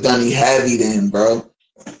was with Dunny heavy then, bro.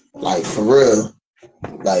 Like for real.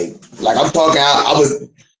 Like I'm talking. I was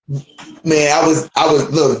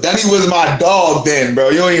look. Dunny was my dog then, bro.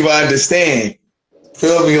 You don't even understand.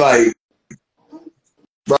 Feel me? Like,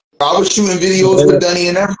 bro, I was shooting videos with Dunny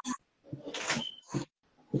and everything.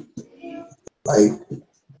 Like,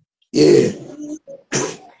 yeah.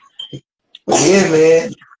 But yeah,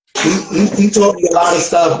 man. He taught me a lot of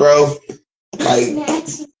stuff, bro. Like,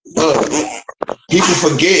 look, people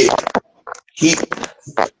forget.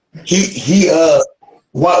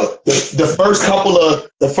 What the first couple of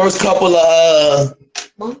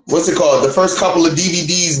what's it called? The first couple of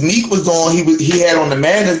DVDs Meek was on, he had on the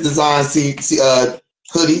Madness Design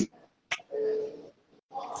hoodie.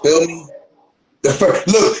 Feel me?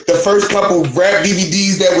 The first couple rap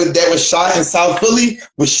DVDs that was shot in South Philly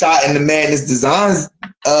was shot in the Madness Designs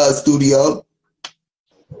studio.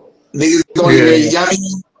 Niggas don't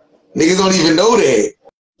even know that.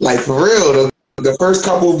 Like for real, the first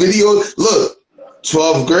couple of videos. Look,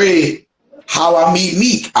 12th grade, how I meet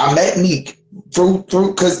Meek. I met Meek through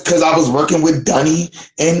because I was working with Dunny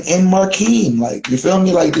and Markeem. Like, you feel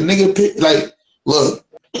me? Like the nigga like, look.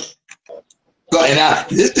 And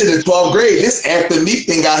this is the 12th grade. This after Meek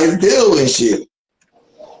thing got his deal and shit.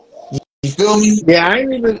 You feel me? Yeah, I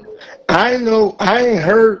ain't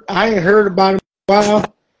heard about it in a while,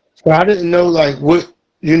 so I didn't know like what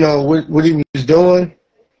he was doing.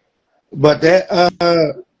 But that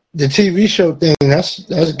the TV show thing,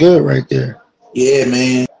 that's good right there. Yeah,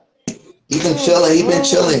 man. He been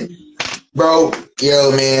chilling. Bro,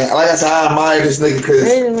 yo, man. Like I said, I admire this nigga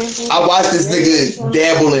because I watched this nigga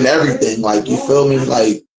dabble in everything. Like, you feel me?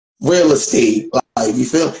 Like, real estate. Like, you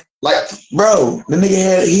feel me? Like, bro, the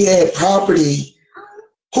nigga had property.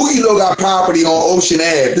 Who got property on Ocean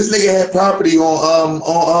Ave? This nigga had property on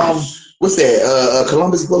what's that?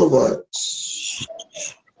 Columbus Boulevard.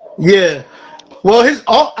 Yeah. Well,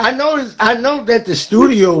 I know that the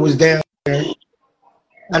studio was down there.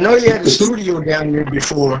 I know he had the studio down there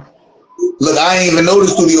before. Look, I didn't even know the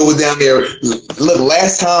studio was down there. Look,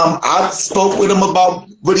 last time I spoke with him about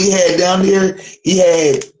what he had down there, he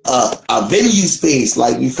had a venue space.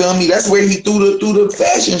 Like, you feel me? That's where he threw the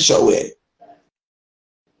fashion show at.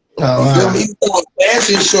 Oh, you feel me? He doing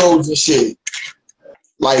fashion shows and shit.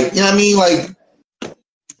 Like, you know what I mean? Like,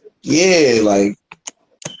 yeah, like.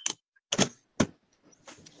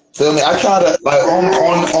 Feel me? I try to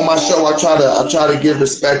on my show. I try to give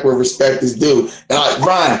respect where respect is due. And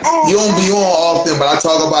Ryan, you don't be on often, but I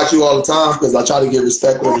talk about you all the time because I try to give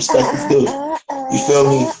respect where respect is due. You feel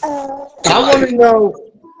me? I want to know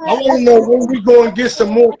when we go and get some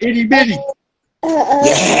more itty bitty.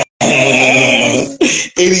 Yeah,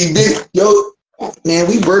 itty bitty. Yo, man,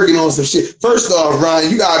 we working on some shit. First off,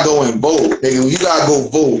 Ryan, you gotta go and vote, nigga. You gotta go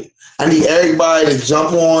vote. I need everybody to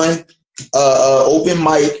jump on open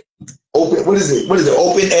mic. What is it?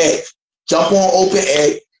 Open Act. Jump on Open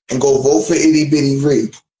Act and go vote for Itty Bitty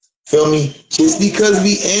Ree. Feel me? Just because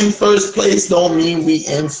we in first place don't mean we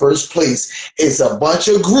in first place. It's a bunch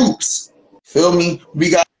of groups. Feel me? We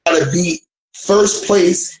gotta beat first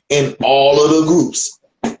place in all of the groups.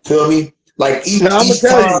 Feel me? Like each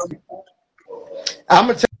time. I'm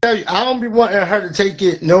gonna tell you, I don't be wanting her to take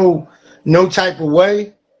it no type of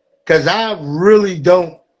way, cause I really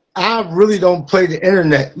don't play the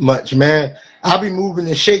internet much, man. I be moving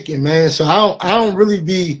and shaking, man. So I don't really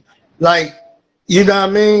be like, you know what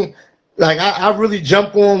I mean? Like I really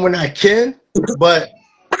jump on when I can, but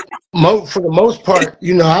for the most part,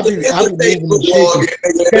 you know, I be moving and shaking.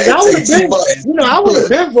 Cause I would have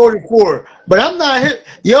been voted for her, but I'm not here.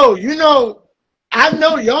 Yo, you know, I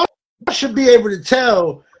know y'all should be able to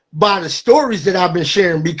tell by the stories that I've been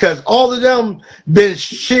sharing, because all of them been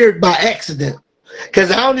shared by accident.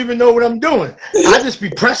 Cause I don't even know what I'm doing. I just be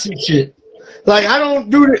pressing shit. Like I don't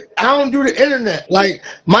do the internet. Like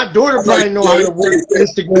my daughter probably know how to work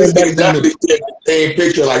Instagram better than me. Same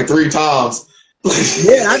picture like 3 times.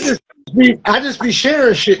 Yeah, I just be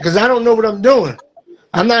sharing shit because I don't know what I'm doing.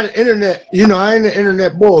 I'm not an internet. You know, I ain't an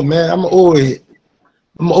internet boy, man. I'm an old head.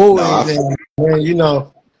 Man. You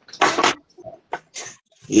know.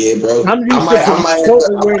 Yeah, bro. I'm used I might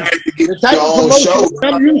have to get the type your of own promotion show.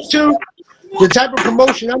 I'm used to. The type of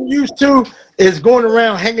promotion I'm used to is going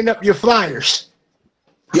around hanging up your flyers.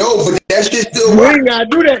 Yo, but that shit still You works. ain't gotta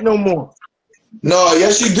do that no more. No,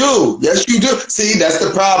 yes you do. Yes you do. See, that's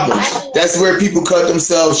the problem. That's where people cut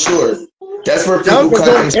themselves short. That's where people cut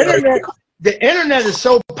themselves short. The internet is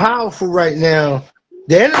so powerful right now.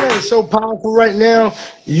 The internet is so powerful right now.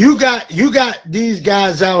 You got these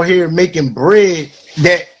guys out here making bread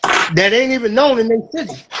that ain't even known in their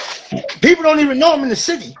city. People don't even know them in the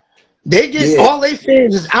city. They get all they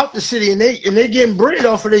fans is out the city, and they getting bread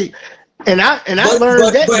off of they. And I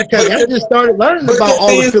learned that because I just started learning about all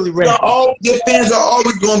the Philly rap. Your fans are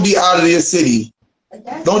always gonna be out of their city.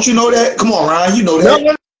 Don't you know that? Come on, Ryan, you know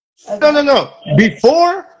that. No.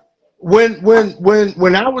 Before,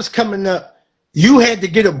 when I was coming up, you had to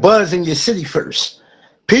get a buzz in your city first.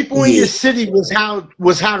 People in your city was how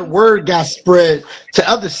the word got spread to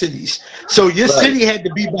other cities. So your city had to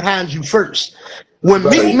be behind you first. When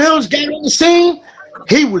Meek Mills got on the scene,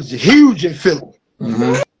 he was huge in Philly.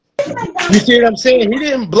 Mm-hmm. You see what I'm saying? He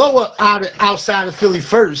didn't blow up outside of Philly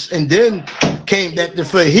first and then came back to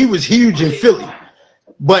Philly. He was huge in Philly.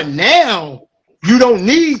 But now you don't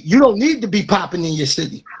need to be popping in your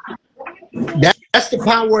city. That's the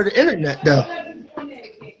power of the internet, though.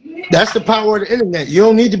 That's the power of the internet. You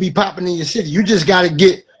don't need to be popping in your city. You just got to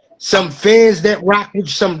get some fans that rock with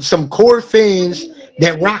you, some core fans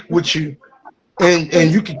that rock with you,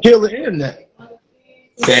 and you can kill the internet.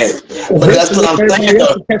 Okay. But that's what I'm saying,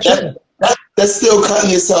 though. That's still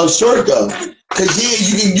cutting yourself short, though. Because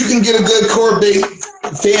you can get a good core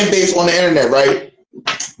fan base on the internet, right?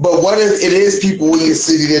 But what if it is people in your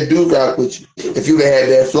city that do rock with you? If you had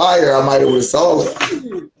that flyer, I might have saw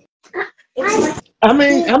it. I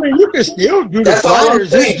mean, you can still do the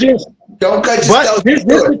flyers. It's just don't cut yourself. But this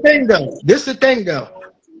the thing, though. This the thing, though.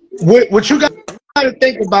 What you got to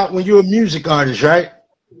think about when you're a music artist, right?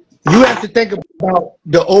 You have to think about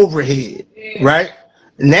the overhead, right?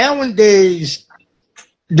 Nowadays,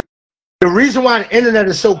 the reason why the internet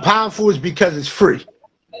is so powerful is because it's free.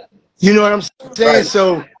 You know what I'm saying? Right.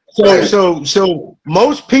 So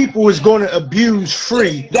most people is going to abuse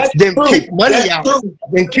free, then kick money out.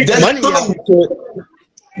 Then kick money out.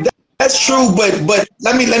 That's true, but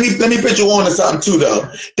let me put you on to something too,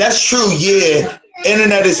 though. That's true, yeah.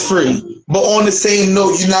 Internet is free, but on the same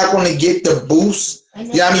note, you're not going to get the boost.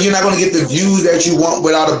 Yeah, I mean, you're not going to get the views that you want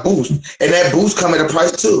without a boost, and that boost come at a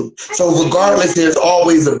price too. So regardless, there's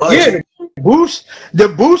always a budget. Yeah, the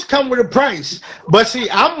boost come with a price. But see,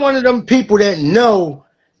 I'm one of them people that know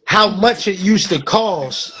how much it used to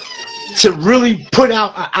cost to really put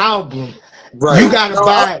out an album. Right. We had to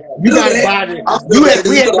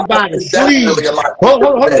buy the sleeves. Hold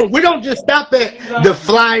on. We don't just stop at the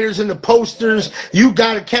flyers and the posters. You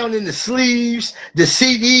got to count in the sleeves, the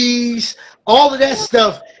CDs, all of that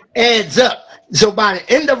stuff adds up. So by the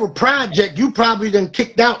end of a project, you probably done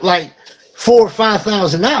kicked out like 4,000 or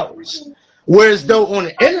 5,000 hours. Whereas though on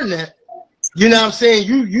the internet, you know what I'm saying,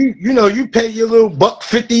 you pay your little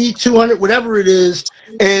 $150, $200, whatever it is,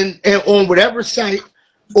 and on whatever site.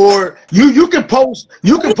 Or you can post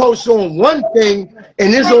on one thing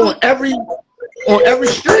and it's on every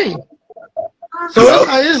stream. So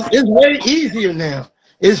it's way easier now.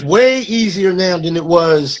 It's way easier now than it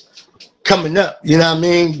was coming up. You know what I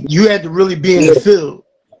mean? You had to really be in the field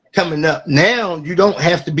coming up. Now you don't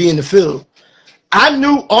have to be in the field. I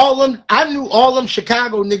knew all them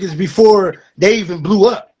Chicago niggas before they even blew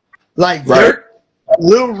up. Like Dirt,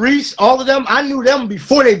 Lil Reese, all of them, I knew them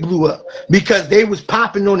before they blew up because they was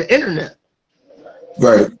popping on the internet.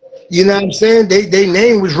 Right. You know what I'm saying? They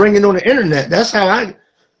name was ringing on the internet. That's how I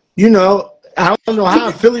don't know how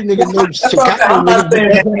a Philly nigga knows Chicago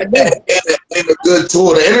nigga. And a good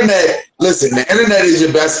tool. The internet, listen, the internet is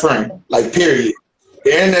your best friend, like period.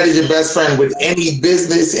 The internet is your best friend with any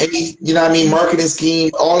business, any, you know what I mean, marketing scheme,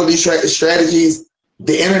 all of these strategies.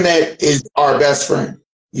 The internet is our best friend.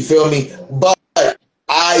 You feel me? But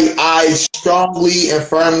I strongly and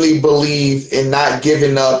firmly believe in not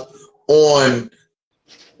giving up on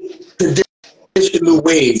traditional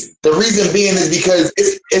ways. The reason being is because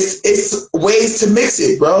it's ways to mix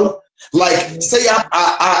it, bro. Like, say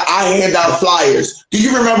I hand out flyers. Do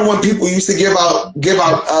you remember when people used to give out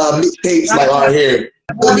mixtapes like right here?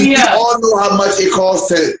 I mean, we all know how much it costs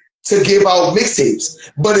to give out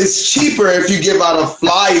mixtapes, but it's cheaper if you give out a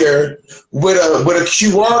flyer with a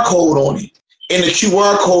QR code on it, and the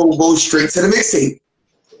QR code goes straight to the mixtape.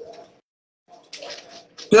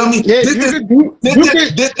 Feel me? Yeah,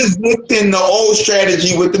 this is mixing the old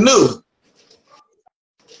strategy with the new.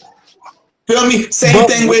 Feel me? Same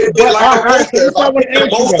thing with like a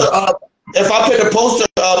poster. If I put a poster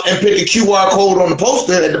up and put the QR code on the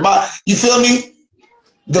poster at the bottom, you feel me?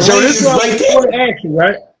 So this is what I want to ask you,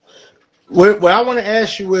 right? What I want to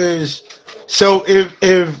ask you is, so if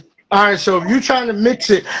all right, so if you're trying to mix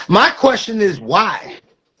it, my question is why?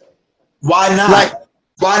 Why not?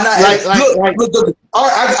 Why not? Look. All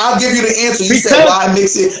right, I'll give you the answer. You said why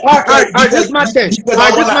mix it? All right, this is my thing.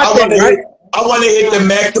 I want to hit the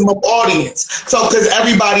maximum audience. So, because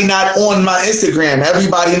everybody not on my Instagram,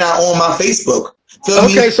 everybody not on my Facebook. Feel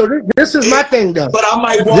me? So this is my thing, though. But I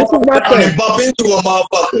might walk around and bump into a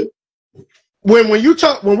motherfucker. When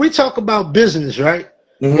we talk about business, right?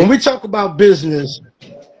 Mm-hmm. When we talk about business,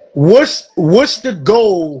 what's the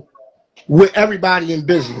goal with everybody in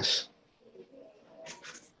business?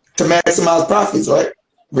 To maximize profits, right?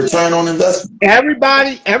 Return on investment.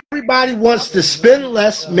 Everybody wants to spend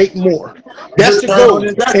less, make more. That's the goal.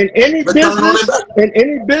 In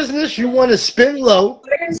any business, you want to spend low,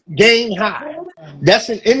 gain high. That's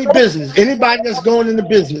in any business. Anybody that's going into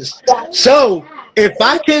business. So if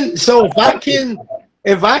I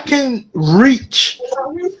can reach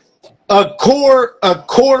a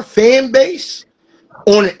core fan base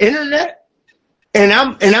on the internet, and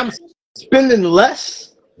I'm spending less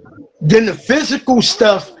than the physical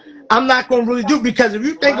stuff, I'm not going to really do, because if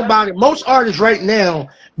you think about it, most artists right now,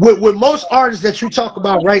 with most artists that you talk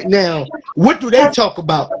about right now, what do they talk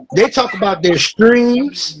about? They talk about their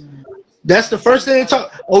streams. That's the first thing they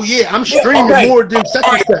talk. Oh yeah, I'm streaming more than such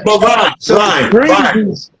and such. But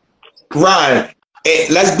Ryan,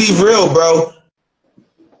 let's be real, bro.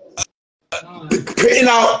 Printing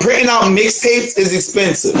out mixtapes is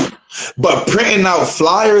expensive, but printing out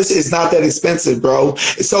flyers is not that expensive, bro.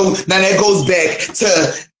 So now that goes back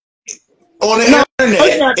to on the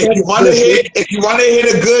internet. If you want to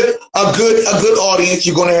hit a good audience,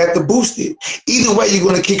 you're gonna have to boost it. Either way, you're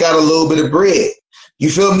gonna kick out a little bit of bread. You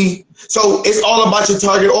feel me? So it's all about your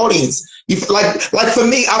target audience. Like for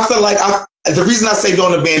me, I feel like the reason I say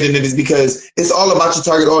don't abandon it is because it's all about your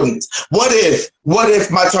target audience. What if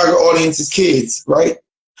my target audience is kids, right?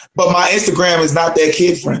 But my Instagram is not that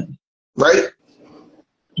kid friendly, right?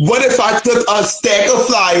 What if I took a stack of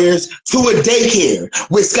flyers to a daycare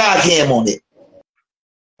with Skycam on it?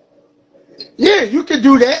 Yeah, you can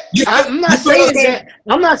do that. I'm not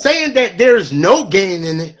saying that there's no gain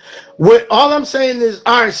in it. All I'm saying is,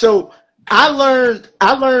 all right, so I learned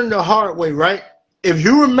the hard way, right? If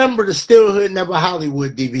you remember the Still Hood Never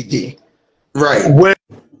Hollywood DVD, right?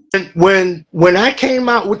 When I came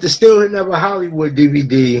out with the Still Hood Never Hollywood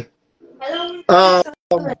DVD,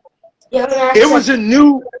 it was a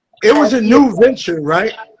new venture,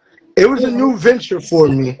 right? It was a new venture for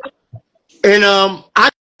me, and I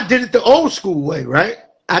did it the old school way, right?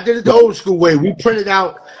 I did it the old school way. We printed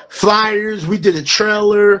out flyers, we did a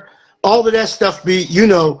trailer, all of that stuff.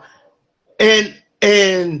 And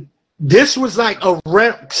this was like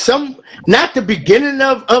not the beginning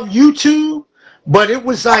of YouTube, but it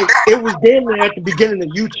was damn near at the beginning of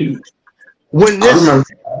YouTube. When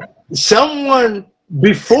someone,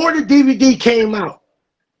 before the DVD came out,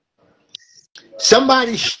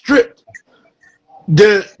 somebody stripped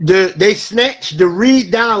they snatched the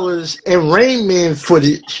Reed Dollars and Rain Man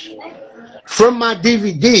footage from my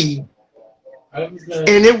DVD,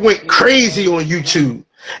 and it went crazy on YouTube.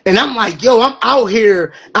 And I'm like, yo, I'm out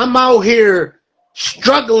here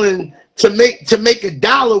struggling to make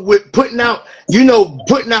 $1 with putting out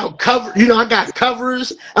cover. I got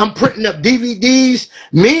covers. I'm printing up DVDs.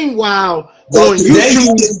 Meanwhile, on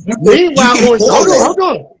YouTube,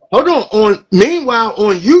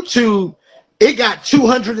 it got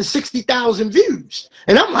 260,000 views.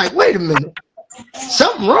 And I'm like, wait a minute,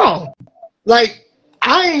 something wrong. Like,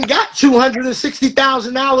 I ain't got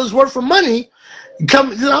 $260,000 worth of money.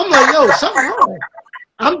 I'm like, yo, something wrong.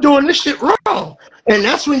 I'm doing this shit wrong. And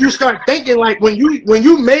that's when you start thinking, like, when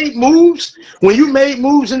you made moves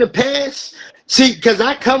in the past. See, because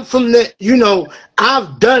I come from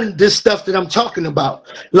I've done this stuff that I'm talking about.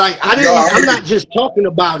 Like, I'm not just talking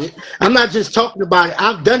about it.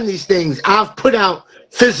 I've done these things. I've put out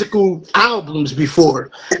physical albums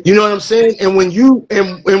before. You know what I'm saying? And when you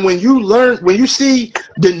see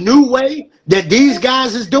the new way that these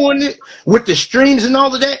guys is doing it with the streams and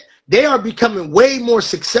all of that, they are becoming way more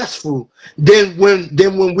succmerged than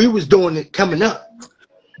when we was doing it coming up.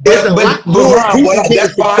 That's why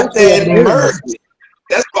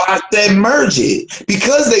I said merge it.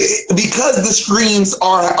 Because the streams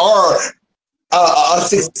are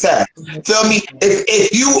success. Feel me?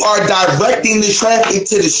 If you are directing the traffic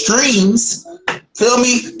to the streams, feel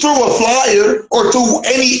me, through a flyer or through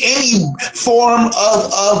any form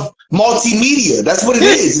of multimedia. That's what it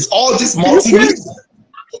is. It's all just multimedia.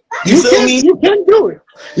 You feel me? You can do it.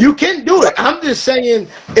 You can do it. I'm just saying,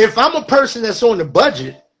 if I'm a person that's on the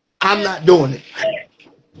budget, I'm not doing it.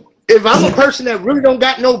 If I'm a person that really don't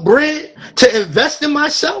got no bread to invest in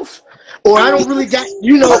myself, or I don't really got,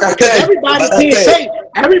 because everybody can't say,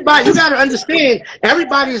 everybody, you got to understand,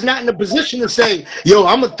 everybody is not in a position to say, yo,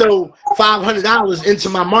 I'm going to throw $500 into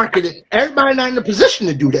my marketing. Everybody not in a position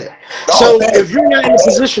to do that. So if you're not in a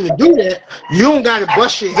position to do that, you don't got to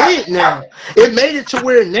bust your head now. It made it to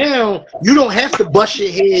where now you don't have to bust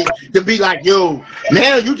your head to be like, yo,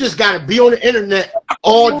 now you just got to be on the internet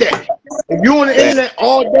all day. If you're on the internet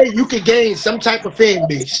all day, you can gain some type of fan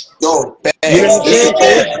base. Yo, you know what I'm saying?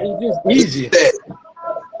 It's just easy.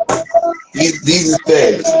 These are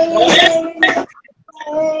things.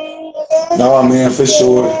 No, man, for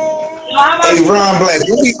sure. Hey, Ron Black,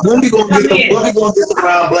 when we gonna get the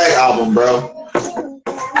Ron Black album, bro?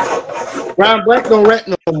 Ron Black don't rap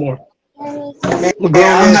no more.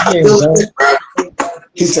 I'm not doing it, bro.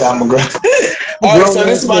 He said I'm a grown. All right, so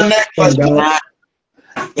this is my next question.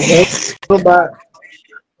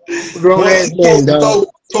 Grown ass man, dog.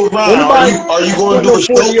 So Ron, are you going to do a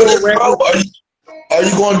show for this, bro? Are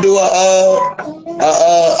you going to do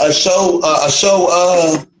a show?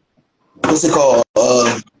 What's it called?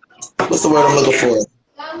 What's the word I'm looking for?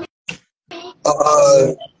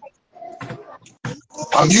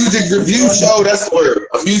 A music review show. That's the word.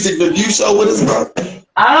 A music review show with us, bro.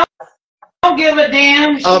 I don't give a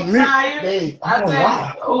damn.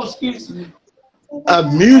 Excuse me. A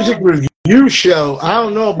music review show. I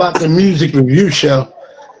don't know about the music review show.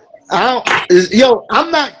 I'm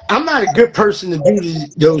not a good person to do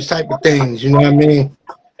those type of things. You know what I mean?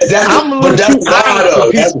 I'm a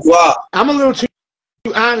little too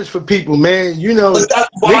honest for people, man. You know, but that's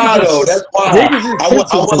why though. That's why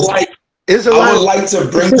I would like to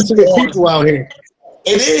bring people out here.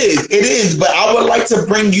 It is, but I would like to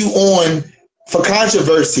bring you on for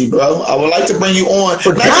controversy, bro. I would like to bring you on not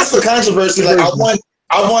just for controversy. Like I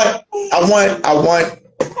want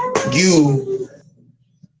you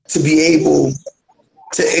to be able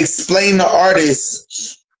to explain to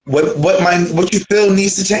artists what you feel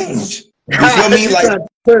needs to change. You feel me? Like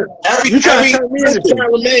you trying to turn me into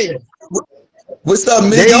Charlemagne. What's up,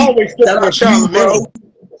 Mizzy? They always fuck Charlemagne.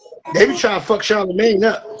 They be trying to fuck Charlemagne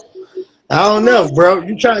up. I don't know, bro.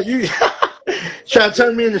 You try to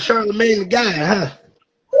turn me into Charlemagne the guy, huh?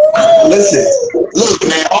 Listen, look,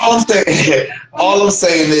 man. All I'm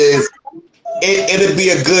saying is, it'd be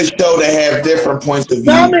a good show to have different points of view.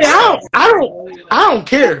 No, I mean, I don't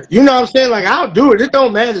care. You know what I'm saying? Like, I'll do it. It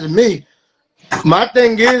don't matter to me. My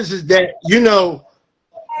thing is that,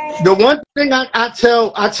 the one thing I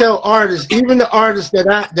tell artists, even the artists that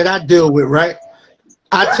I deal with, right?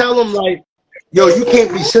 I tell them, like, yo, you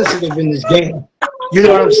can't be sensitive in this game. You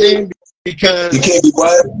know what I'm saying? Because you can't be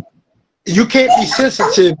what? You can't be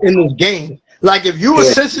sensitive in this game. Like, if you're a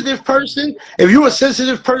sensitive person, you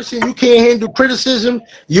can't handle criticism,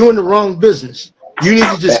 you in the wrong business. You need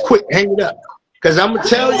to just quit, hang it up. Because I'm going to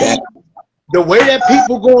tell you, the way that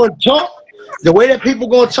people going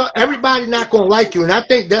to talk, everybody not going to like you. And I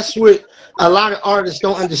think that's what a lot of artists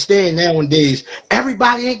don't understand nowadays.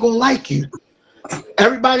 Everybody ain't going to like you.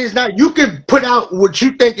 Everybody's not. You can put out what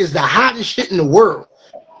you think is the hottest shit in the world.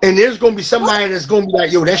 And there's going to be somebody that's going to be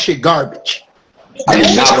like, yo, that shit garbage.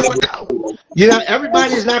 Everybody's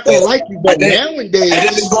not going to like you, but nowadays. And then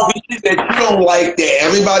there's going to be shit that you don't like that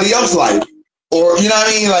everybody else like. Or, you know what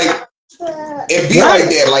I mean? Like, it be like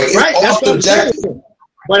that. Like, it's all subjective.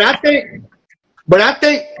 But I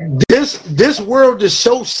think this world is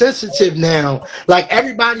so sensitive now. Like,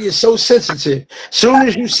 everybody is so sensitive. Soon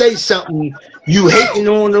as you say something, you hating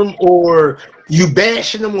on them or you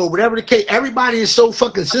bashing them or whatever the case. Everybody is so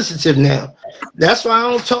fucking sensitive now. That's why I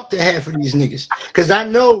don't talk to half of these niggas. Because I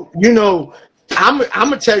know, I'm going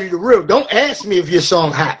to tell you the real. Don't ask me if your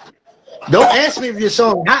song hot. Don't ask me if your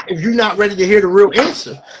song hot if you're not ready to hear the real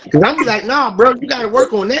answer. Because I'm like, nah, bro, you got to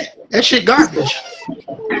work on that. That shit garbage.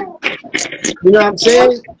 You know what I'm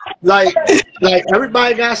saying? Like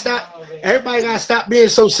everybody got to stop being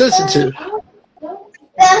so sensitive.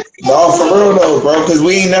 No, for real though, bro, because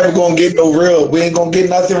we ain't never gonna get no real. We ain't gonna get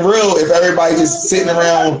nothing real if everybody just sitting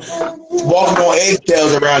around walking on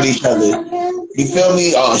eggshells around each other. You feel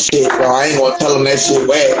me? Oh shit, bro, I ain't gonna tell them that shit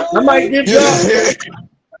whack. I might give y'all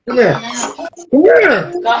Come here.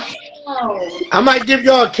 I might give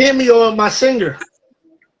y'all a cameo of my singer.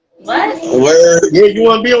 What? Word. Yeah, you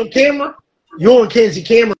wanna be on camera? You on Kenzie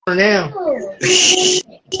camera now.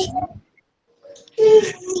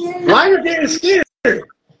 Why you getting scared? Cause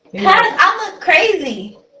I look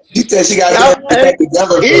crazy. She said she got to get back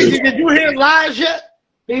together. Easy, did you hear lies yet?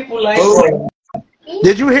 People like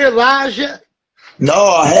Did you hear lies yet? No,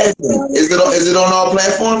 I haven't. Is it on all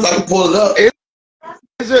platforms? I can pull it up.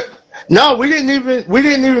 Is it? No, we didn't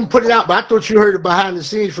even put it out, but I thought you heard it behind the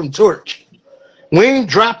scenes from Torch. We ain't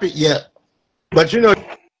drop it yet. But you know,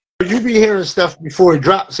 you be hearing stuff before it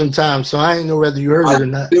drops sometimes, so I ain't know whether you heard it or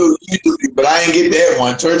not. But I ain't get that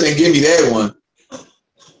one. Torch ain't give me that one.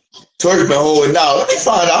 Torch been holding out. Let me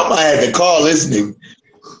find out. I might have to call this nigga.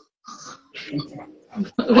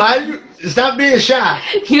 Why you stop being shy?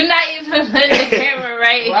 You're not even looking at the camera,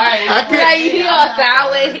 right? Right. I can't. Like you all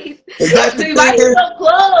sideways. Exactly. Why you so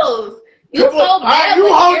close? You Come so on. bad.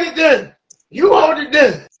 You hold it then. You hold it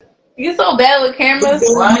then. You so bad with cameras.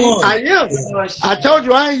 I am. I told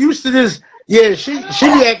you I ain't used to this. Yeah, she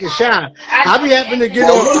be acting shy. I be having to get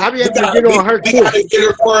on. I be having to get on her too.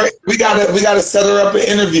 We gotta set her up an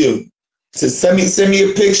interview. So send me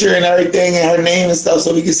a picture and everything and her name and stuff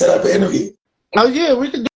so we can set up an interview. Oh yeah, we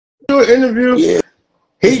can do an interview. Yeah.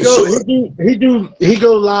 He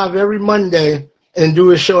go live every Monday and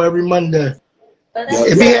do a show every Monday.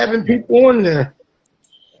 And be having people on there.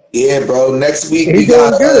 Yeah, bro. Next week we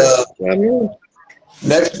got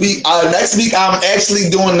next week I'm actually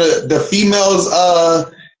doing the females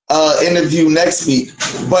interview next week.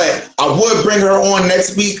 But I would bring her on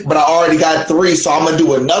next week, but I already got 3, so I'm gonna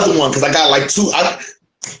do another one because I got like 2.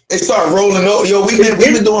 It started rolling over. Yo, we've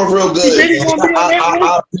been doing real good.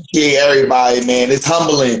 I appreciate everybody, man. It's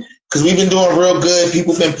humbling because we've been doing real good.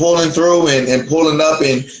 People been pulling through and pulling up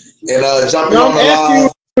and jumping on the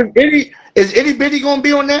live. Is Itty Bitty gonna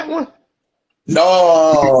be on that one?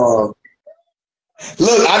 No.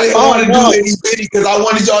 Look, I didn't want to do Itty Bitty because I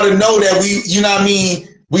wanted y'all to know that you know what I mean.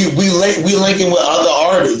 We linking with other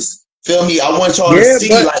artists. Feel me? I want y'all to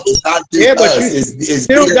see like it's not just us. It's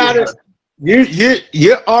still gotta.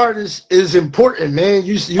 Your artist is important, man.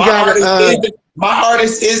 You gotta. My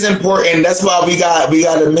artist is important. That's why we got a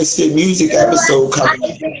Mysfit music episode coming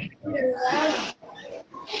up.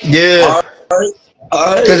 Yeah.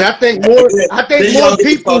 Because I think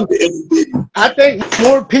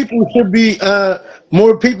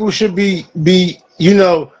more people should be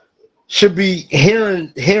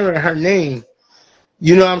hearing her name.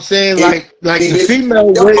 You know what I'm saying? Like the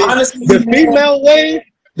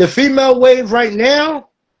female wave right now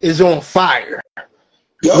is on fire.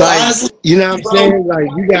 Yo, like, honestly, you know what I'm saying? Like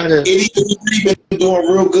you gotta. Itty Bitty been doing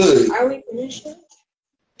real good. Are we finished?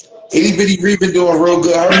 Itty Bitty been doing real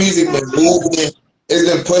good. Her music been moving. It's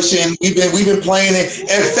been pushing. We've been playing it.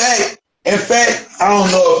 In fact, I don't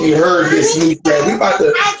know if you heard this new track. We about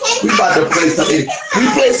to play some. We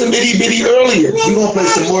played some Itty Bitty earlier. We gonna play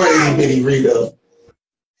some more Itty Bitty Rito.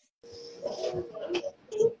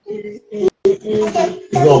 We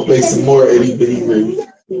gonna play some more Itty Bitty Rito.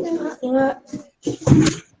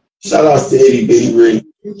 Shout out to Itty Bitty Rito.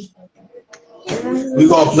 We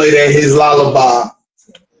gonna play that his lullaby.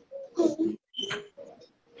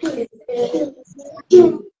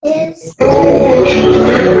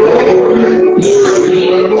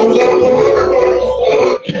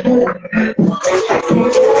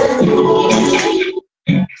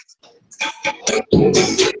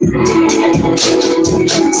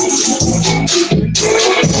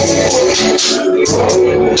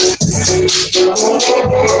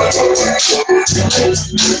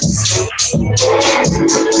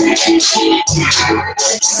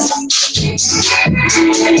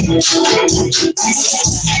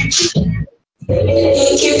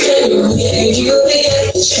 Think you can win, you'll be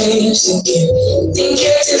at the change thinking. Think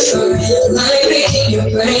you're different, like reading your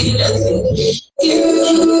brain. I think you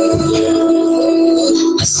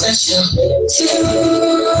are such a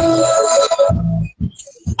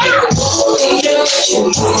think you're what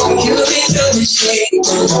you do, you'll be through the shade.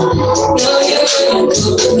 No, you're gonna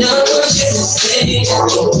go, not what you say.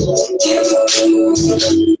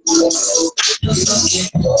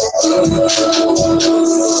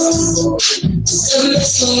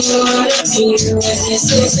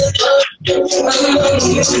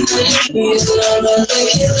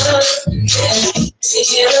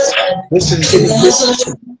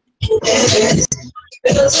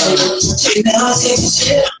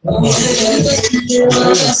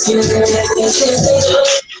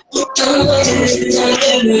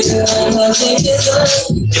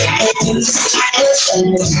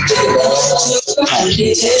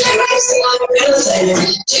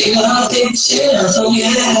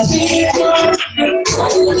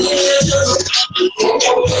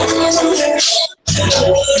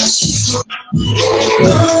 Think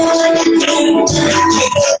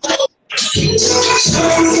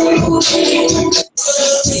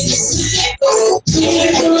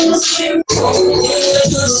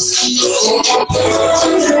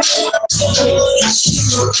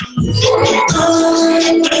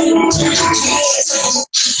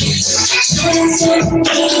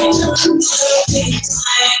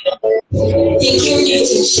you need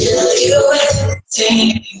to chill your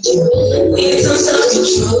everything. Need some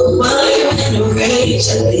self-control while you're in a rage.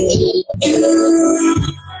 I think you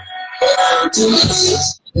too much.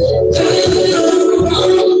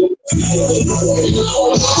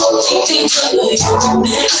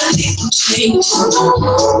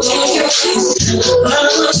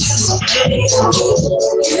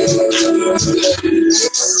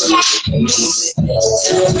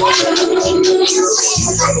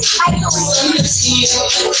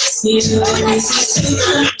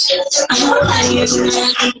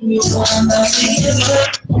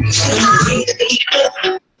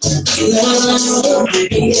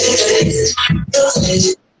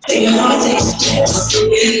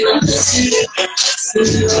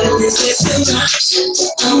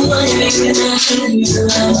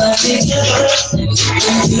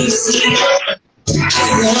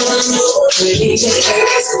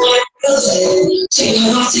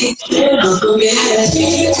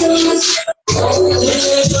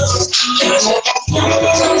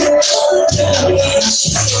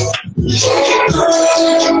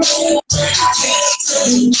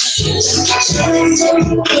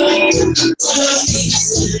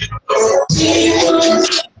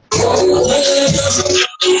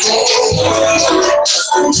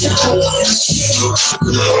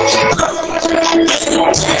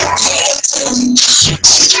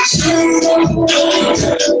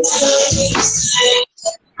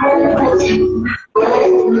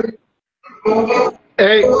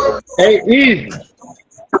 Hey, Easy.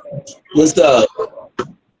 What's up?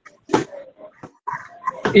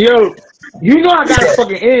 Yo, you know I got a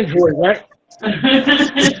fucking Android, right?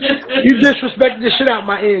 You disrespected the shit out of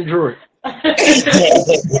my Android.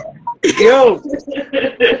 Yo,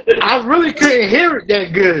 I really couldn't hear it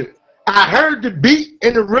that good. I heard the beat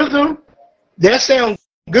and the rhythm. That sound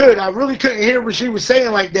good. I really couldn't hear what she was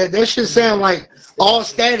saying like that. That shit sound like all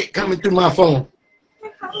static coming through my phone.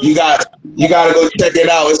 You gotta go check it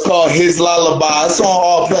out. It's called His Lullaby. It's on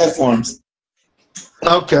all platforms.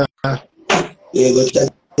 Okay. Yeah, go check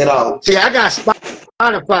it out. See, I got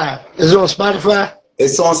Spotify. Is it on Spotify?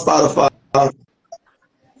 It's on Spotify.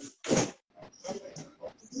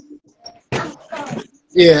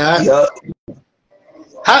 Yeah. Yep.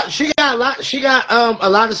 She got a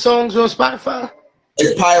lot of songs on Spotify?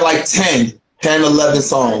 It's probably like 10, 11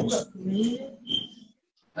 songs.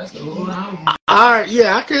 All right,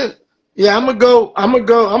 yeah, I could. Yeah, I'm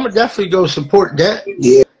gonna definitely go support that.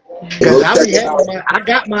 Yeah. Because I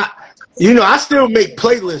got my, I still make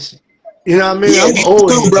playlists. You know what I mean? Yeah, I'm old,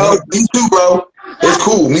 me too, bro. Me too, bro. It's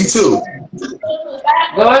cool. Me too.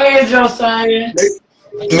 Go ahead, Josiah.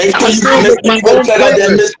 Make sure you go check out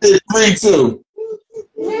that Mysfit 3 too.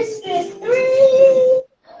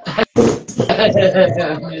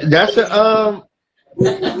 That's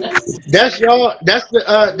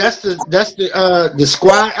the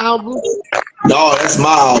Squad album. No, that's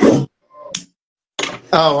my album.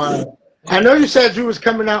 Oh, I know you said you was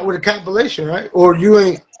coming out with a compilation, right? Or you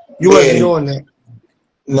wasn't doing that.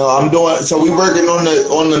 No, I'm doing. So we working on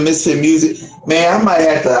the Mysfit music. Man, I might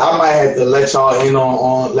have to let y'all in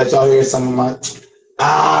on let y'all hear some of my.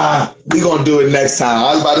 We gonna do it next time.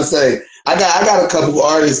 I was about to say I got a couple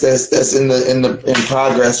artists that's in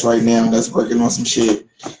progress right now that's working on some shit,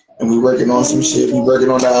 and we working on some shit. We working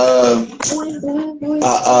on the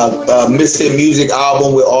Mysfit music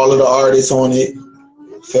album with all of the artists on it.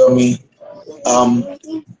 Feel me? I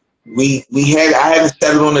haven't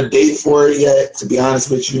settled on a date for it yet, to be honest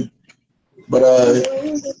with you. But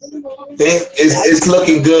it's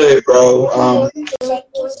looking good, bro.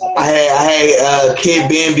 I had Kid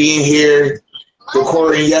Bambi in here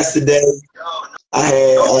recording yesterday. I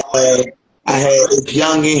had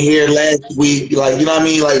Young in here last week. Like, you know what I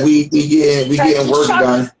mean? Like we getting work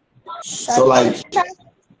done. So like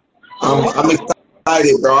I'm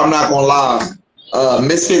excited, bro. I'm not gonna lie.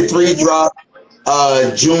 Mysfit 3 dropped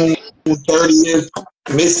June 30th.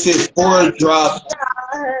 Mysfit 4 dropped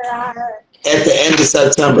at the end of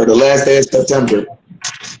September, the last day of September.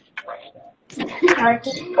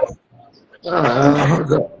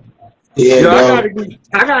 Yeah, yo, bro.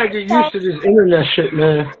 I gotta get used to this internet shit,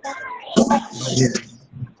 man.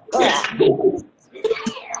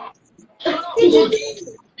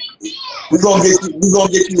 We gonna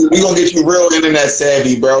get you real internet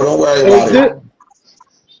savvy, bro. Don't worry about it.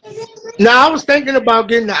 Now I was thinking about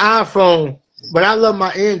getting the iPhone, but I love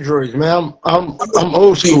my Androids, man. I'm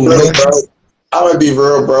old school, man. Bro. I'm gonna be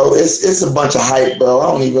real, bro. It's a bunch of hype, bro.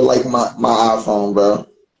 I don't even like my iPhone, bro.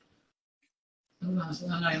 I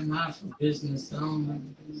like mine for business. I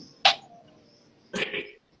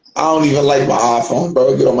don't even like my iPhone,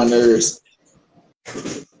 bro. Get on my nerves.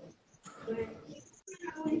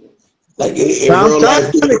 Like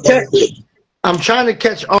I'm trying to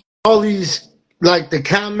catch all these, like the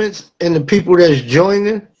comments and the people that's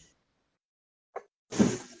joining.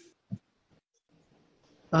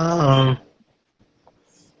 Oh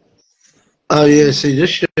yeah, see this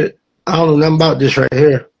shit. I don't know nothing about this right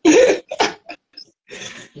here.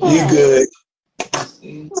 You good?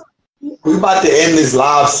 We about to end this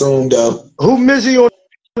live soon, though. Who Mizzy on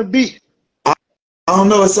the beat? I don't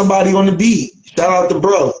know. It's somebody on the beat. Shout out to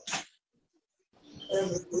bro.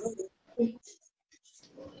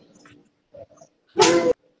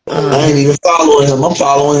 I ain't even following him. I'm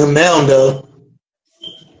following him now, though.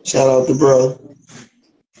 Shout out to bro.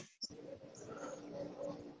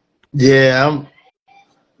 Yeah,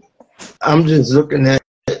 I'm just looking at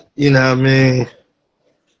it, you know what I mean?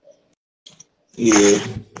 Yeah.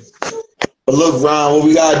 But look, Ron, what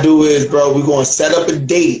we gotta do is, bro, we're gonna set up a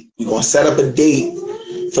date. We're gonna set up a date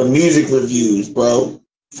for music reviews, bro.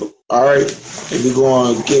 All right? And we're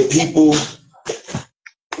gonna get people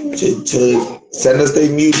to send us their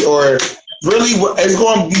music, or really, it's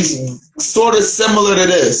gonna be sort of similar to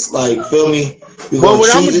this. Like, feel me? Well,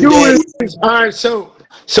 what I'm gonna do is, all right,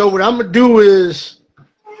 so what I'm gonna do is,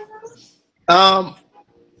 I'm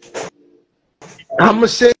gonna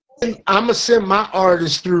send my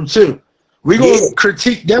artists through too. We're gonna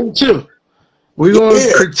critique them too. We're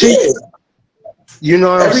gonna critique. You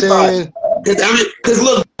know what I'm saying? Because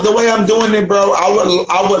look, the way I'm doing it, bro, I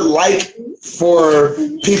would like for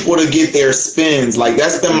people to get their spins. Like,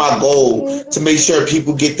 that's been my goal, to make sure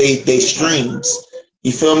people get they streams.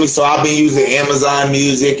 You feel me? So I've been using Amazon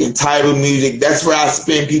Music and Tidal Music. That's where I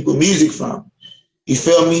spin people music from. You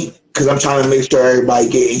feel me? Because I'm trying to make sure everybody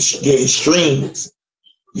getting streams.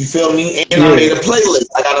 You feel me? And I made a playlist.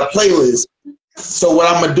 I got a playlist. So what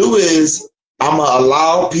I'm gonna do is I'm gonna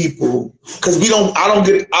allow people, because I don't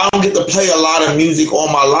get to play a lot of music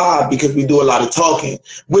on my live because we do a lot of talking,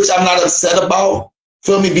 which I'm not upset about.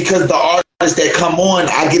 Feel me? Because the artists that come on,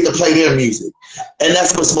 I get to play their music, and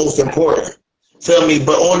that's what's most important. Feel me?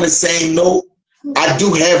 But on the same note, I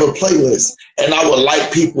do have a playlist, and I would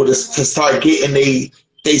like people to start getting they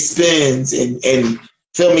spins and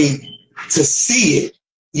feel me, to see it.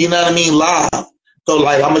 You know what I mean? Live. So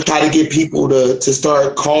like, I'm gonna try to get people to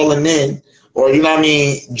start calling in, or you know what I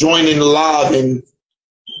mean, joining the live and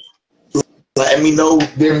letting me know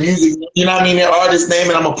their music. You know what I mean? Their artist name,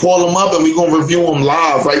 and I'm gonna pull them up and we're gonna review them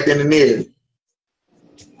live right then and there.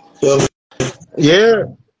 Feel me? Yeah.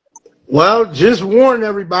 Well, just warn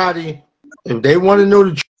everybody, if they want to know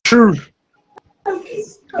the truth,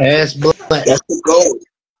 ask Black. That's the goal.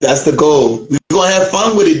 That's the goal. We're gonna have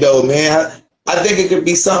fun with it though, man. I think it could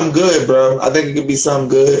be something good, bro. I think it could be something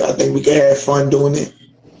good. I think we can have fun doing it.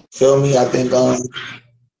 Feel me? I think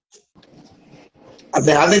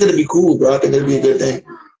it'll be cool, bro. I think it'll be a good thing.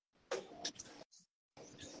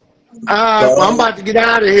 I'm about to get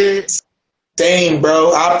out of here. Same,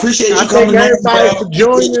 bro. I appreciate you coming on, everybody for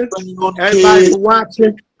joining, everybody for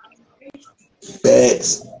watching.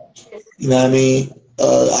 Facts. You know what I mean?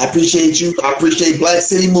 I appreciate you. I appreciate Black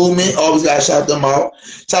City Movement. Always gotta shout them out.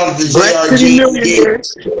 Shout out to Black JRG. City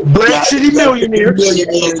Millionaires. Black City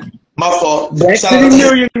Millionaires. My fault. Black City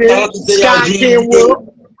Millionaires. Shout out to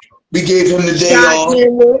JRG. We gave him the day off.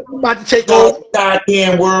 I'm about to take over.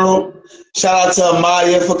 Sky World. Shout out to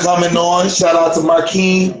Amaya for coming on. Shout out to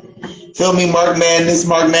Marquine. Feel me? Mark Madness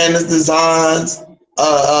Designs.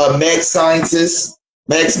 Max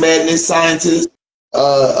Madness Scientist.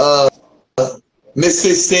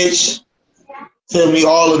 Mysfit Stitch. Feel me?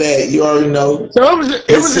 All of that. You already know. So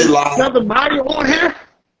it was another body on here?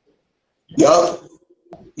 Yup.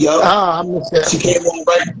 I missed that. She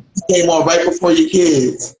came on right before your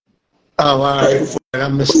kids. Oh, all right. I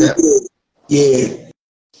missed that. Yeah.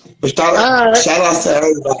 But shout out to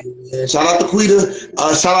everybody, man. Shout out to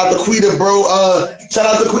Quita, bro. Shout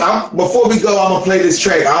out to Quita. Before we go, I'm gonna play this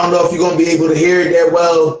track. I don't know if you're gonna be able to hear it that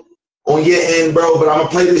well on your end, bro, but I'm gonna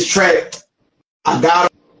play this track. I gotta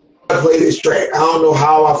play this track. I don't know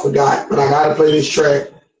how I forgot, but I gotta play this track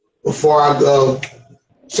before I go.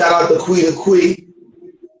 Shout out to Quita.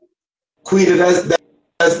 Quita,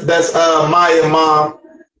 that's Maya mom.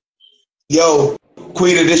 Yo,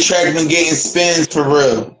 Quita, this track been getting spins for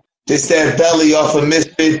real. This that Belly off of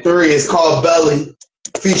Mysfit 3. It's called Belly,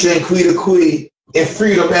 featuring Quita Quee and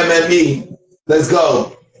Freedom MME. Let's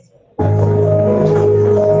go.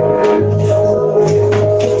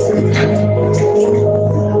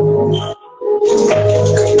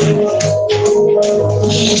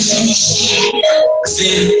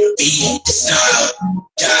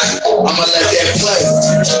 I'ma let that play.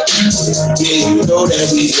 Yeah, you know that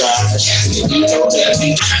we got. Yeah, you know that we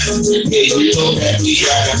got. Yeah, you know that we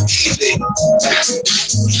got.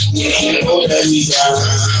 Yeah, you know that we got.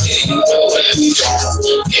 Yeah, you know that we got.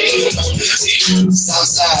 Yeah, you know that we got. South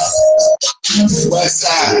side, west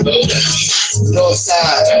side, north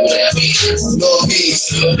side,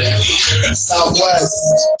 northeast, southwest.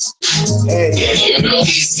 Hey, yeah, you know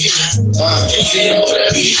east. You know that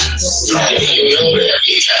we got. You know that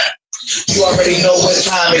we got. You already know what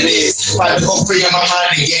time it is. About to go free in my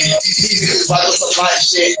mind again. These niggas about to supply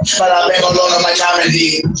shit, but I bang alone on my diamond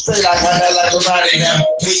D. Straight like I had like a riding them.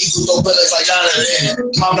 We used to go bullets like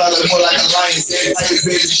Jonathan. My brother more like a lion's head. Like a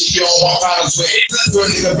bitch shit you don't want problems with. Throw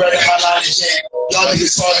a nigga bread in my line and shit. Y'all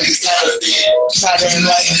niggas call niggas counterfeit. Try to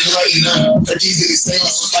enlighten and writing them. But these niggas stay on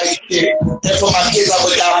some fight shit. And for my kids, I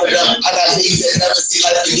would die for them. I got niggas that never see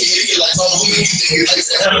like to get hit like some of these niggas like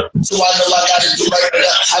them. So I know I gotta do right for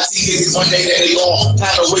them. I see niggas one day that they gone.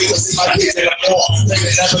 Time to wait to see my kids in the morning.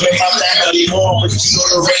 Niggas never make my family born. But you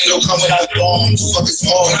know the rain don't come when I'm gone. Fucking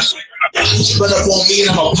small. Run up on me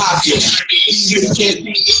and I'm a popular. These niggas can't see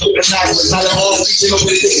me with the binoculars. Not at all reaching over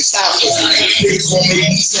the niggas stop us. Niggas gon'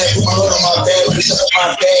 make me sad. Put my hood on my bed, but it's up in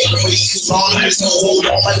my bag. The way too long, there's no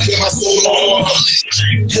hold on. I get my soul on.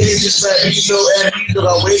 Niggas just let me know and because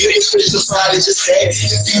I wake up this bitch to Friday just sad.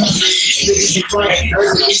 Niggas be crying.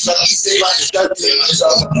 Hurt me like he say like it's nothing.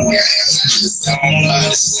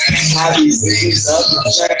 How these niggas up the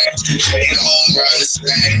track. They don't run the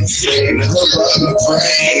same. They don't run the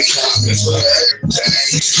brain. For everything,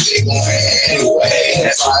 they gon' anyway.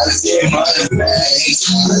 That's why let's get money back.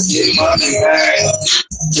 Let's get money back.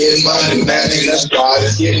 Get money back. That's why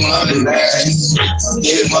let's get money back.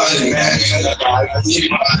 Get money back. That's why let's get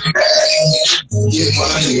money back. Get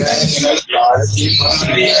money back. That's why let's get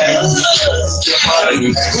money back. Get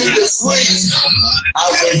money back. We the sweet. I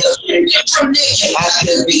went up I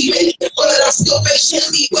could be making, but I'm still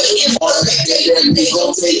patiently waiting for the day that they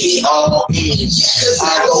gon' take it all in.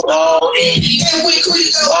 I go all in, and we go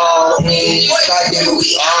all in. Goddamn,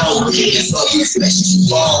 we all in. So you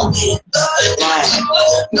special all in.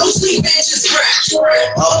 No sleep, bitches crash. Up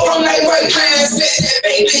all night, right past that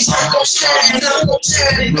baby, I'm gon' shine. I'm gon'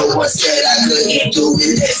 shine. No one said I couldn't do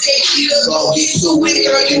it. They say we the go get to it,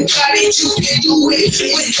 girl. You got it, you can do it.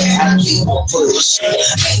 With that, I keep on pushing.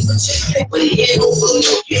 But it ain't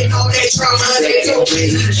overlooking all that trauma they don't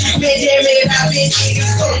really. Man, damn it, I've been getting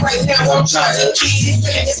so right now I'm trying to beat it.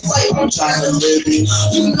 Man, it's like I'm trying to live it.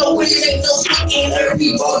 You know it ain't no fucking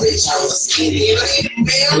hurry, but they trying to skin it.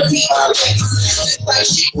 Man, I'm be my way. Just like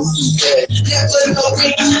shit was too bad. Never know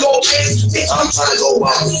when you go best. Bitch, I'm trying to go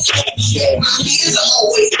out. Yeah, my kids are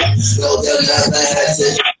always no, they'll never have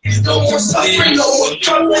to. No more suffering, no more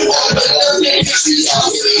trouble. All the love that she's out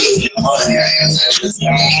here. Oh, yeah,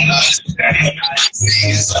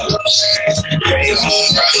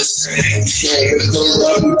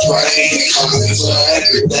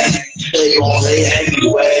 they gon' lay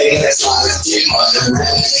anyway. That's why I get money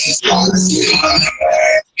back. That's why I get money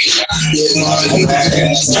back. Get money back.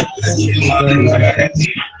 Get money back.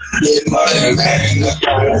 Get money back. Get money back.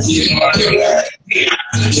 Get money back.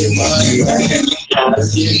 Get money back.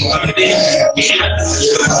 Get money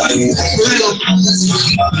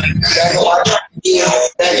back. Yeah,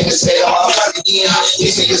 that nigga stay on my fuck again.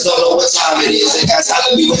 These niggas don't know what time it is. They got time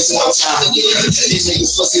to be wasting no time again. These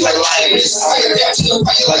niggas pussy like lioness. I hear that to the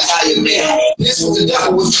fight like Iron Man. This was the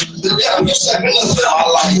devil, you second love in our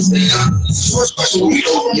lives, nigga. First question we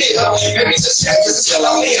go from here. Every just check this till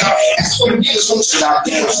I'm here. Ask for the niggas from shit out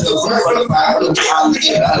there. Still burn for the fire. Look how I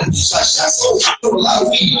get out of the shot. So I put a lot of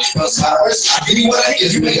weed. First, give me what I give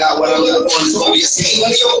you. They got what I live on. It's gonna be a scene.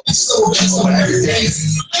 Money over. So that's on everything.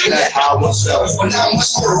 That's how I was felt. But now I'm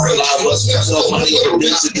much more realize what's so money over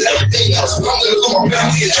this and everything else. But I'm gonna go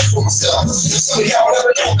around here and for myself. So yeah,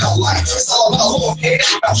 whatever know about life. It's all about who I'm here.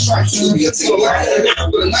 I'm trying to be a single line.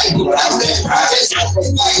 But a night, but I was that private.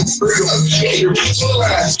 I'm like, real. Hey, you're reaching the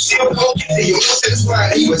line. Still go get it. You're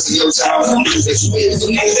satisfied. You went to your town. This way is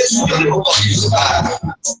the name. This way is the fuck you survive.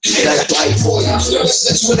 And that's right for you.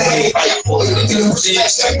 That's what they ain't right for you. They don't see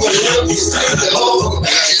exactly what it is. That's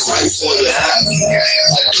right for you.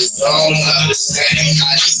 Like this song, same.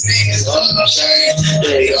 I just niggas all the same.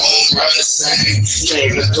 They don't run the same.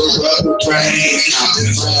 They look up the brain. I'm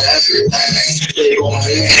in front of everything. They gon'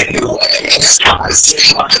 hate anyway. I get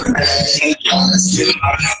money back. I get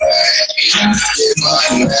money back. Get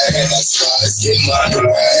money back. That's why I get money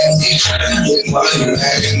back. Get money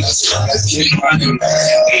back. And that's why I get money back.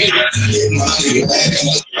 Get money back.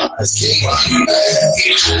 And that's why I get money back.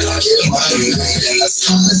 Get money back. And that's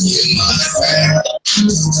why I get money back.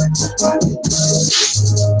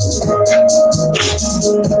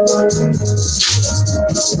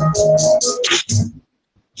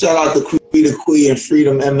 Shout out to Queen and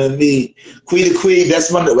Freedom MMV. Queen,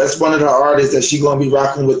 that's one of the artists that she gonna be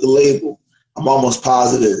rocking with the label. I'm almost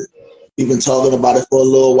positive. We've been talking about it for a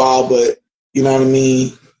little while, but you know what I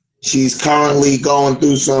mean. She's currently going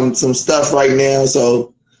through some stuff right now,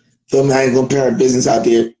 so feel me, I ain't gonna put her business out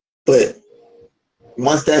there. But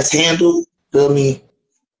once that's handled, feel me,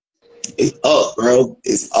 it's up, bro.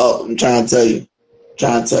 It's up. I'm trying to tell you.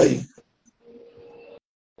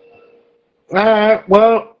 All right,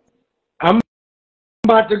 well, I'm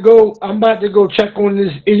about to go check on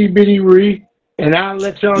this itty bitty re, and I'll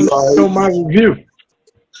let y'all know my review.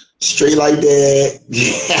 Straight like that.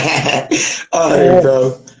 All right,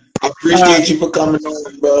 bro. I appreciate you for coming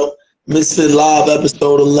on, bro. Mysfit Live,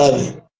 episode 11.